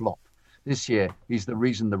declared a flop. This year, he's the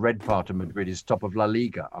reason the red part of Madrid is top of La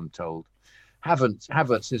Liga, I'm told.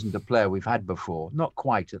 Havertz isn't a player we've had before. Not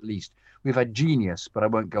quite, at least. We've had genius, but I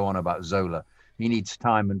won't go on about Zola. He needs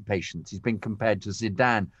time and patience. He's been compared to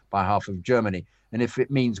Zidane by half of Germany. And if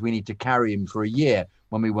it means we need to carry him for a year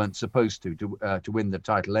when we weren't supposed to win the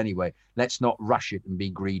title anyway, let's not rush it and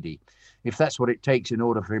be greedy. If that's what it takes in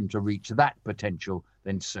order for him to reach that potential,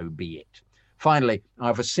 then so be it. Finally, I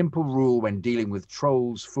have a simple rule when dealing with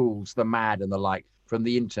trolls, fools, the mad and the like from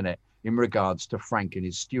the internet in regards to Frank and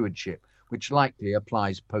his stewardship, which likely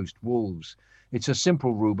applies post-Wolves. It's a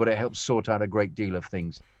simple rule, but it helps sort out a great deal of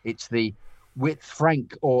things. It's the with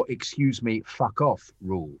Frank or, excuse me, fuck off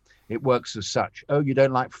rule. It works as such. Oh, you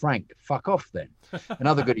don't like Frank? Fuck off then.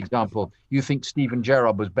 Another good example, you think Steven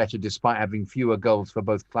Gerrard was better despite having fewer goals for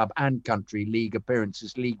both club and country, league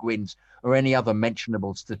appearances, league wins, or any other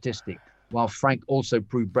mentionable statistic, while Frank also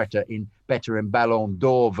proved better in Ballon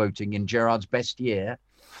d'Or voting in Gerrard's best year?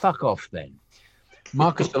 Fuck off then.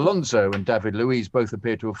 Marcus Alonso and David Luiz both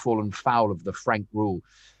appear to have fallen foul of the Frank rule,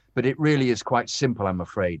 but it really is quite simple, I'm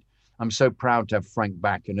afraid. I'm so proud to have Frank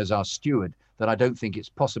back and as our steward that I don't think it's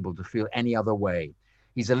possible to feel any other way.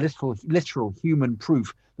 He's a literal human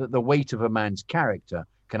proof that the weight of a man's character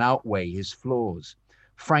can outweigh his flaws.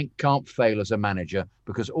 Frank can't fail as a manager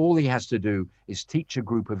because all he has to do is teach a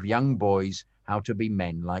group of young boys how to be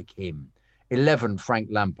men like him. 11 Frank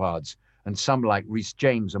Lampards, and some like Reece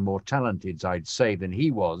James are more talented, I'd say, than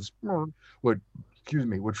he was, would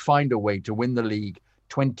find a way to win the league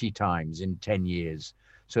 20 times in 10 years.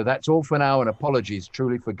 So that's all for now, and apologies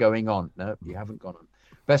truly for going on. No, you haven't gone on.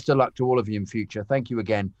 Best of luck to all of you in future. Thank you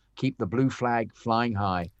again. Keep the blue flag flying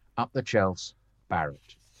high. Up the Chelsea, Barrett.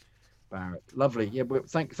 Lovely. Yeah, but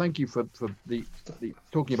thank you for the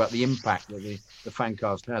talking about the impact that the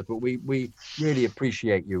FanCast has. But we really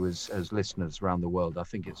appreciate you as listeners around the world. I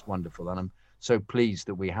think it's wonderful, and I'm so pleased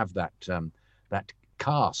that we have that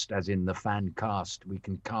cast, as in the FanCast. We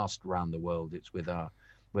can cast around the world. It's with our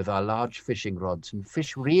large fishing rods and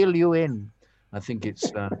fish reel you in. I think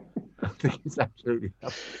it's absolutely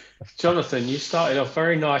lovely. Jonathan, you started off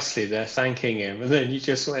very nicely there, thanking him, and then you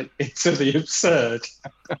just went into the absurd.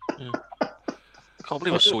 Yeah. Can't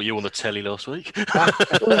believe I saw you on the telly last week. I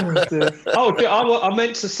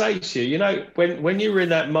meant to say to you, when you were in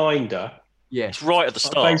that minder, yeah, it's right at the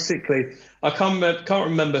start. Basically, I can't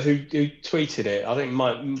remember who tweeted it. I think it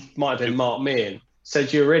might have been Mark Meehan.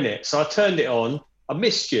 Said you were in it, so I turned it on. I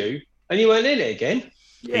missed you, And you weren't in it again?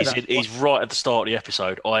 Yeah, he's right at the start of the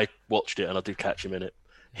episode. I watched it and I did catch him in it.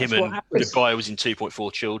 Him and the guy who was in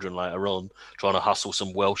 2.4 Children later on, trying to hustle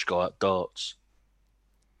some Welsh guy at darts.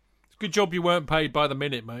 Good job you weren't paid by the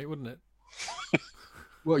minute, mate, wouldn't it?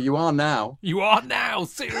 Well, you are now. You are now.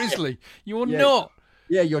 Seriously, you are not.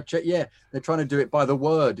 Yeah, they're trying to do it by the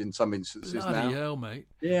word in some instances now. Bloody hell, mate.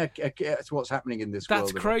 Yeah, that's what's happening in this world.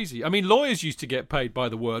 That's crazy. I mean, lawyers used to get paid by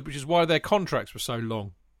the word, which is why their contracts were so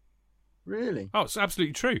long. Really? Oh, it's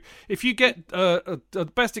absolutely true. If you get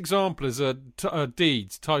the best example is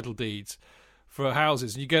title deeds for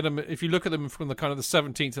houses, and you get them. If you look at them from the kind of the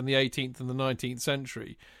 17th and the 18th and the 19th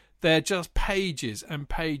century, they're just pages and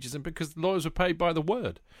pages, and because lawyers were paid by the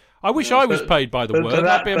word. I wish I was paid by the word.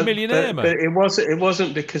 I'd be a millionaire, mate. But it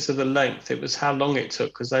wasn't because of the length. It was how long it took,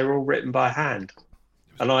 because they were all written by hand.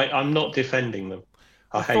 And I'm not defending them.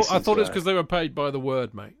 I thought it's because they were paid by the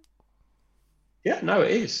word, mate. Yeah, no, it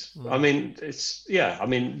is. I mean, I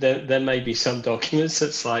mean, there may be some documents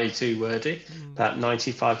that's slightly too wordy. About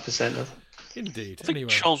 95% of them. Indeed. I think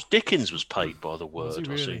Charles Dickens was paid by the word. Was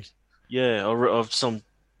he really? Yeah, I've some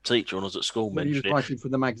teacher when I was at school mentioned it. He was writing for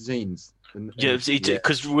the magazines. Yeah,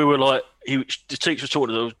 because we were like, the teacher was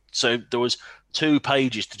talking to them, so there was 2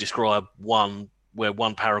 pages to describe one where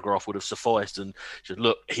one paragraph would have sufficed, and she said,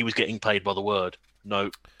 look, he was getting paid by the word.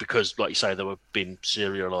 No, because like you say, they were being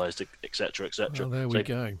serialised, etc., etc. Well, there we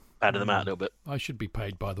go. Padded them out a little bit. I should be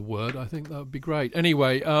paid by the word. I think that would be great.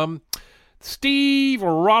 Anyway, Steve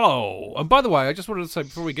Rollo. And by the way, I just wanted to say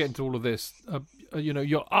before we get into all of this,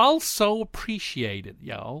 you're also appreciated,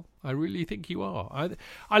 y'all. I really think you are.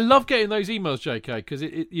 I love getting those emails, JK, because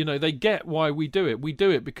they get why we do it. We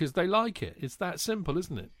do it because they like it. It's that simple,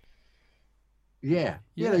 isn't it? Yeah,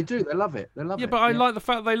 they do. They love it. Yeah, but I like the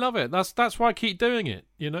fact they love it. That's why I keep doing it.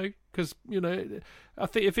 Because I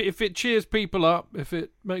think if it cheers people up, if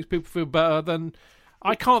it makes people feel better, then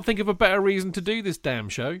I can't think of a better reason to do this damn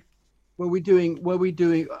show. Do we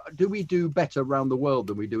do better around the world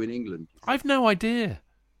than we do in England? I've no idea.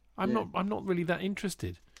 I'm not really that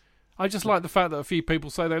interested. I just like the fact that a few people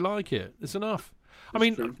say they like it. It's enough.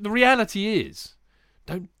 The reality is,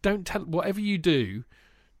 don't tell whatever you do.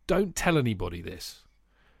 Don't tell anybody this.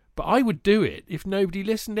 But I would do it if nobody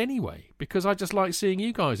listened anyway, because I just like seeing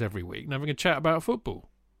you guys every week and having a chat about football.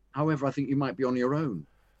 However, I think you might be on your own.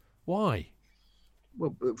 Why?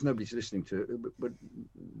 Well, if nobody's listening to it, but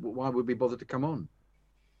why would we bother to come on?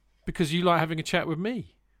 Because you like having a chat with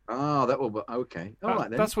me. Ah, okay. All right,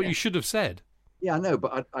 then. That's what you should have said. Yeah, I know,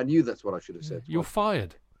 but I knew that's what I should have said. You're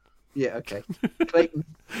fired. Yeah, okay. Clayton,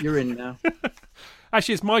 you're in now.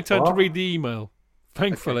 Actually, it's my turn to read the email.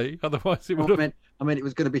 Thankfully, otherwise it would have... I meant it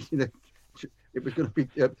was going to be, it was going to be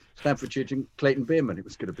Staffordshire and Clayton Beerman. It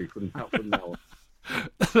was going to be from now on.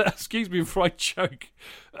 Excuse me before I choke.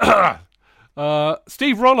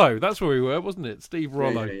 Steve Rollo, that's where we were, wasn't it? Steve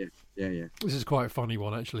Rollo. Yeah. This is quite a funny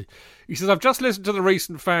one, actually. He says, I've just listened to the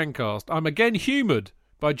recent FanCast. I'm again humoured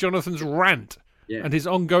by Jonathan's rant and his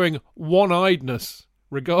ongoing one-eyedness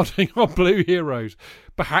regarding our Blue Heroes.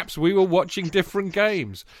 Perhaps we were watching different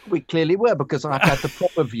games. We clearly were, because I've had the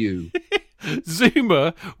proper view.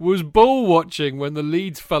 Zuma was ball watching when the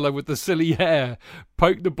Leeds fellow with the silly hair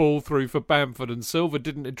poked the ball through for Bamford, and Silva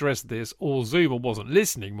didn't address this, or Zuma wasn't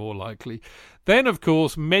listening, more likely. Then, of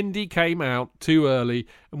course, Mendy came out too early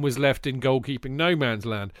and was left in goalkeeping no man's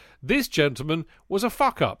land. This, gentleman, was a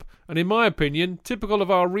fuck-up, and in my opinion, typical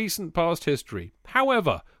of our recent past history.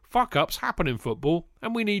 However, fuck-ups happen in football,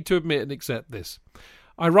 and we need to admit and accept this.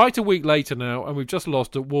 I write a week later now, and we've just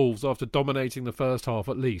lost at Wolves after dominating the first half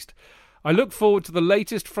at least. I look forward to the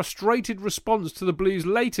latest frustrated response to the Blues'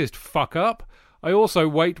 latest fuck-up. I also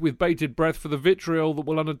wait with bated breath for the vitriol that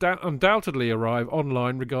will undoubtedly arrive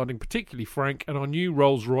online regarding particularly Frank and our new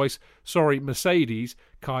Mercedes,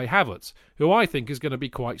 Kai Havertz, who I think is going to be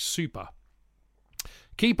quite super.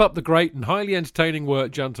 Keep up the great and highly entertaining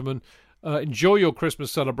work, gentlemen. Enjoy your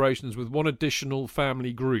Christmas celebrations with one additional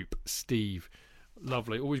family group, Steve.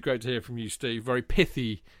 Lovely. Always great to hear from you, Steve. Very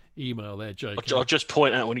pithy email there, Jake. I'll just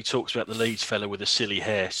point out when he talks about the Leeds fella with the silly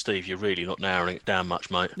hair, Steve, you're really not narrowing it down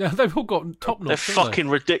much, mate. Yeah, they've all got top-notch. They're fucking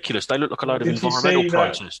riddicus. They look like a load of environmental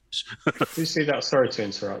protests. Did you see that? Sorry to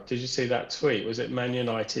interrupt. Did you see that tweet? Was it Man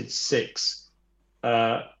United 6,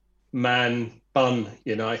 Man Bun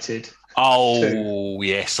United? Oh, 2.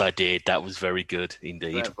 Yes, I did. That was very good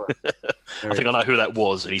indeed. I think I know who that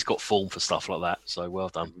was, and he's got form for stuff like that, so well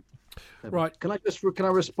done. Right. Can I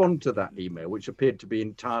respond to that email, which appered to be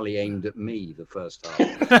entirely aimed at me the first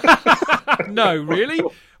half? No, really?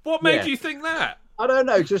 What made you think that? I don't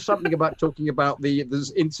know. Just something about talking about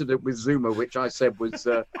this incident with Zuma, which I said was,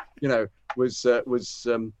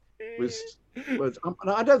 was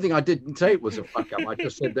I don't think I didn't say it was a fuck up. I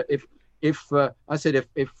just said that if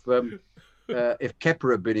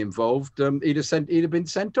Kepa had been involved, he'd have been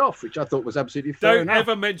sent off, which I thought was absolutely fair Don't enough.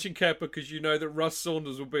 ever mention Kepa because you know that Russ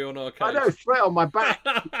Saunders will be on our case. I know, threat on my back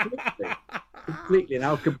completely.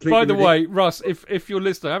 Now completely. By the way, Russ, if you're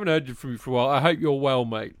listening, I haven't heard from you for a while. I hope you're well,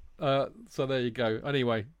 mate. So there you go.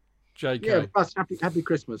 Anyway, JK. Yeah, Russ, happy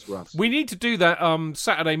Christmas, Russ. We need to do that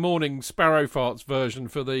Saturday morning Sparrow Farts version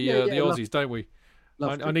for the Aussies, don't we?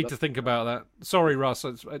 I need to think about that. Sorry, Russ,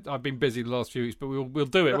 I've been busy the last few weeks, but we'll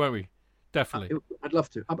do it, won't we? Definitely. I'd love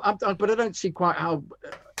to. But I don't see quite how.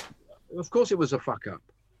 Of course, it was a fuck up.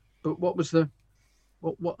 But what was the?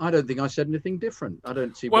 What? I don't think I said anything different. I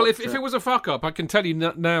don't see. Well, if it was a fuck up, I can tell you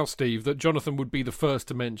now, Steve, that Jonathan would be the first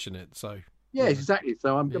to mention it. So. Yeah, exactly.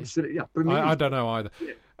 So I'm absolutely. Yeah, I don't know either.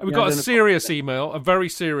 Yeah. We've got a serious email, a very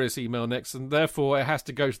serious email next, and therefore it has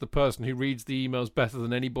to go to the person who reads the emails better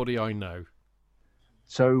than anybody I know.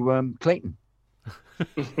 So, Clayton.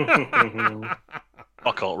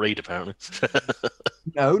 I can't read, apparently.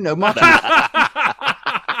 No, Mark.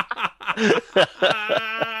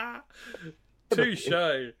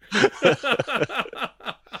 Touché.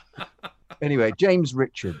 Anyway, James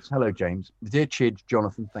Richards. Hello, James. Dear Chid,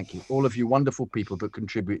 Jonathan, thank you. All of you wonderful people that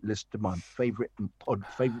contribute, listen to my favourite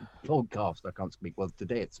podcast. I can't speak well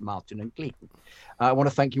today. It's Martin and Clayton. I want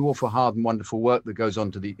to thank you all for hard and wonderful work that goes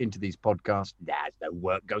on into these podcasts. There's no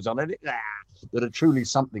work goes on in it. That are truly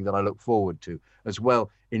something that I look forward to, as well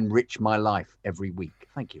enrich my life every week.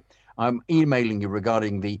 Thank you. I'm emailing you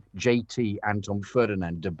regarding the JT Anton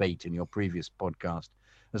Ferdinand debate in your previous podcast.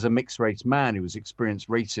 As a mixed-race man who has experienced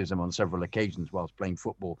racism on several occasions whilst playing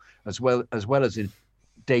football, as well as in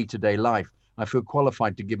day-to-day life, I feel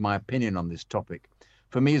qualified to give my opinion on this topic.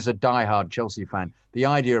 For me, as a die-hard Chelsea fan, the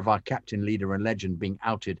idea of our captain, leader and legend being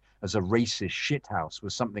outed as a racist shithouse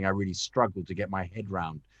was something I really struggled to get my head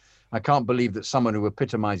round. I can't believe that someone who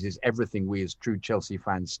epitomises everything we as true Chelsea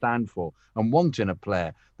fans stand for and want in a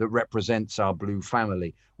player that represents our blue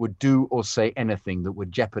family would do or say anything that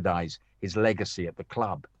would jeopardise his legacy at the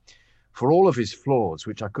club. For all of his flaws,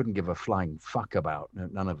 which I couldn't give a flying fuck about,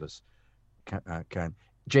 none of us can,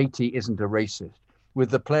 JT isn't a racist.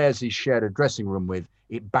 With the players he shared a dressing room with,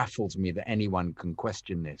 it baffles me that anyone can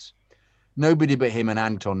question this. Nobody but him and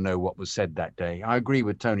Anton know what was said that day. I agree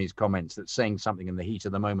with Tony's comments that saying something in the heat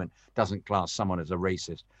of the moment doesn't class someone as a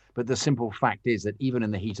racist. But the simple fact is that even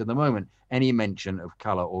in the heat of the moment, any mention of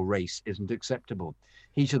colour or race isn't acceptable.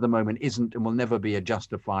 Heat of the moment isn't and will never be a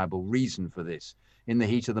justifiable reason for this. In the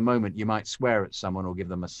heat of the moment, you might swear at someone or give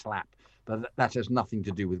them a slap, but that has nothing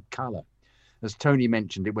to do with colour. As Tony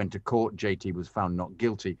mentioned, it went to court. JT was found not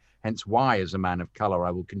guilty. Hence why, as a man of colour,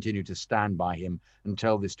 I will continue to stand by him and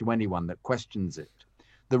tell this to anyone that questions it.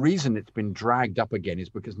 The reason it's been dragged up again is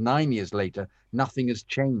because 9 years later, nothing has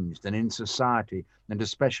changed. And in society, and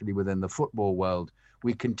especially within the football world,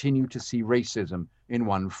 we continue to see racism in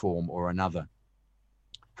one form or another.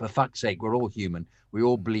 For fuck's sake, we're all human. We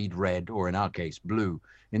all bleed red, or in our case, blue.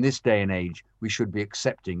 In this day and age, we should be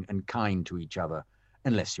accepting and kind to each other.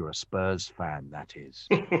 Unless you're a Spurs fan, that is.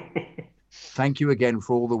 Thank you again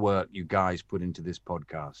for all the work you guys put into this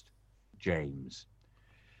podcast. James.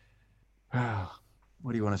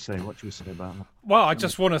 What do you want to say? What do you say about that? Well, I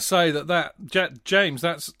just want to say that James,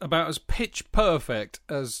 that's about as pitch perfect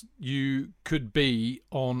as you could be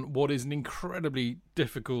on what is an incredibly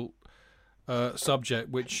difficult subject,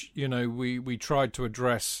 which, you know, we tried to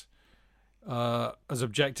address as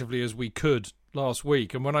objectively as we could last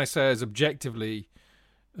week. And when I say as objectively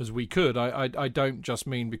as we could, I don't just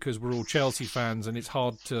mean because we're all Chelsea fans and it's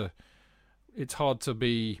hard to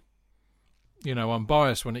be, you know,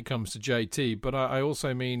 unbiased when it comes to JT, but I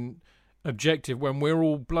also mean objective when we're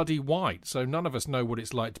all bloody white, so none of us know what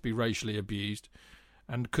it's like to be racially abused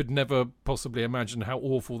and could never possibly imagine how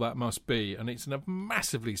awful that must be, and it's a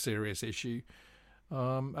massively serious issue,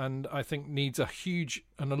 and I think needs a huge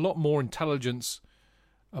and a lot more intelligence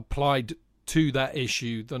applied to that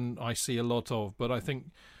issue than I see a lot of. But I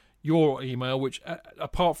think your email, which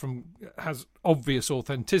apart from has obvious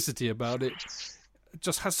authenticity about it,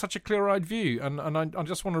 just has such a clear-eyed view, and I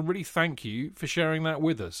just want to really thank you for sharing that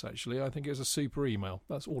with us. Actually, I think it's a super email.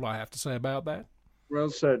 That's all I have to say about that. Well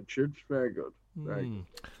said, Chibs. Very good. Very good.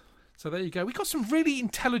 So there you go. We've got some really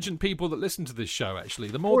intelligent people that listen to this show, actually.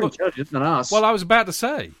 More intelligent than us. Well, I was about to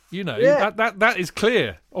say, you know, that is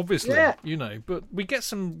clear, obviously, you know. But we get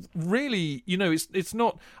some really, you know, it's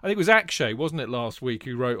not. I think it was Akshay, wasn't it, last week,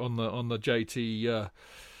 who wrote on the JT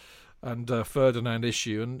and Ferdinand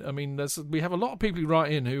issue. And I mean, we have a lot of people who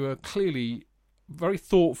write in who are clearly very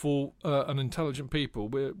thoughtful and intelligent people.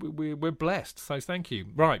 We're blessed. So thank you.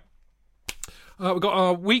 Right. We've got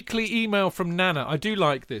our weekly email from Nana. I do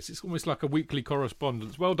like this. It's almost like a weekly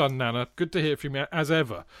correspondence. Well done, Nana. Good to hear from you, as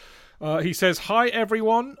ever. He says, hi,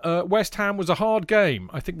 everyone. West Ham was a hard game.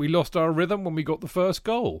 I think we lost our rhythm when we got the first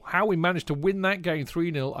goal. How we managed to win that game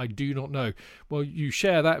 3-0, I do not know. Well, you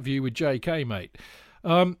share that view with JK, mate.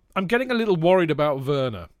 I'm getting a little worried about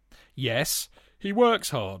Werner. Yes, he works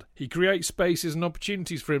hard. He creates spaces and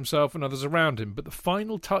opportunities for himself and others around him, but the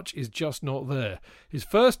final touch is just not there. His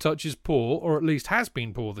first touch is poor, or at least has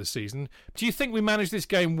been poor this season. Do you think we managed this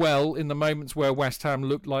game well in the moments where West Ham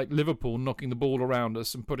looked like Liverpool knocking the ball around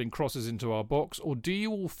us and putting crosses into our box, or do you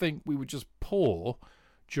all think we were just poor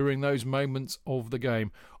during those moments of the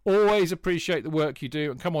game? Always appreciate the work you do,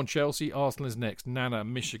 and come on, Chelsea, Arsenal is next. Nana,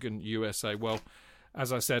 Michigan, USA. Well,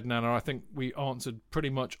 as I said, Nana, I think we answered pretty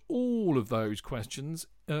much all of those questions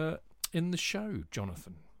in the show,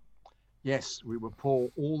 Jonathan. Yes, we were poor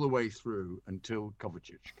all the way through until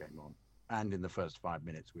Kovacic came on. And in the first 5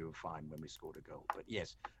 minutes, we were fine when we scored a goal. But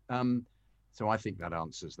yes, so I think that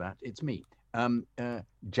answers that. It's me.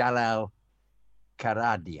 Jalal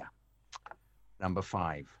Karadia, number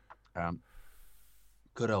 5.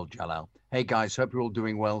 Good old Jalal. Hey, guys, hope you're all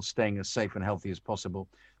doing well, staying as safe and healthy as possible.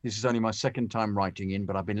 This is only my second time writing in,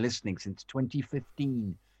 but I've been listening since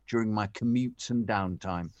 2015 during my commutes and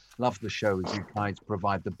downtime. Love the show as you guys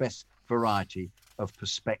provide the best variety of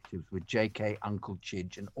perspectives with JK, Uncle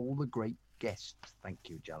Chidge, and all the great guests. Thank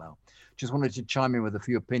you, Jalal. Just wanted to chime in with a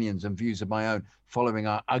few opinions and views of my own following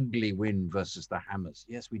our ugly win versus the Hammers.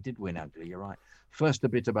 Yes, we did win ugly, you're right. First, a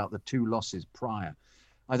bit about the 2 losses prior.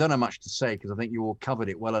 I don't have much to say because I think you all covered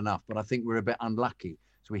it well enough, but I think we're a bit unlucky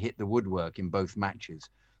as we hit the woodwork in both matches.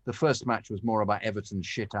 The first match was more about Everton's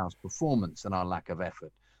shithouse performance than our lack of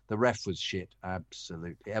effort. The ref was shit,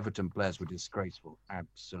 absolutely. Everton players were disgraceful,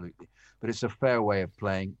 absolutely. But it's a fair way of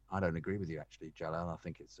playing. I don't agree with you, actually, Jalal. I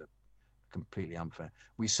think it's completely unfair.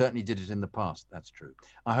 We certainly did it in the past, that's true.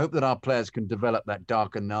 I hope that our players can develop that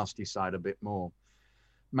dark and nasty side a bit more.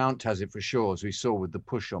 Mount has it for sure, as we saw with the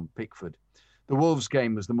push on Pickford. The Wolves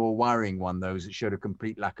game was the more worrying one, though, as it showed a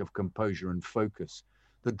complete lack of composure and focus.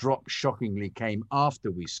 The drop shockingly came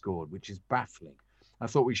after we scored, which is baffling. I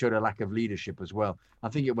thought we showed a lack of leadership as well. I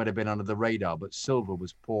think it would have been under the radar, but Silva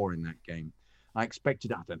was poor in that game. I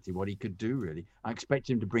don't see what he could do, really. I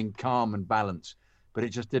expected him to bring calm and balance, but it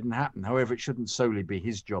just didn't happen. However, it shouldn't solely be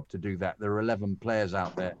his job to do that. There are 11 players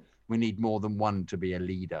out there. We need more than one to be a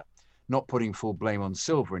leader. Not putting full blame on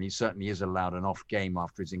Silva, and he certainly is allowed an off game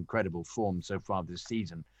after his incredible form so far this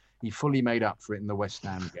season. He fully made up for it in the West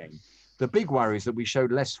Ham game. The big worry is that we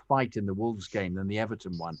showed less fight in the Wolves game than the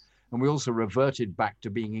Everton one, and we also reverted back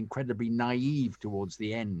to being incredibly naive towards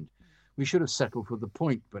the end. We should have settled for the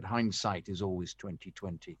point, but hindsight is always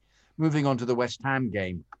 20/20. Moving on to the West Ham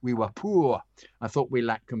game, we were poor. I thought we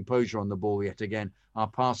lacked composure on the ball yet again. Our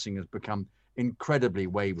passing has become incredibly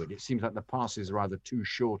wayward. It seems like the passes are either too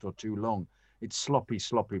short or too long. It's sloppy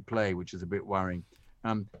play, which is a bit worrying.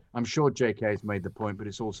 I'm sure JK has made the point, but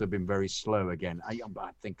it's also been very slow again. I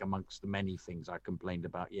think amongst the many things I complained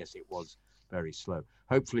about, yes, it was very slow.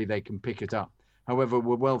 Hopefully they can pick it up. However,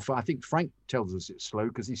 I think Frank tells us it's slow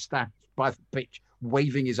because he stands by the pitch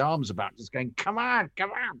waving his arms about, just going, come on.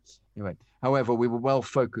 Anyway, however, we were well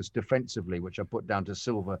focused defensively, which I put down to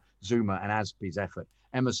Silva, Zuma and Aspie's effort.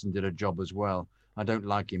 Emerson did a job as well. I don't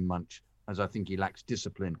like him much, as I think he lacks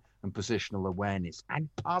discipline and positional awareness and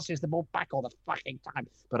passes the ball back all the fucking time.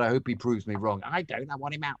 But I hope he proves me wrong. I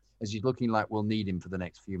want him out, as he's looking like we'll need him for the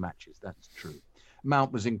next few matches. That's true.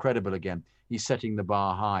 Mount was incredible again. He's setting the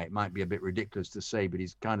bar high. It might be a bit ridiculous to say, but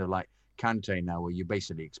he's kind of like Kante now, where you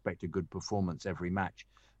basically expect a good performance every match.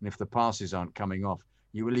 And if the passes aren't coming off,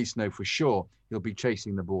 you at least know for sure he'll be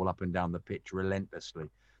chasing the ball up and down the pitch relentlessly.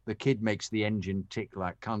 The kid makes the engine tick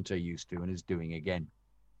like Kante used to and is doing again.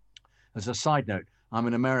 As a side note, I'm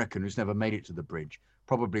an American who's never made it to the bridge,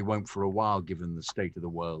 probably won't for a while given the state of the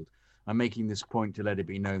world. I'm making this point to let it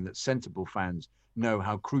be known that sensible fans know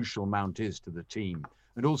how crucial Mount is to the team.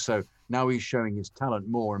 And also, now he's showing his talent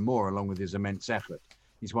more and more along with his immense effort.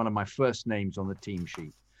 He's one of my first names on the team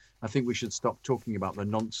sheet. I think we should stop talking about the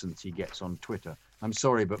nonsense he gets on Twitter. I'm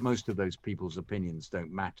sorry, but most of those people's opinions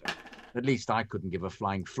don't matter. At least I couldn't give a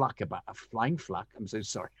flying fuck about a flying fuck. I'm so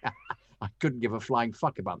sorry. I couldn't give a flying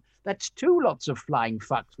fuck about them. That's 2 lots of flying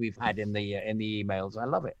fucks we've had in the emails. I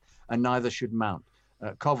love it. And neither should Mount.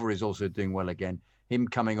 Cover is also doing well again. Him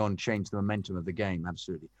coming on changed the momentum of the game,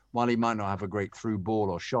 absolutely. While he might not have a great through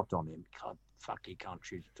ball or shot on him, he can't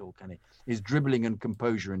shoot at all, can he? His dribbling and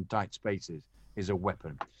composure in tight spaces is a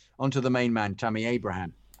weapon. On to the main man, Tammy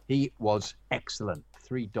Abraham. He was excellent.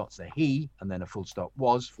 3 dots there. He, and then a full stop,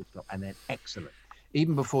 was, full stop, and then excellent.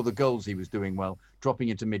 Even before the goals, he was doing well, dropping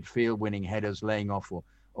into midfield, winning headers, laying off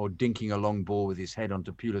or dinking a long ball with his head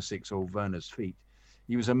onto Pulisic's or Werner's feet.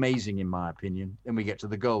 He was amazing, in my opinion. Then we get to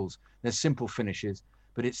the goals. They're simple finishes,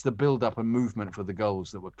 but it's the build-up and movement for the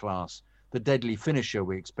goals that were class. The deadly finisher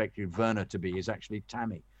we expected Werner to be is actually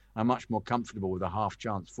Tammy. I'm much more comfortable with a half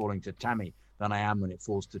chance falling to Tammy than I am when it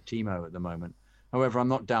falls to Timo at the moment. However, I'm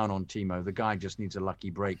not down on Timo. The guy just needs a lucky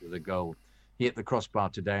break with a goal. He hit the crossbar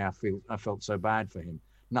today. I felt so bad for him.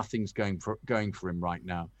 Nothing's going for him right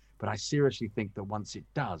now. But I seriously think that once it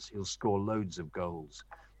does, he'll score loads of goals.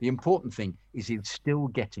 The important thing is he's still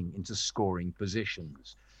getting into scoring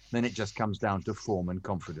positions. Then it just comes down to form and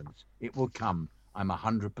confidence. It will come, I'm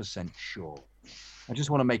 100% sure. I just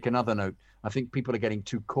want to make another note. I think people are getting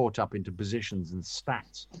too caught up into positions and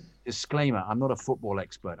stats. Disclaimer, I'm not a football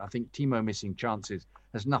expert. I think Timo missing chances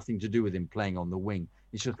has nothing to do with him playing on the wing.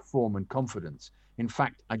 It's just form and confidence. In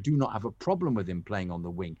fact, I do not have a problem with him playing on the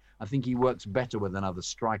wing. I think he works better with another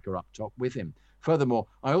striker up top with him. Furthermore,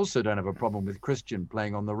 I also don't have a problem with Christian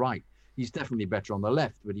playing on the right. He's definitely better on the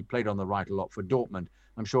left, but he played on the right a lot for Dortmund.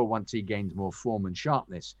 I'm sure once he gains more form and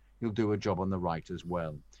sharpness, he'll do a job on the right as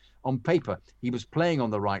well. On paper, he was playing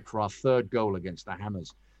on the right for our third goal against the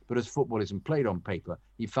Hammers. But as football isn't played on paper,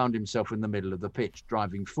 he found himself in the middle of the pitch,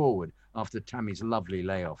 driving forward after Tammy's lovely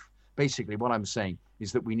layoff. Basically, what I'm saying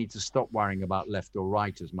is that we need to stop worrying about left or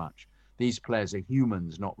right as much. These players are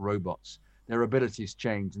humans, not robots. Their abilities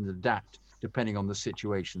change and adapt depending on the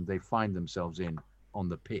situation they find themselves in on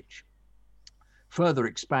the pitch. Further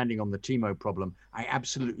expanding on the Timo problem, I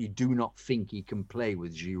absolutely do not think he can play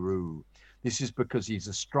with Giroud. This is because he's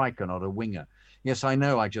a striker, not a winger. Yes, I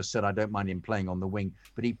know I just said I don't mind him playing on the wing,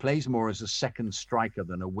 but he plays more as a second striker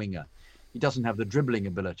than a winger. He doesn't have the dribbling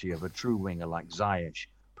ability of a true winger like Ziyech,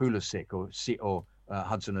 Pulisic or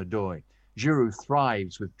Hudson-Odoi. Giroud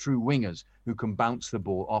thrives with true wingers who can bounce the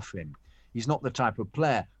ball off him. He's not the type of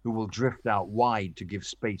player who will drift out wide to give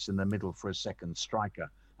space in the middle for a second striker,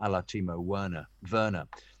 a la Timo Werner.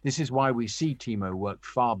 This is why we see Timo work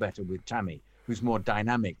far better with Tammy, who's more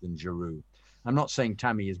dynamic than Giroud. I'm not saying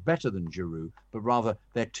Tammy is better than Giroud, but rather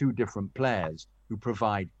they're two different players who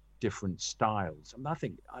provide different styles. And I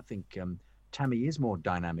think Tammy is more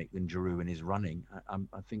dynamic than Giroud in his running.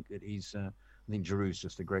 I think that I think Giroud's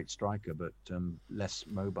just a great striker, but less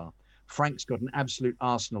mobile. Frank's got an absolute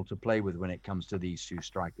arsenal to play with when it comes to these two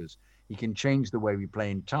strikers. He can change the way we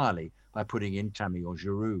play entirely by putting in Tammy or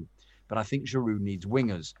Giroud. But I think Giroud needs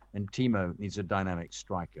wingers and Timo needs a dynamic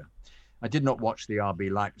striker. I did not watch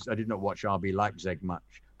RB Leipzig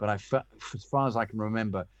much, but as far as I can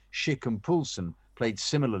remember, Schick and Poulsen played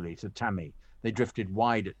similarly to Tammy. They drifted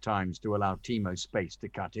wide at times to allow Timo space to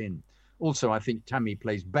cut in. Also, I think Tammy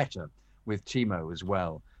plays better with Timo as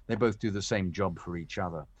well. They both do the same job for each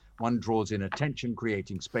other. One draws in attention,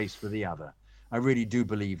 creating space for the other. I really do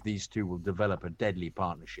believe these two will develop a deadly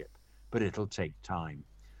partnership, but it'll take time.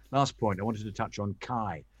 Last point, I wanted to touch on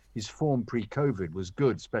Kai. His form pre-COVID was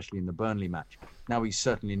good, especially in the Burnley match. Now he's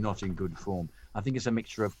certainly not in good form. I think it's a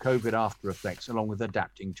mixture of COVID after effects along with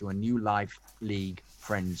adapting to a new life, league,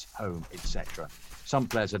 friends, home, etc. Some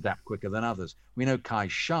players adapt quicker than others. We know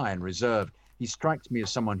Kai's shy and reserved. He strikes me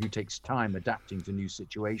as someone who takes time adapting to new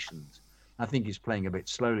situations. I think he's playing a bit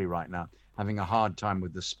slowly right now, having a hard time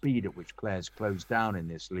with the speed at which players close down in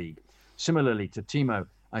this league. Similarly to Timo,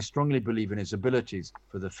 I strongly believe in his abilities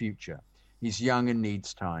for the future. He's young and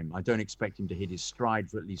needs time. I don't expect him to hit his stride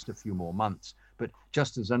for at least a few more months. But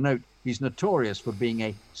just as a note, he's notorious for being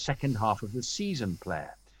a second half of the season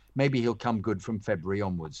player. Maybe he'll come good from February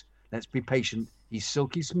onwards. Let's be patient. He's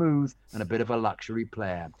silky smooth and a bit of a luxury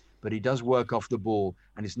player. But he does work off the ball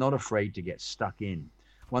and is not afraid to get stuck in.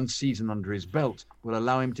 One season under his belt will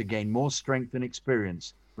allow him to gain more strength and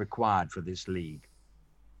experience required for this league.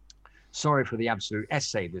 Sorry for the absolute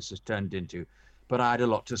essay this has turned into, but I had a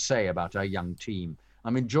lot to say about our young team.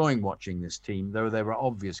 I'm enjoying watching this team, though there are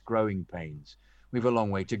obvious growing pains. We've a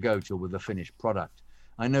long way to go till we're the finished product.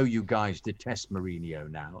 I know you guys detest Mourinho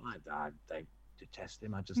now. I detest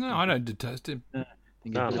him. I don't detest him. I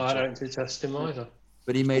don't detest him either.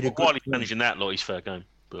 But he made a good quietly managing that lot his fair game.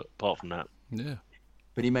 But apart from that, yeah.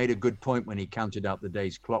 But he made a good point when he counted out the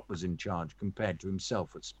days Klopp was in charge compared to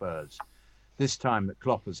himself at Spurs. This time that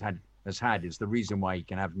Klopp has had is the reason why he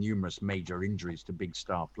can have numerous major injuries to big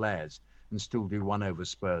star players and still do one over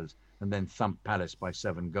Spurs and then thump Palace by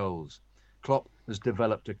 7 goals. Klopp has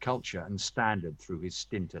developed a culture and standard through his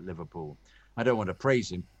stint at Liverpool. I don't want to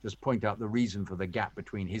praise him, just point out the reason for the gap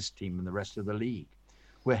between his team and the rest of the league.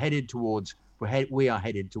 We are headed towards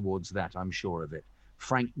that, I'm sure of it.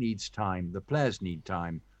 Frank needs time, the players need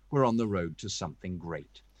time. We're on the road to something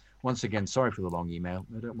great. Once again, sorry for the long email.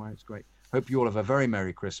 No, don't worry, it's great. Hope you all have a very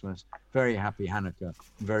Merry Christmas, very happy Hanukkah,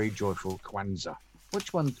 very joyful Kwanzaa.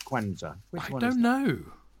 Which one's Kwanzaa? Which I one don't know.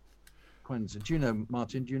 Kwanzaa. Do you know,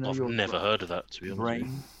 Martin? Do you know I've never heard of that, to be honest.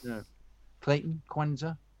 brain? No. Clayton,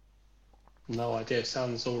 Kwanzaa? No idea.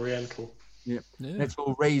 Sounds Oriental. Yeah. Yeah. Let's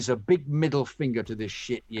all raise a big middle finger to this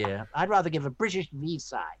shit year. I'd rather give a British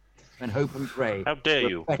visa and hope and pray. How dare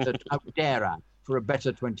you? How dare I? For a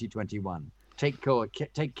better 2021.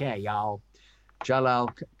 Take care, y'all. Jalal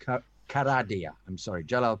Karadia. I'm sorry,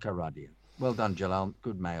 Jalal Karadia. Well done, Jalal.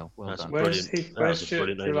 Good mail. Well That's done. Where's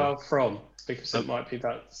Brilliant. Jalal from? Because it might be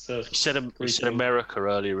that. He said America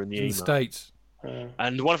earlier in the In email. the States.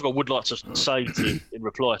 And the one thing I would like to say in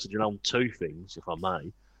reply to Jalal, two things, if I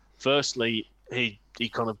may. Firstly, he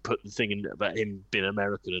kind of put the thing in about him being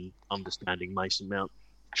American and understanding Mason Mount.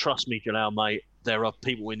 Trust me, Jalal, mate, there are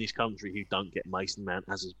people in this country who don't get Mason Mount,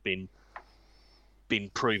 as has been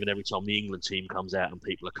proven every time the England team comes out and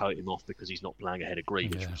people are coating him off because he's not playing ahead of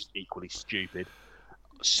Grealish, which is equally stupid.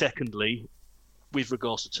 Secondly, with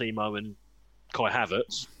regards to Timo and Kai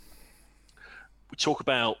Havertz, we talk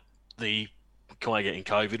about the Kai getting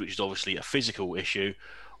COVID, which is obviously a physical issue.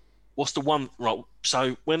 What's the one, right?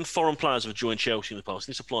 So when foreign players have joined Chelsea in the past,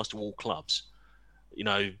 this applies to all clubs. You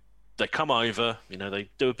know, they come over, you know, they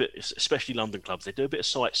do a bit, especially London clubs, they do a bit of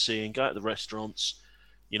sightseeing, go to the restaurants,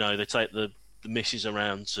 you know, they take the missus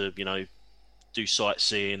around to, you know, do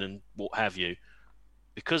sightseeing and what have you.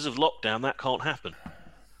 Because of lockdown, that can't happen.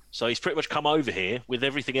 So he's pretty much come over here with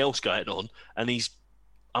everything else going on, and he's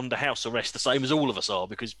under house arrest, the same as all of us are,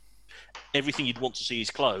 because everything you'd want to see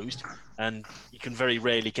is closed, and you can very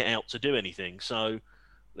rarely get out to do anything. So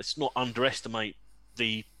let's not underestimate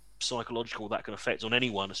the psychological that can affect on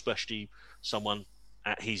anyone, especially someone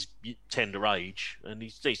at his tender age. And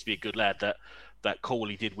he needs to be a good lad. That call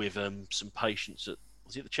he did with some patients at,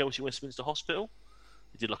 was it the Chelsea Westminster Hospital?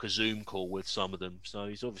 He did like a Zoom call with some of them. So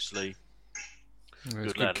he's obviously a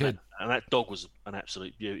good lad. Kid. And that dog was an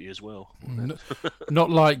absolute beauty as well. Not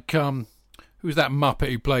like who's that Muppet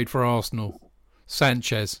who played for Arsenal?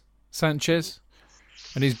 Sanchez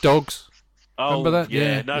and his dogs. Remember that?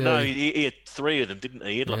 Yeah. No. He had three of them, didn't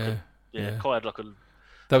he? He had like Kai had like a.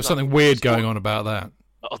 There was something weird going on about that.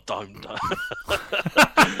 Oh, don't.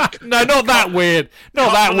 No, not that weird.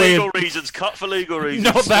 Not that weird. Cut for legal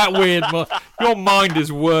reasons. Not that weird. Your mind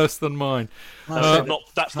is worse than mine.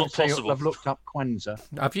 That's not possible. I've looked up Kwanzaa.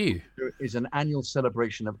 Have you? It is an annual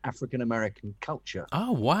celebration of African American culture.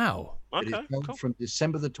 Oh, wow. It is held from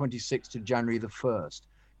December the 26th to January the 1st,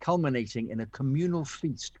 culminating in a communal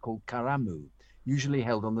feast called Karamu, usually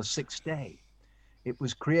held on the 6th day. It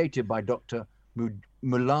was created by Dr.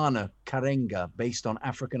 Mulana Karenga, based on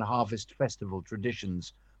African harvest festival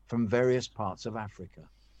traditions from various parts of Africa.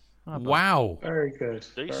 Wow. Very good.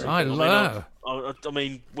 I love. I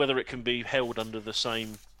mean, whether it can be held under the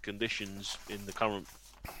same conditions in the current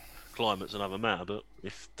climate's another matter, but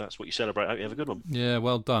if that's what you celebrate, I hope you have a good one. Yeah,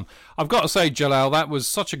 well done. I've got to say, Jalal, that was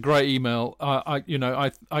such a great email. I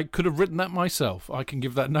could have written that myself. I can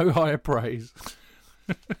give that no higher praise.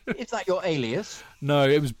 Is that your alias? No,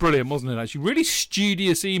 it was brilliant, wasn't it? Actually, really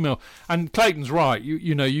studious email. And Clayton's right.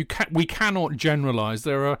 We cannot generalise.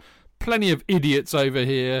 There are plenty of idiots over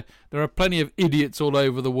here. There are plenty of idiots all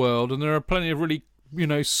over the world, and there are plenty of really,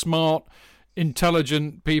 smart,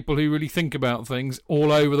 intelligent people who really think about things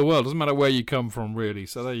all over the world. Doesn't matter where you come from, really.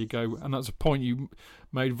 So there you go. And that's a point you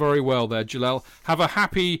made very well there, Jalal. Have a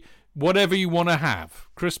happy whatever you want to have,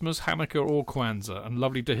 Christmas, Hanukkah or Kwanzaa, and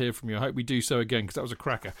lovely to hear from you. I hope we do so again, because that was a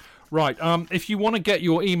cracker. Right, if you want to get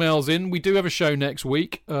your emails in, we do have a show next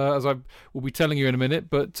week, as I will be telling you in a minute,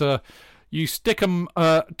 but you stick them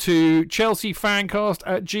to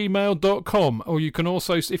chelseafancast@gmail.com, or you can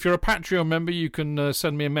also, if you're a Patreon member, you can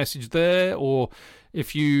send me a message there, or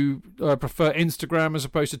if you prefer Instagram as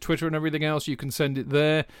opposed to Twitter and everything else, you can send it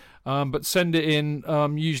there. But send it in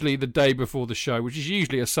usually the day before the show, which is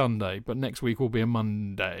usually a Sunday, but next week will be a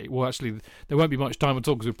Monday. Well, actually, there won't be much time at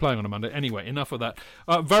all because we're playing on a Monday. Anyway, enough of that.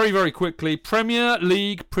 Very, very quickly, Premier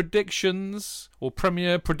League predictions, or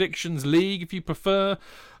Premier Predictions League, if you prefer.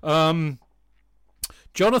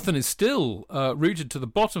 Jonathan is still rooted to the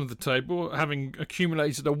bottom of the table, having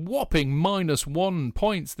accumulated a whopping -1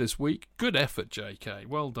 points this week. Good effort, JK.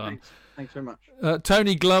 Well done. Thanks very much.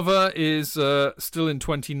 Tony Glover is still in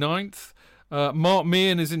 29th. Mark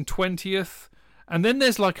Meehan is in 20th. And then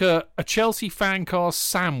there's like a Chelsea Fancast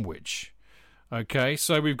sandwich. Okay,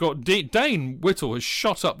 so we've got Dane Whittle has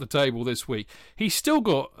shot up the table this week. He's still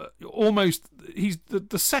got he's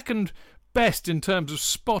the second best in terms of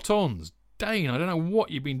spot-ons. Dane, I don't know what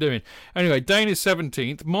you've been doing. Anyway, Dane is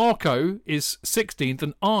 17th, Marco is 16th,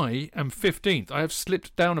 and I am 15th. I have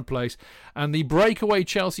slipped down a place, and the breakaway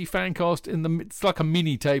Chelsea Fancast, it's like a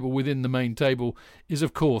mini table within the main table, is,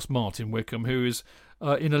 of course, Martin Wickham, who is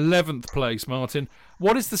in 11th place. Martin,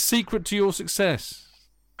 what is the secret to your success?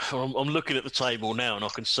 I'm looking at the table now, and I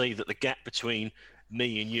can see that the gap between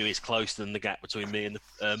me and you is closer than the gap between me and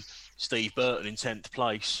Steve Burton in 10th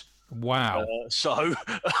place. Wow. So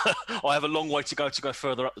I have a long way to go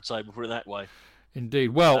further up the table, put it that way.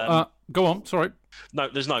 Indeed. Well, go on. Sorry. No,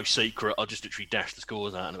 there's no secret. I just literally dashed the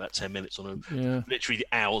scores out in about 10 minutes on them. Yeah. Literally the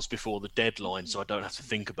hours before the deadline, so I don't have to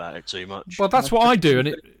think about it too much. Well, that's what I do.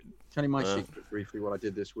 And tell you my secret briefly, what I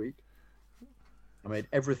did this week. I made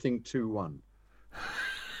everything 2-1.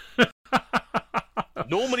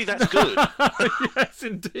 Normally that's good. Yes,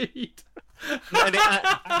 indeed. And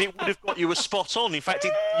it would have got you a spot on. In fact, you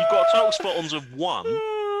got a total spot ons of 1.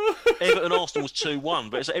 Everton Arsenal was 2-1,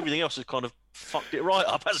 but everything else has kind of fucked it right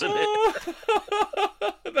up, hasn't it?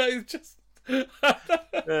 That is just.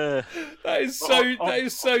 That is so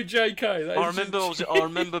JK. I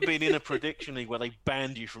remember being in a prediction league where they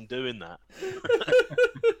banned you from doing that.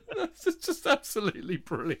 That's just absolutely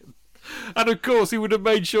brilliant. And of course, he would have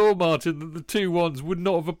made sure, Martin, that the 2-1s would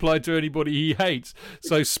not have applied to anybody he hates.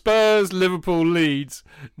 So Spurs, Liverpool, Leeds,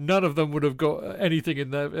 none of them would have got anything in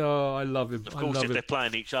there. Oh, I love him. Of course, if they're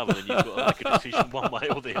playing each other, then you've got to make a decision one way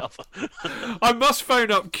or the other. I must phone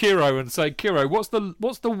up Kiro and say, Kiro, what's the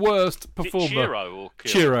worst performer? Chiro or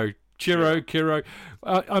Kiro? Kiro.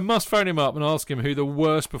 I must phone him up and ask him who the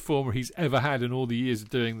worst performer he's ever had in all the years of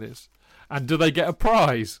doing this. And do they get a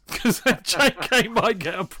prize? Because JK might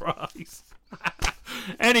get a prize.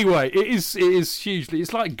 Anyway, it is hugely.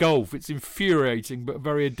 It's like golf. It's infuriating but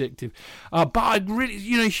very addictive. But I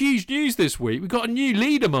really, huge news this week. We've got a new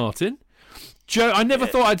leader, Martin. Joe, I never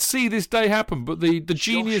thought I'd see this day happen, but the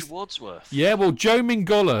genius. Josh Wadsworth. Yeah, well, Joe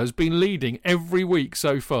Mingola has been leading every week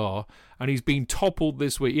so far, and he's been toppled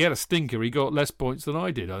this week. He had a stinker. He got less points than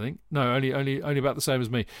I did, I think. No, only about the same as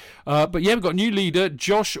me. But yeah, we've got a new leader,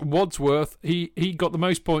 Josh Wadsworth. He got the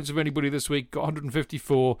most points of anybody this week. Got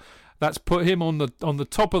 154. That's put him on the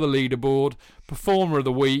top of the leaderboard, performer of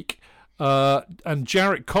the week. And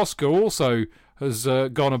Jarek Koska also has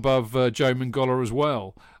gone above Joe Mingola as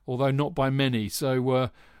well, although not by many.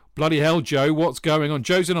 So, bloody hell, Joe, what's going on?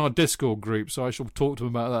 Joe's in our Discord group, so I shall talk to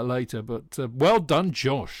him about that later. But well done,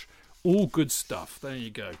 Josh. All good stuff. There you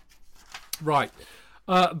go. Right.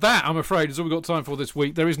 That, I'm afraid, is all we've got time for this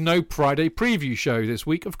week. There is no Friday preview show this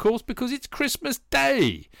week, of course, because it's Christmas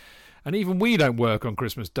Day. And even we don't work on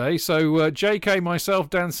Christmas Day. So, JK, myself,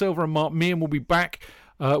 Dan Silver and Mark Meehan will be back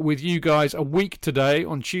with you guys a week today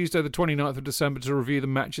on Tuesday the 29th of December to review the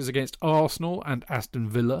matches against Arsenal and Aston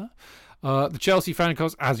Villa. The Chelsea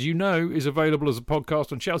Fancast, as you know, is available as a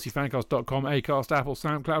podcast on chelseafancast.com, Acast, Apple,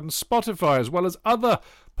 SoundCloud and Spotify, as well as other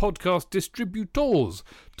podcast distributors.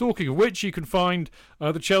 Talking of which, you can find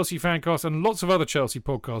the Chelsea Fancast and lots of other Chelsea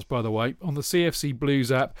podcasts, by the way, on the CFC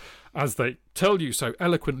Blues app, as they tell you so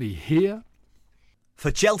eloquently here.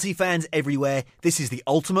 For Chelsea fans everywhere, this is the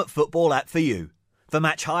ultimate football app for you. For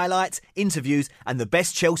match highlights, interviews and the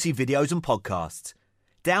best Chelsea videos and podcasts.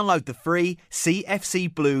 Download the free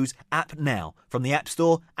CFC Blues app now from the App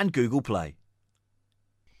Store and Google Play.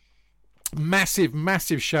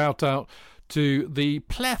 Massive shout out to the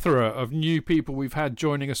plethora of new people we've had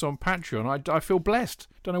joining us on Patreon. I feel blessed.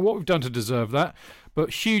 Don't know what we've done to deserve that,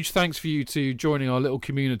 but huge thanks for you to joining our little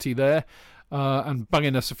community there and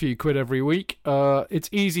bunging us a few quid every week. It's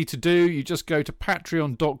easy to do. You just go to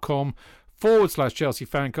patreon.com/Chelsea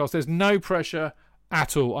Fancast. There's no pressure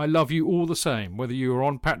at all. I love you all the same, whether you are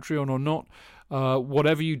on Patreon or not.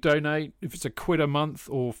 Whatever you donate, if it's £1 a month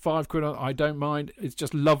or £5, I don't mind. It's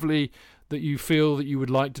just lovely that you feel that you would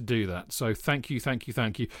like to do that. So thank you.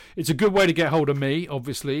 It's a good way to get hold of me,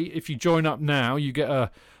 obviously. If you join up now, you get a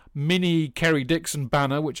mini Kerry Dixon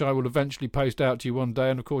banner, which I will eventually post out to you one day.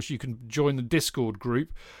 And of course, you can join the Discord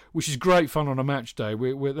group, which is great fun on a match day.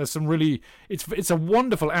 There's some really, it's a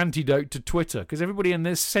wonderful antidote to Twitter because everybody in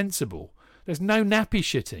there's sensible. There's no nappy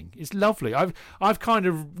shitting. It's lovely. I've kind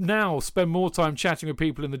of now spent more time chatting with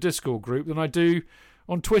people in the Discord group than I do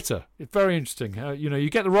on Twitter. It's very interesting. You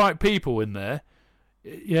get the right people in there.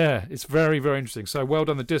 Yeah, it's very, very interesting. So well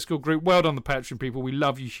done the Discord group. Well done the Patreon people. We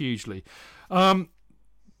love you hugely.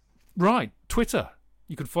 Right, Twitter.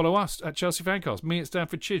 You can follow us at Chelsea Fancast. Me at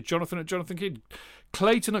Stanford Chid, Jonathan at Jonathan Kidd,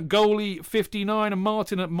 Clayton at Goalie59 and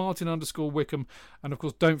Martin at Martin_Wickham. And of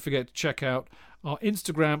course, don't forget to check out our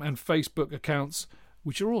Instagram and Facebook accounts,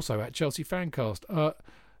 which are also at Chelsea Fancast.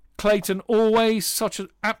 Clayton, always such an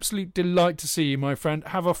absolute delight to see you, my friend.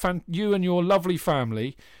 You and your lovely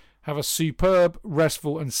family have a superb,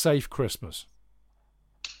 restful and safe Christmas.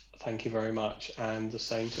 Thank you very much, and the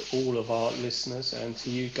same to all of our listeners and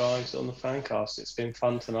to you guys on the FanCast. It's been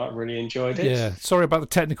fun tonight. Really enjoyed it. Yeah, sorry about the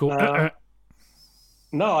technical.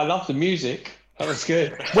 No, I love the music. That was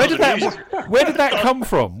good. Where did that come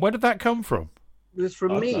from? Where did that come from? It was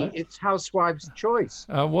from me. Know. It's Housewives' Choice.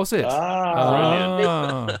 Was it?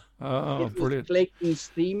 Brilliant. Clayton's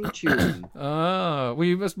theme tune.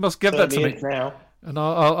 We must give that to me now. And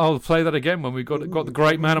I'll play that again when we've got the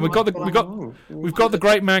great man, and we've got the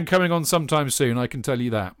great man coming on sometime soon. I can tell you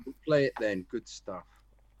that. We'll play it then. Good stuff.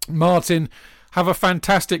 Martin, have a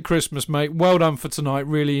fantastic Christmas, mate. Well done for tonight.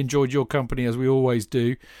 Really enjoyed your company as we always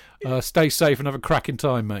do. Stay safe and have a cracking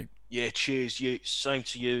time, mate. Yeah, cheers. Same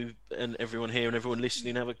to you and everyone here and everyone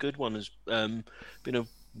listening. Have a good one. It's been a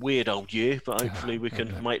weird old year, but hopefully we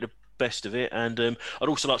can make the best of it. And I'd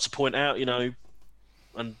also like to point out,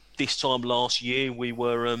 and this time last year we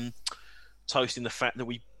were toasting the fact that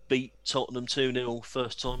we beat Tottenham 2-0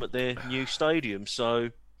 first time at their new stadium. So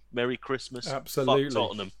Merry Christmas. Absolutely. Fuck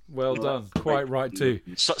Tottenham. Well done. Quite right too.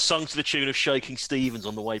 Sung to the tune of Shaking Stevens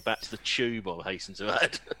on the way back to the tube, I hasten to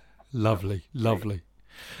add. Lovely.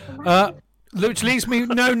 Which leaves me...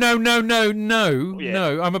 No.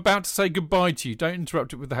 I'm about to say goodbye to you. Don't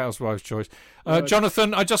interrupt it with the Housewives' Choice.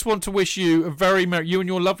 Jonathan, I just want to wish you a very merry... You and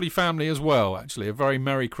your lovely family as well, actually. A very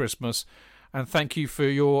Merry Christmas. And thank you for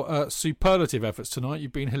your superlative efforts tonight.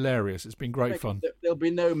 You've been hilarious. It's been great fun. There'll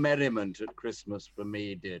be no merriment at Christmas for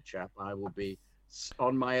me, dear chap. I will be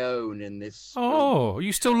on my own in this... Oh, are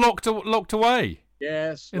you still locked away?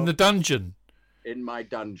 Yes. In the dungeon? In my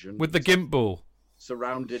dungeon. With the gimp ball?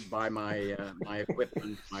 Surrounded by my my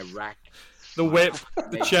equipment, my rack, the whip,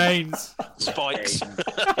 the chains, spikes.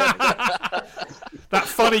 That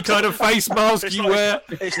funny kind of face mask you wear.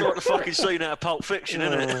 It's not the fucking scene out of Pulp Fiction,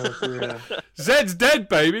 is it? Zed's dead,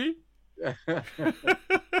 baby. All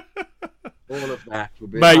of that will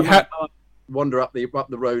be. Mate, wander up the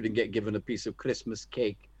road and get given a piece of Christmas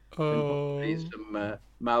cake. And some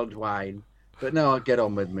mulled wine. But no, I'll get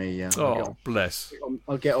on with me. Bless.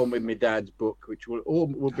 I'll get on with my dad's book, which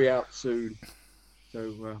will be out soon.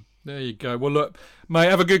 So there you go. Well, look,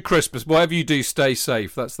 mate, have a good Christmas. Whatever you do, stay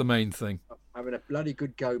safe. That's the main thing. Having a bloody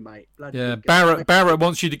good go, mate. Barrett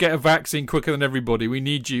wants you to get a vaccine quicker than everybody. We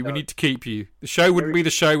need you. We need to keep you. The show wouldn't be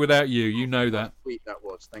the show without you. You know that. Sweet that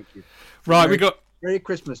was. Thank you. Right, we got Merry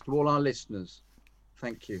Christmas to all our listeners.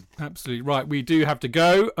 Thank you. Absolutely right. We do have to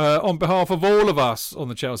go. On behalf of all of us on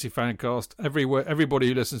the Chelsea Fancast, everybody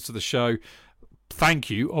who listens to the show, thank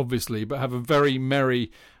you, obviously, but have a very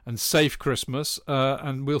merry and safe Christmas.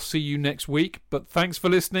 And we'll see you next week. But thanks for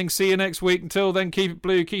listening. See you next week. Until then, keep it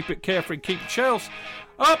blue, keep it carefree, keep Chelsea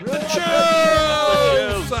up the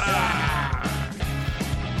Chelsea!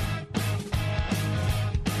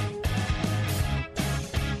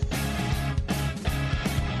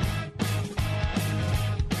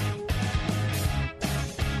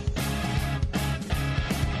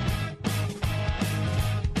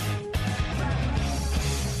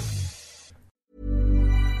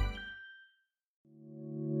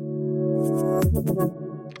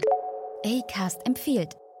 Acast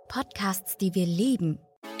empfiehlt Podcasts, die wir lieben.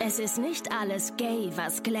 Es ist nicht alles gay,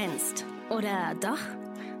 was glänzt. Oder doch?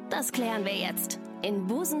 Das klären wir jetzt in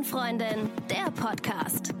Busenfreundin, der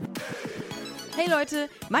Podcast. Hey Leute,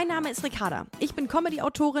 mein Name ist Ricarda. Ich bin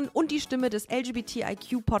Comedy-Autorin und die Stimme des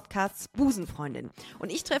LGBTIQ-Podcasts Busenfreundin.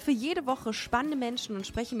 Und ich treffe jede Woche spannende Menschen und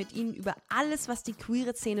spreche mit ihnen über alles, was die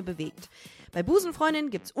queere Szene bewegt. Bei Busenfreundin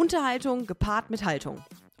gibt's Unterhaltung gepaart mit Haltung.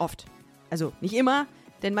 Oft. Also nicht immer,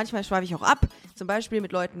 denn manchmal schweife ich auch ab. Zum Beispiel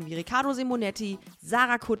mit Leuten wie Riccardo Simonetti,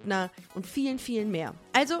 Sarah Kuttner und vielen, vielen mehr.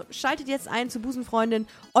 Also schaltet jetzt ein zu Busenfreundin,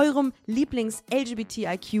 eurem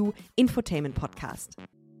Lieblings-LGBTIQ-Infotainment-Podcast.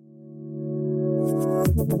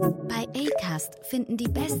 Bei Acast finden die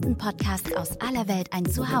besten Podcasts aus aller Welt ein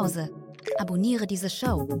Zuhause. Abonniere diese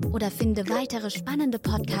Show oder finde weitere spannende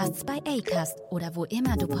Podcasts bei Acast oder wo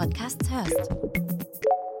immer du Podcasts hörst.